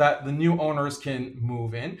home so that the new owners can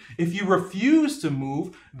move in. If you refuse to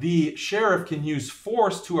move, the sheriff can use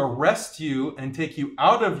force to arrest you and take you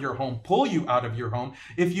out of your home, pull you out of your home.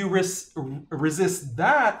 If you resist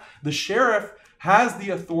that, the sheriff has the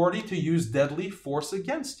authority to use deadly force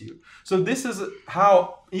against you. So this is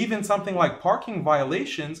how even something like parking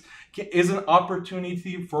violations is an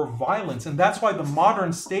opportunity for violence. And that's why the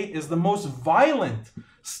modern state is the most violent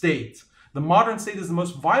state. The modern state is the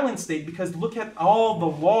most violent state because look at all the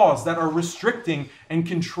laws that are restricting and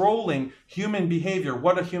controlling human behavior.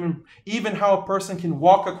 Even how a person can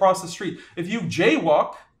walk across the street. If you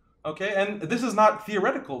jaywalk, okay, and this is not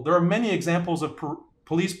theoretical, there are many examples of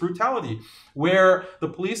police brutality, where the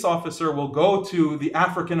police officer will go to the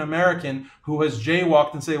African American who has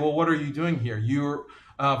jaywalked and say, well, what are you doing here? You're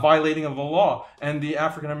violating of the law. And the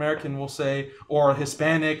African American will say, or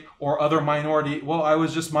Hispanic or other minority, well, I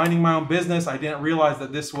was just minding my own business. I didn't realize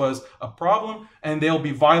that this was a problem. And they'll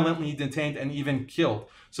be violently detained and even killed.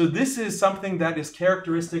 So this is something that is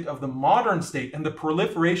characteristic of the modern state and the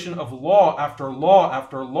proliferation of law after law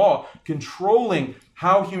after law, controlling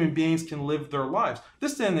how human beings can live their lives.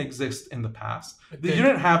 This didn't exist in the past. You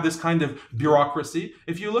didn't have this kind of bureaucracy.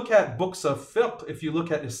 If you look at books of fiqh, if you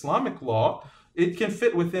look at Islamic law, it can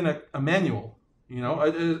fit within a manual,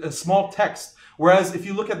 a small text. Whereas if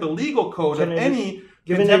you look at the legal code of any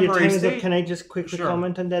given that your time is state, up, can I just quickly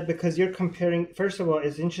comment on that? Because you're comparing, first of all,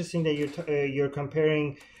 it's interesting that you're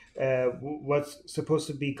comparing what's supposed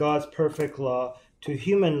to be God's perfect law to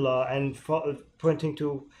human law and pointing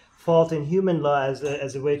to fault in human law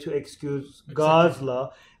as a way to excuse God's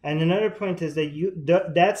law. And another point is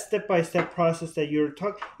that that step-by-step process that you're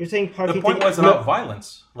saying parking. The point was about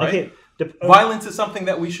violence, right? Okay. Violence is something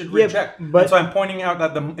that we should reject. But, and so I'm pointing out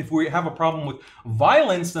that if we have a problem with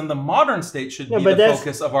violence, then the modern state should be the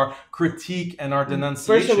focus of our critique and our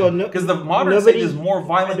denunciation. First of all, because the modern state is more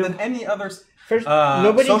violent than any other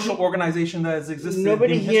social organization that has existed.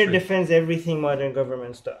 Nobody in here history. defends everything modern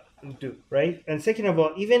governments do, right? And second of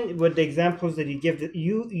all, even with the examples that you give,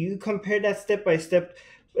 you compare that step-by-step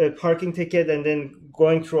parking ticket and then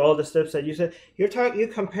going through all the steps that you said, you're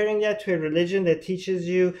comparing that to a religion that teaches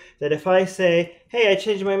you that if I say, hey, I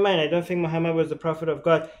changed my mind, I don't think Muhammad was the prophet of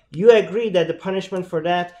God, you agree that the punishment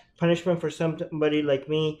for somebody like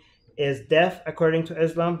me is death according to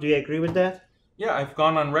Islam. Do you agree with that? Yeah, I've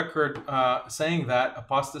gone on record saying that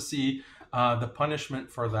apostasy, the punishment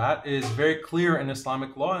for that is very clear in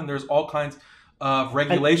Islamic law, and there's all kinds of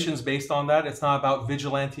regulations based on that. It's not about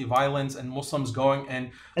vigilante violence and Muslims going and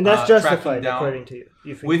that's justified according to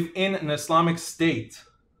you. Within an Islamic state,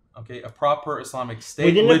 okay, a proper Islamic state,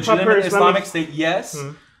 within legitimate Islamic state, yes,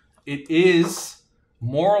 it is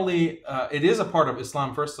morally, it is a part of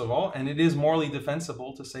Islam, first of all, and it is morally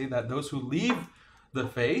defensible to say that those who leave the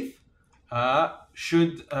faith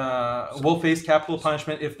will face capital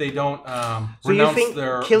punishment if they don't So you renounce think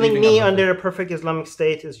their killing leaving me of the under a perfect Islamic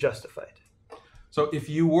state is justified? So if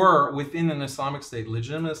you were within an Islamic state,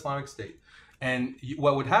 legitimate Islamic state, and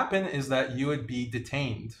what would happen is that you would be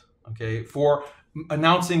detained, okay, for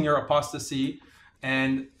announcing your apostasy.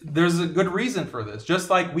 And there's a good reason for this.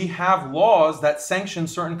 Just like we have laws that sanction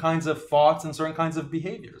certain kinds of thoughts and certain kinds of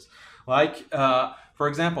behaviors. Like, for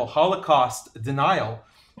example, Holocaust denial.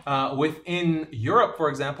 Within Europe, for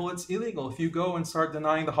example, it's illegal. If you go and start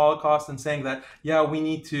denying the Holocaust and saying that, yeah, we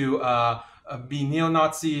need to be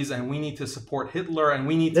neo-Nazis and we need to support Hitler and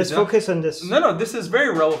we need Let's focus on this. No, this is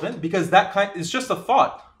very relevant because that is just a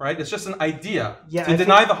thought, right? It's just an idea. Yeah, to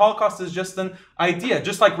deny the Holocaust is just an idea,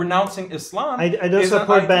 just like renouncing Islam. I don't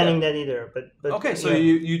support banning that either. But okay, so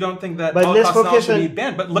yeah. you don't think that But let's Holocaust focus should on be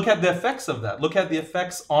banned. But look at the effects of that. Look at the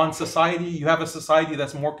effects on society. You have a society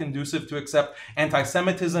that's more conducive to accept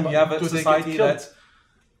anti-Semitism. You have a society that's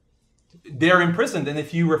they're imprisoned, and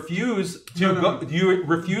if you refuse to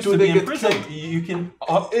to be imprisoned, you can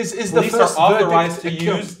police are authorized to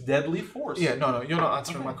use deadly force. Yeah, no, you're not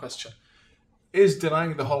answering my question. Is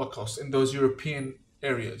denying the Holocaust in those European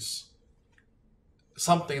areas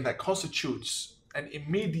something that constitutes an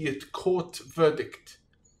immediate court verdict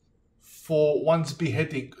for one's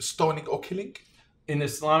beheading, stoning, or killing? In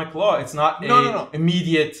Islamic law, it's not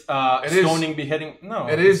immediate stoning, beheading. No,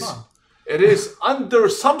 it is. Not. It is. Under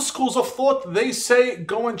some schools of thought, they say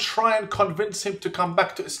go and try and convince him to come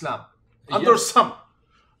back to Islam. Under some.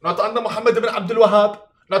 Not under Muhammad ibn Abdul Wahhab,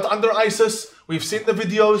 not under ISIS. We've seen the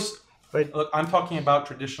videos. But look, I'm talking about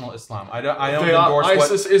traditional Islam. I don't endorse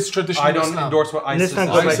ISIS is traditional I don't Islam. endorse what ISIS is.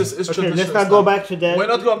 ISIS is traditional let's not go back to that. We're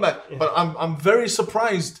not going back. Yeah. But I'm very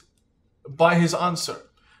surprised by his answer.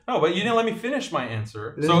 No, but you didn't let me finish my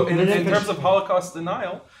answer. So in terms of Holocaust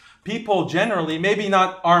denial, people generally, maybe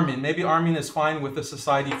not Armin. Maybe Armin is fine with a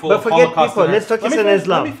society full of Holocaust people. Let's focus on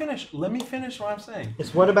Islam. Let me finish what I'm saying.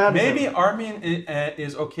 It's what about maybe Armin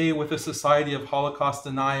is okay with a society of Holocaust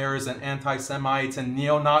deniers and anti-Semites and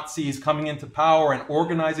neo-Nazis coming into power and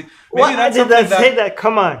organizing. Maybe I did not say that.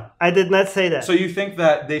 Come on, I did not say that. So you think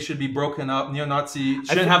that they should be broken up? Neo-Nazi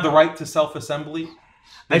shouldn't have the right to self-assembly.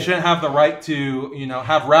 They shouldn't have the right to,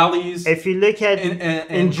 have rallies. If you look at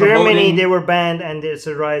in Germany, they were banned, and there's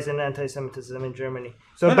a rise in anti-Semitism in Germany.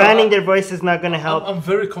 So banning their voice is not going to help. I'm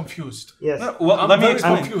very confused. Yes. No, well, let me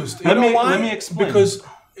explain. Confused. Let me explain. Because,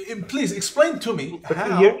 please explain to me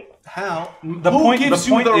how.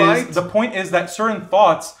 The point is that certain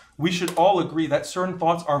thoughts. We should all agree that certain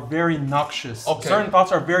thoughts are very noxious. Okay. Certain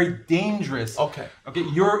thoughts are very dangerous. Okay.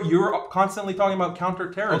 You're constantly talking about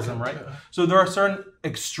counterterrorism, right? So there are certain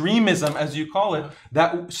extremism, as you call it,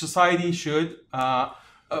 that society should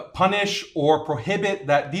punish or prohibit.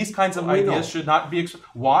 That these kinds of ideas should not be.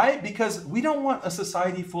 Why? Because we don't want a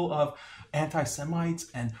society full of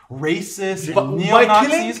anti-Semites and racists and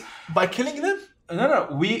neo-Nazis. By killing them? No.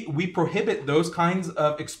 We prohibit those kinds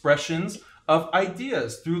of expressions of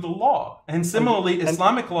ideas through the law. And similarly,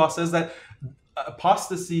 Islamic law says that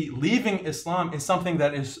apostasy, leaving Islam, is something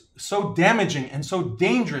that is so damaging and so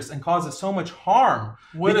dangerous and causes so much harm.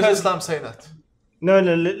 Where does Islam say that? No.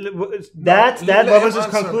 That was his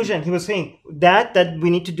conclusion. He was saying that we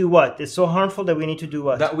need to do what? It's so harmful that we need to do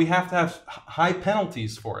what? That we have to have high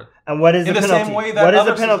penalties for it. And what is the penalty? Same way that what is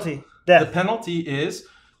the penalty? Death. The penalty is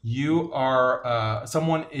you are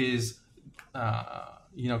someone is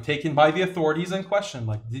taken by the authorities and questioned.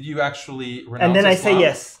 Like, did you actually renounce And then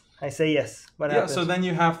Islam? I say yes. What happens? So then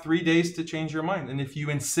you have 3 days to change your mind. And if you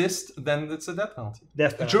insist, then it's a death penalty.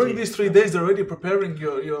 During these 3 days, they're already preparing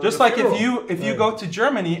your Just like if you go to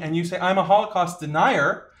Germany and you say, I'm a Holocaust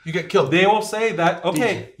denier, you get killed. They will say that,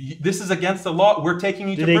 okay, this is against the law. We're taking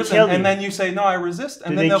you to prison. And then you say, no, I resist.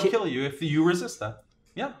 And then they'll kill you if you resist that.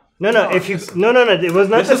 Yeah. No. If you no. It was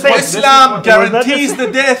not the same. Islam guarantees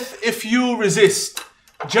the death if you resist.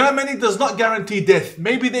 Germany does not guarantee death.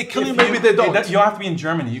 Maybe they kill you, maybe they don't. You don't have to be in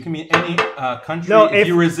Germany. You can be in any country. No, if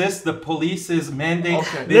you resist the police's mandate,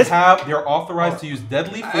 they're authorized to use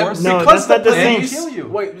deadly force. No, that's not the same. Kill you.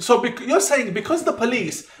 Wait, so you're saying because the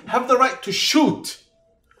police have the right to shoot,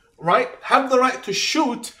 right? Have the right to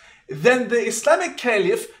shoot, then the Islamic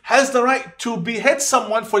Caliph has the right to behead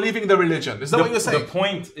someone for leaving the religion. Is that what you're saying? The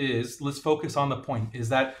point is, let's focus on the point, is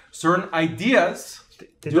that certain ideas...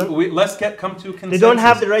 let's come to a consensus. They don't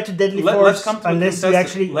have the right to deadly force unless you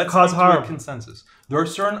actually cause harm. To a consensus. There are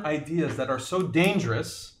certain ideas that are so dangerous.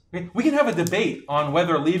 We can have a debate on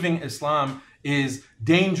whether leaving Islam is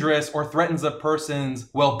dangerous or threatens a person's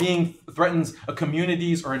well-being, threatens a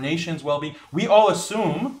community's or a nation's well-being. We all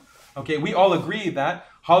assume Okay, we all agree that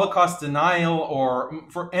Holocaust denial or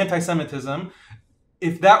for anti-Semitism,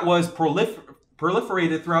 if that was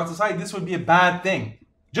proliferated throughout society, this would be a bad thing.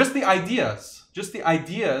 Just the ideas,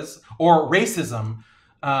 or racism.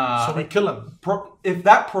 So we kill them. If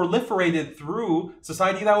that proliferated through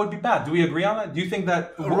society, that would be bad. Do we agree on that? Do you think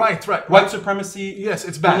that right. white supremacy? Yes,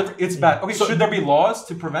 it's bad. It's bad. Okay, so should there be laws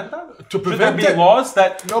to prevent that? To prevent should there be laws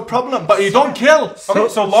that? No problem, but you don't kill. Okay,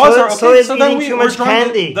 so laws are okay. So then we're drawing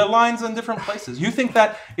candy. The lines in different places. You think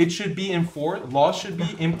that it should be enforced? Laws should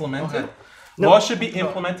be implemented. Okay. Laws should be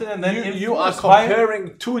implemented, and then you are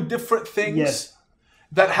comparing two different things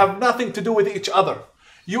that have nothing to do with each other.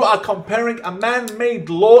 You are comparing a man-made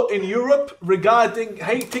law in Europe regarding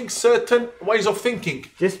hating certain ways of thinking.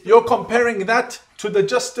 You're comparing that to the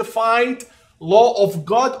justified law of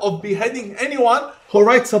God of beheading anyone who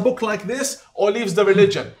writes a book like this or leaves the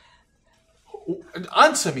religion.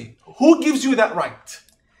 Answer me. Who gives you that right?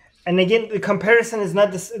 And again, the comparison is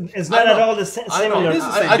not at all similar.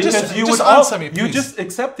 You just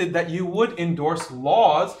accepted that you would endorse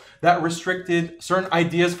laws that restricted certain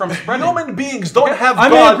ideas from spreading. Human beings don't have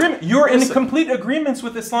I'm God. in agreement. You're in complete agreements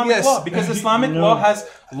with Islamic law because Islamic law has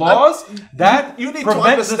laws that you need prevent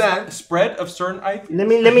to understand the spread of certain ideas.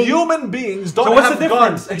 Let me. Human beings don't so what's have the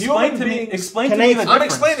difference? God. Explain to me the difference. I'm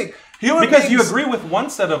explaining. Because you agree with one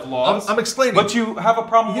set of laws. I'm explaining. But you have a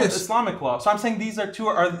problem with Islamic law. So I'm saying these are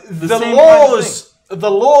the same laws. Kind of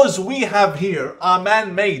the laws we have here are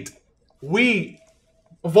man-made. We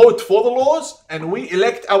vote for the laws and we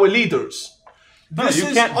elect our leaders. This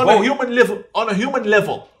is on a human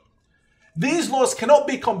level. These laws cannot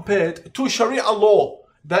be compared to Sharia law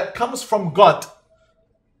that comes from God,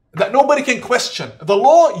 that nobody can question. The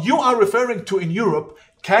law you are referring to in Europe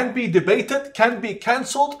can be debated, can be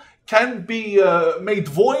cancelled, can be made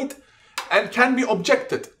void, and can be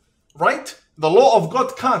objected. Right? The law of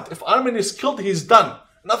God can't. If Armin is killed, he's done.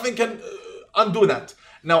 Nothing can undo that.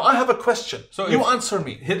 Now, I have a question. So you answer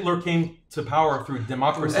me. Hitler came to power through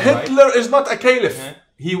democracy, Hitler is not a caliph. Yeah.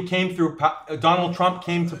 He came through, Donald Trump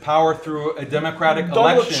came to power through a democratic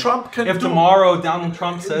Donald election. Trump can if tomorrow Donald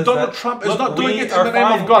Trump says Donald Trump is not doing it in the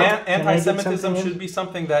name of God. Anti-Semitism should be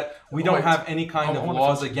something that we don't have any kind of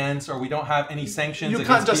laws against, or we don't have any sanctions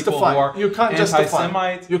against people who are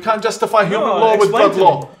anti-Semites. You can't justify human law with God's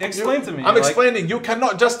law. Explain to me. I'm explaining. You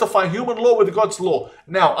cannot justify human law with God's law.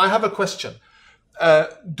 Now, I have a question.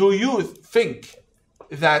 Do you think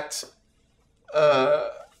that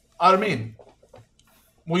Armin,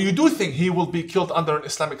 well, you do think he will be killed under an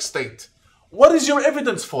Islamic state? What is your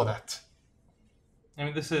evidence for that? I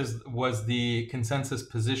mean, this was the consensus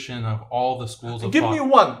position of all the schools of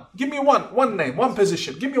thought. Give me one name, one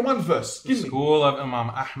position. Give me one verse. The school of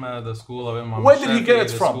Imam Ahmad, the school of Imam Where did he get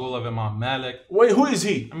it from? The school of Imam Malik. Wait, who is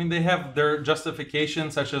he? I mean, they have their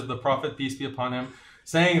justifications, such as the Prophet, peace be upon him,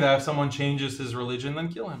 saying that if someone changes his religion, then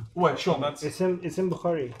kill him. Wait, show me. It's in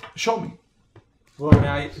Bukhari. Show me. Well,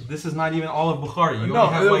 I mean, this is not even all of Bukhari. You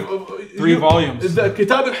only have like 3 volumes. The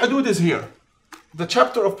Kitab al-Hudud is here. The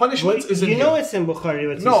chapter of punishments is in here. You know it's in Bukhari.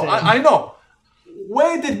 I know.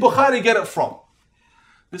 Where did Bukhari get it from?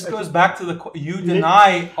 This goes back to you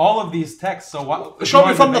deny all of these texts. So what? Show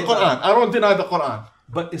me from the Quran. I don't deny the Quran.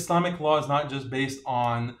 But Islamic law is not just based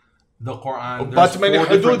on the Quran. But many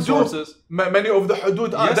hudud do. Many of the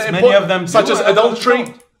hudud are many of them such as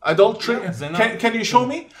adultery. Can you show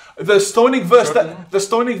me the stoning verse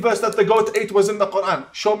that the goat ate was in the Quran?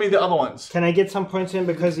 Show me the other ones. Can I get some points in,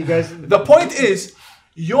 because you guys? The point is,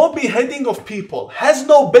 your beheading of people has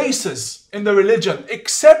no basis in the religion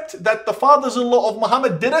except that the fathers-in-law of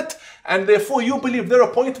Muhammad did it, and therefore you believe their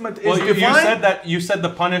appointment is divine. You said the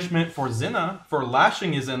punishment for zina, for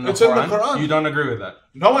lashing, is in the Quran. In the Quran. You don't agree with that?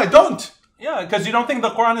 No, I don't. Yeah, because you don't think the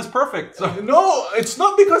Quran is perfect. So. No, it's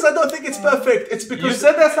not because I don't think it's perfect. It's because you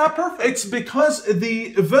said that's not perfect. It's because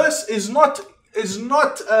the verse is not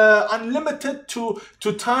unlimited to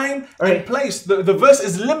time and place. The verse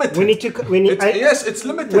is limited. Yes, it's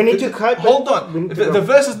limited. We need to cut. Hold on. The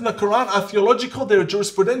verses in the Quran are theological. They're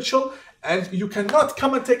jurisprudential. And you cannot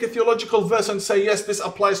come and take a theological verse and say, yes, this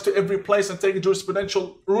applies to every place, and take a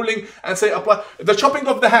jurisprudential ruling and say, apply. The chopping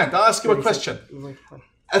of the hand. I'll ask you a question.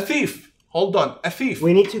 A thief. Hold on. A thief.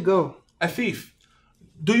 We need to go. A thief.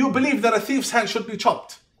 Do you believe that a thief's hand should be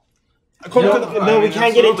chopped? No, we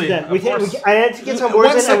can't get into that. I had to get some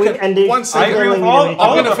words in. One second. I agree with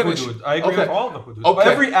all of the finish. hudud. I agree with all of the hudud.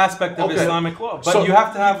 Every aspect of Islamic law. But you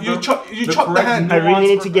have to have you chop the hand. I really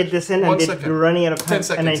need to get this in, and we're running out of time. 10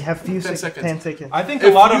 seconds. And I have 10 seconds. I think a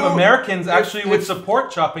lot of Americans actually would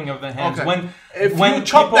support chopping of the hands. If you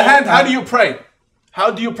chop the hand, how do you pray?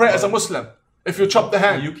 How do you pray as a Muslim? If you chop the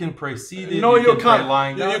hand. You can pray seated. No, you can pray can't.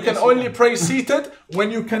 lying down. You can Yes, only pray seated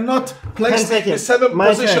when you cannot place 10 the seconds. 7 My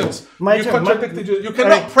positions. turn. You My contradicted turn. you. You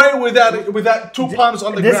cannot pray without 2 palms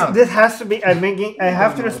on the ground. This has to be. I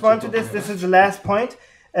have to respond to this. This is the last point.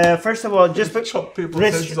 First of all, just Chop people's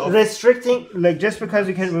heads off. restricting, like just because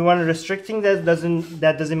we want to restricting that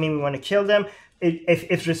doesn't mean we want to kill them.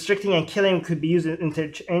 If restricting and killing could be used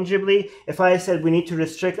interchangeably, if I said we need to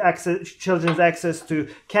restrict children's access to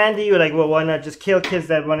candy, you're like, well, why not just kill kids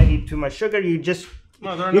that want to eat too much sugar?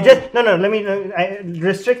 Let me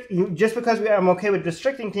restrict. Just because I'm okay with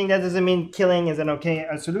restricting things, that doesn't mean killing is an okay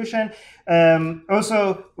solution.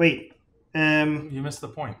 Also, wait. You missed the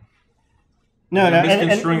point. No, You're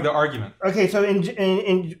misconstruing the argument. Okay, so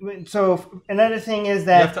so another thing is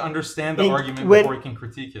that you have to understand the argument before you can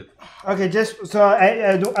critique it. Okay, just so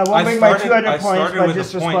I won't bring my 2 other points, but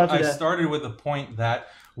just respond to that. I started with the point that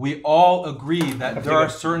we all agree that there are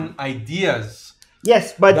certain ideas.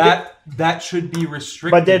 Yes, but that should be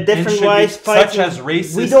restricted. But there are different ways fighting. Such as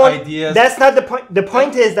racist ideas. That's not the point. The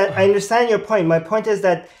point is that I understand your point. My point is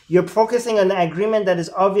that you're focusing on an agreement that is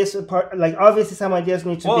obvious. Like obviously, some ideas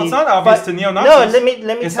need to be. Well, it's not obvious to neo-Nazis. No, let me.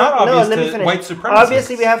 It's not obvious to white supremacists.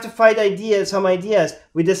 Obviously, we have to fight some ideas.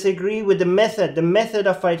 We disagree with the method. The method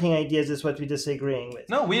of fighting ideas is what we're disagreeing with.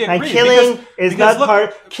 No, we agree. And killing is not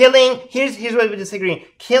part. Killing. Here's what we're disagreeing.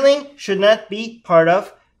 Killing should not be part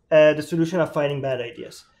of the solution of fighting bad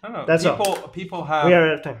ideas. No, that's people have. We are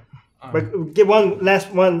out of time. But give one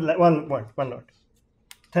more.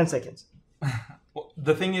 10 seconds. Well,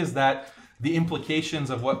 the thing is that the implications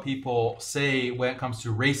of what people say when it comes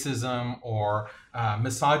to racism or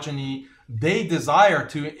misogyny, they desire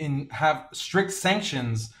to have strict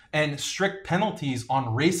sanctions and strict penalties on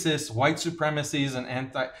racists, white supremacists, and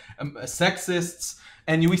anti-sexists.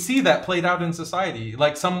 And we see that played out in society.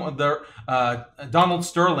 Like Donald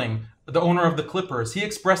Sterling, the owner of the Clippers, he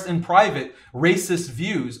expressed in private racist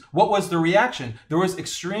views. What was the reaction? There was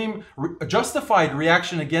extreme, justified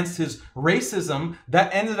reaction against his racism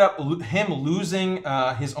that ended up him losing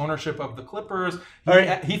his ownership of the Clippers.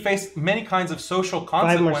 He faced many kinds of social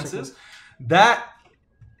consequences that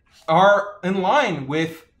are in line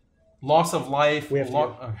with loss of life. Sorry,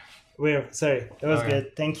 that was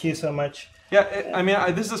good. Thank you so much. Yeah, I mean,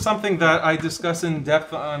 this is something that I discuss in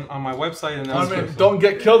depth on my website. And Armin, don't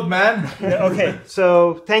get killed, man. Okay,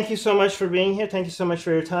 so thank you so much for being here. Thank you so much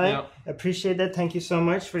for your time. Yeah. Appreciate that. Thank you so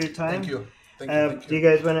much for your time. Thank you. Do you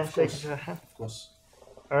guys want to shake your hand? Of course.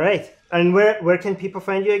 All right. And where can people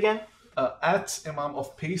find you again? At Imam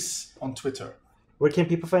of Peace on Twitter. Where can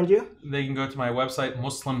people find you? They can go to my website,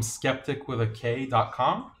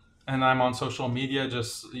 muslimskeptic.com. And I'm on social media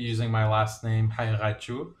just using my last name,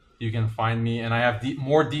 Haqiqatjou. You can find me, and I have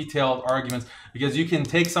more detailed arguments, because you can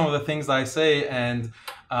take some of the things I say and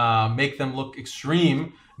make them look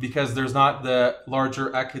extreme, because there's not the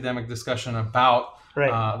larger academic discussion about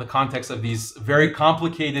the context of these very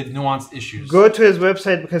complicated, nuanced issues. Go to his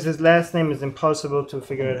website, because his last name is impossible to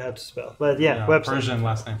figure out how to spell. But website. Persian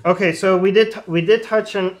last name. Okay, so we did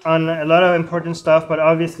touch on a lot of important stuff, but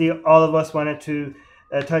obviously all of us wanted to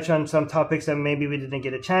touch on some topics that maybe we didn't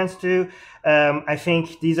get a chance to. I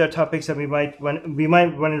think these are topics that we might want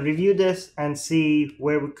to review this and see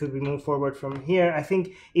where we could move forward from here. I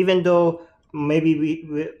think even though maybe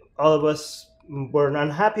we all of us were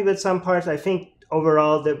unhappy with some parts, I think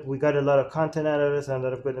overall that we got a lot of content out of this and a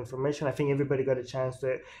lot of good information. I think everybody got a chance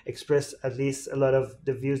to express at least a lot of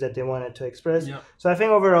the views that they wanted to express. Yeah. So I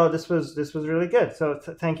think overall this was really good. So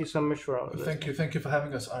thank you so much for all of this. Thank you for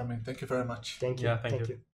having us, Armin. Thank you very much. Thank you. Yeah, thank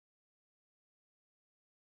you.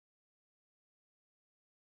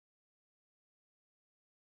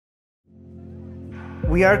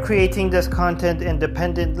 We are creating this content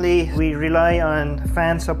independently. We rely on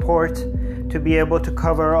fan support to be able to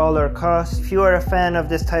cover all our costs. If you are a fan of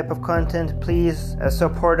this type of content, please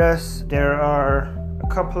support us. There are a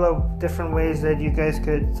couple of different ways that you guys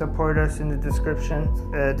could support us in the description.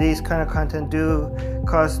 These kind of content do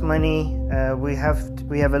cost money. We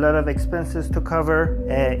have a lot of expenses to cover.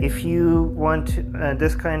 If you want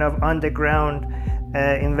this kind of on-the-ground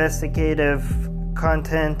investigative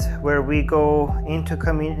content where we go into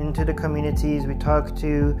the communities, we talk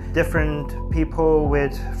to different people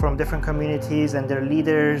from different communities and their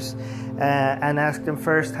leaders, and ask them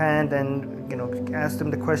firsthand, and ask them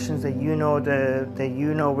the questions that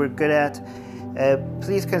we're good at.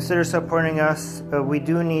 Please consider supporting us. We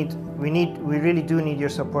really do need your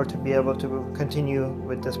support to be able to continue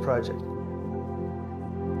with this project.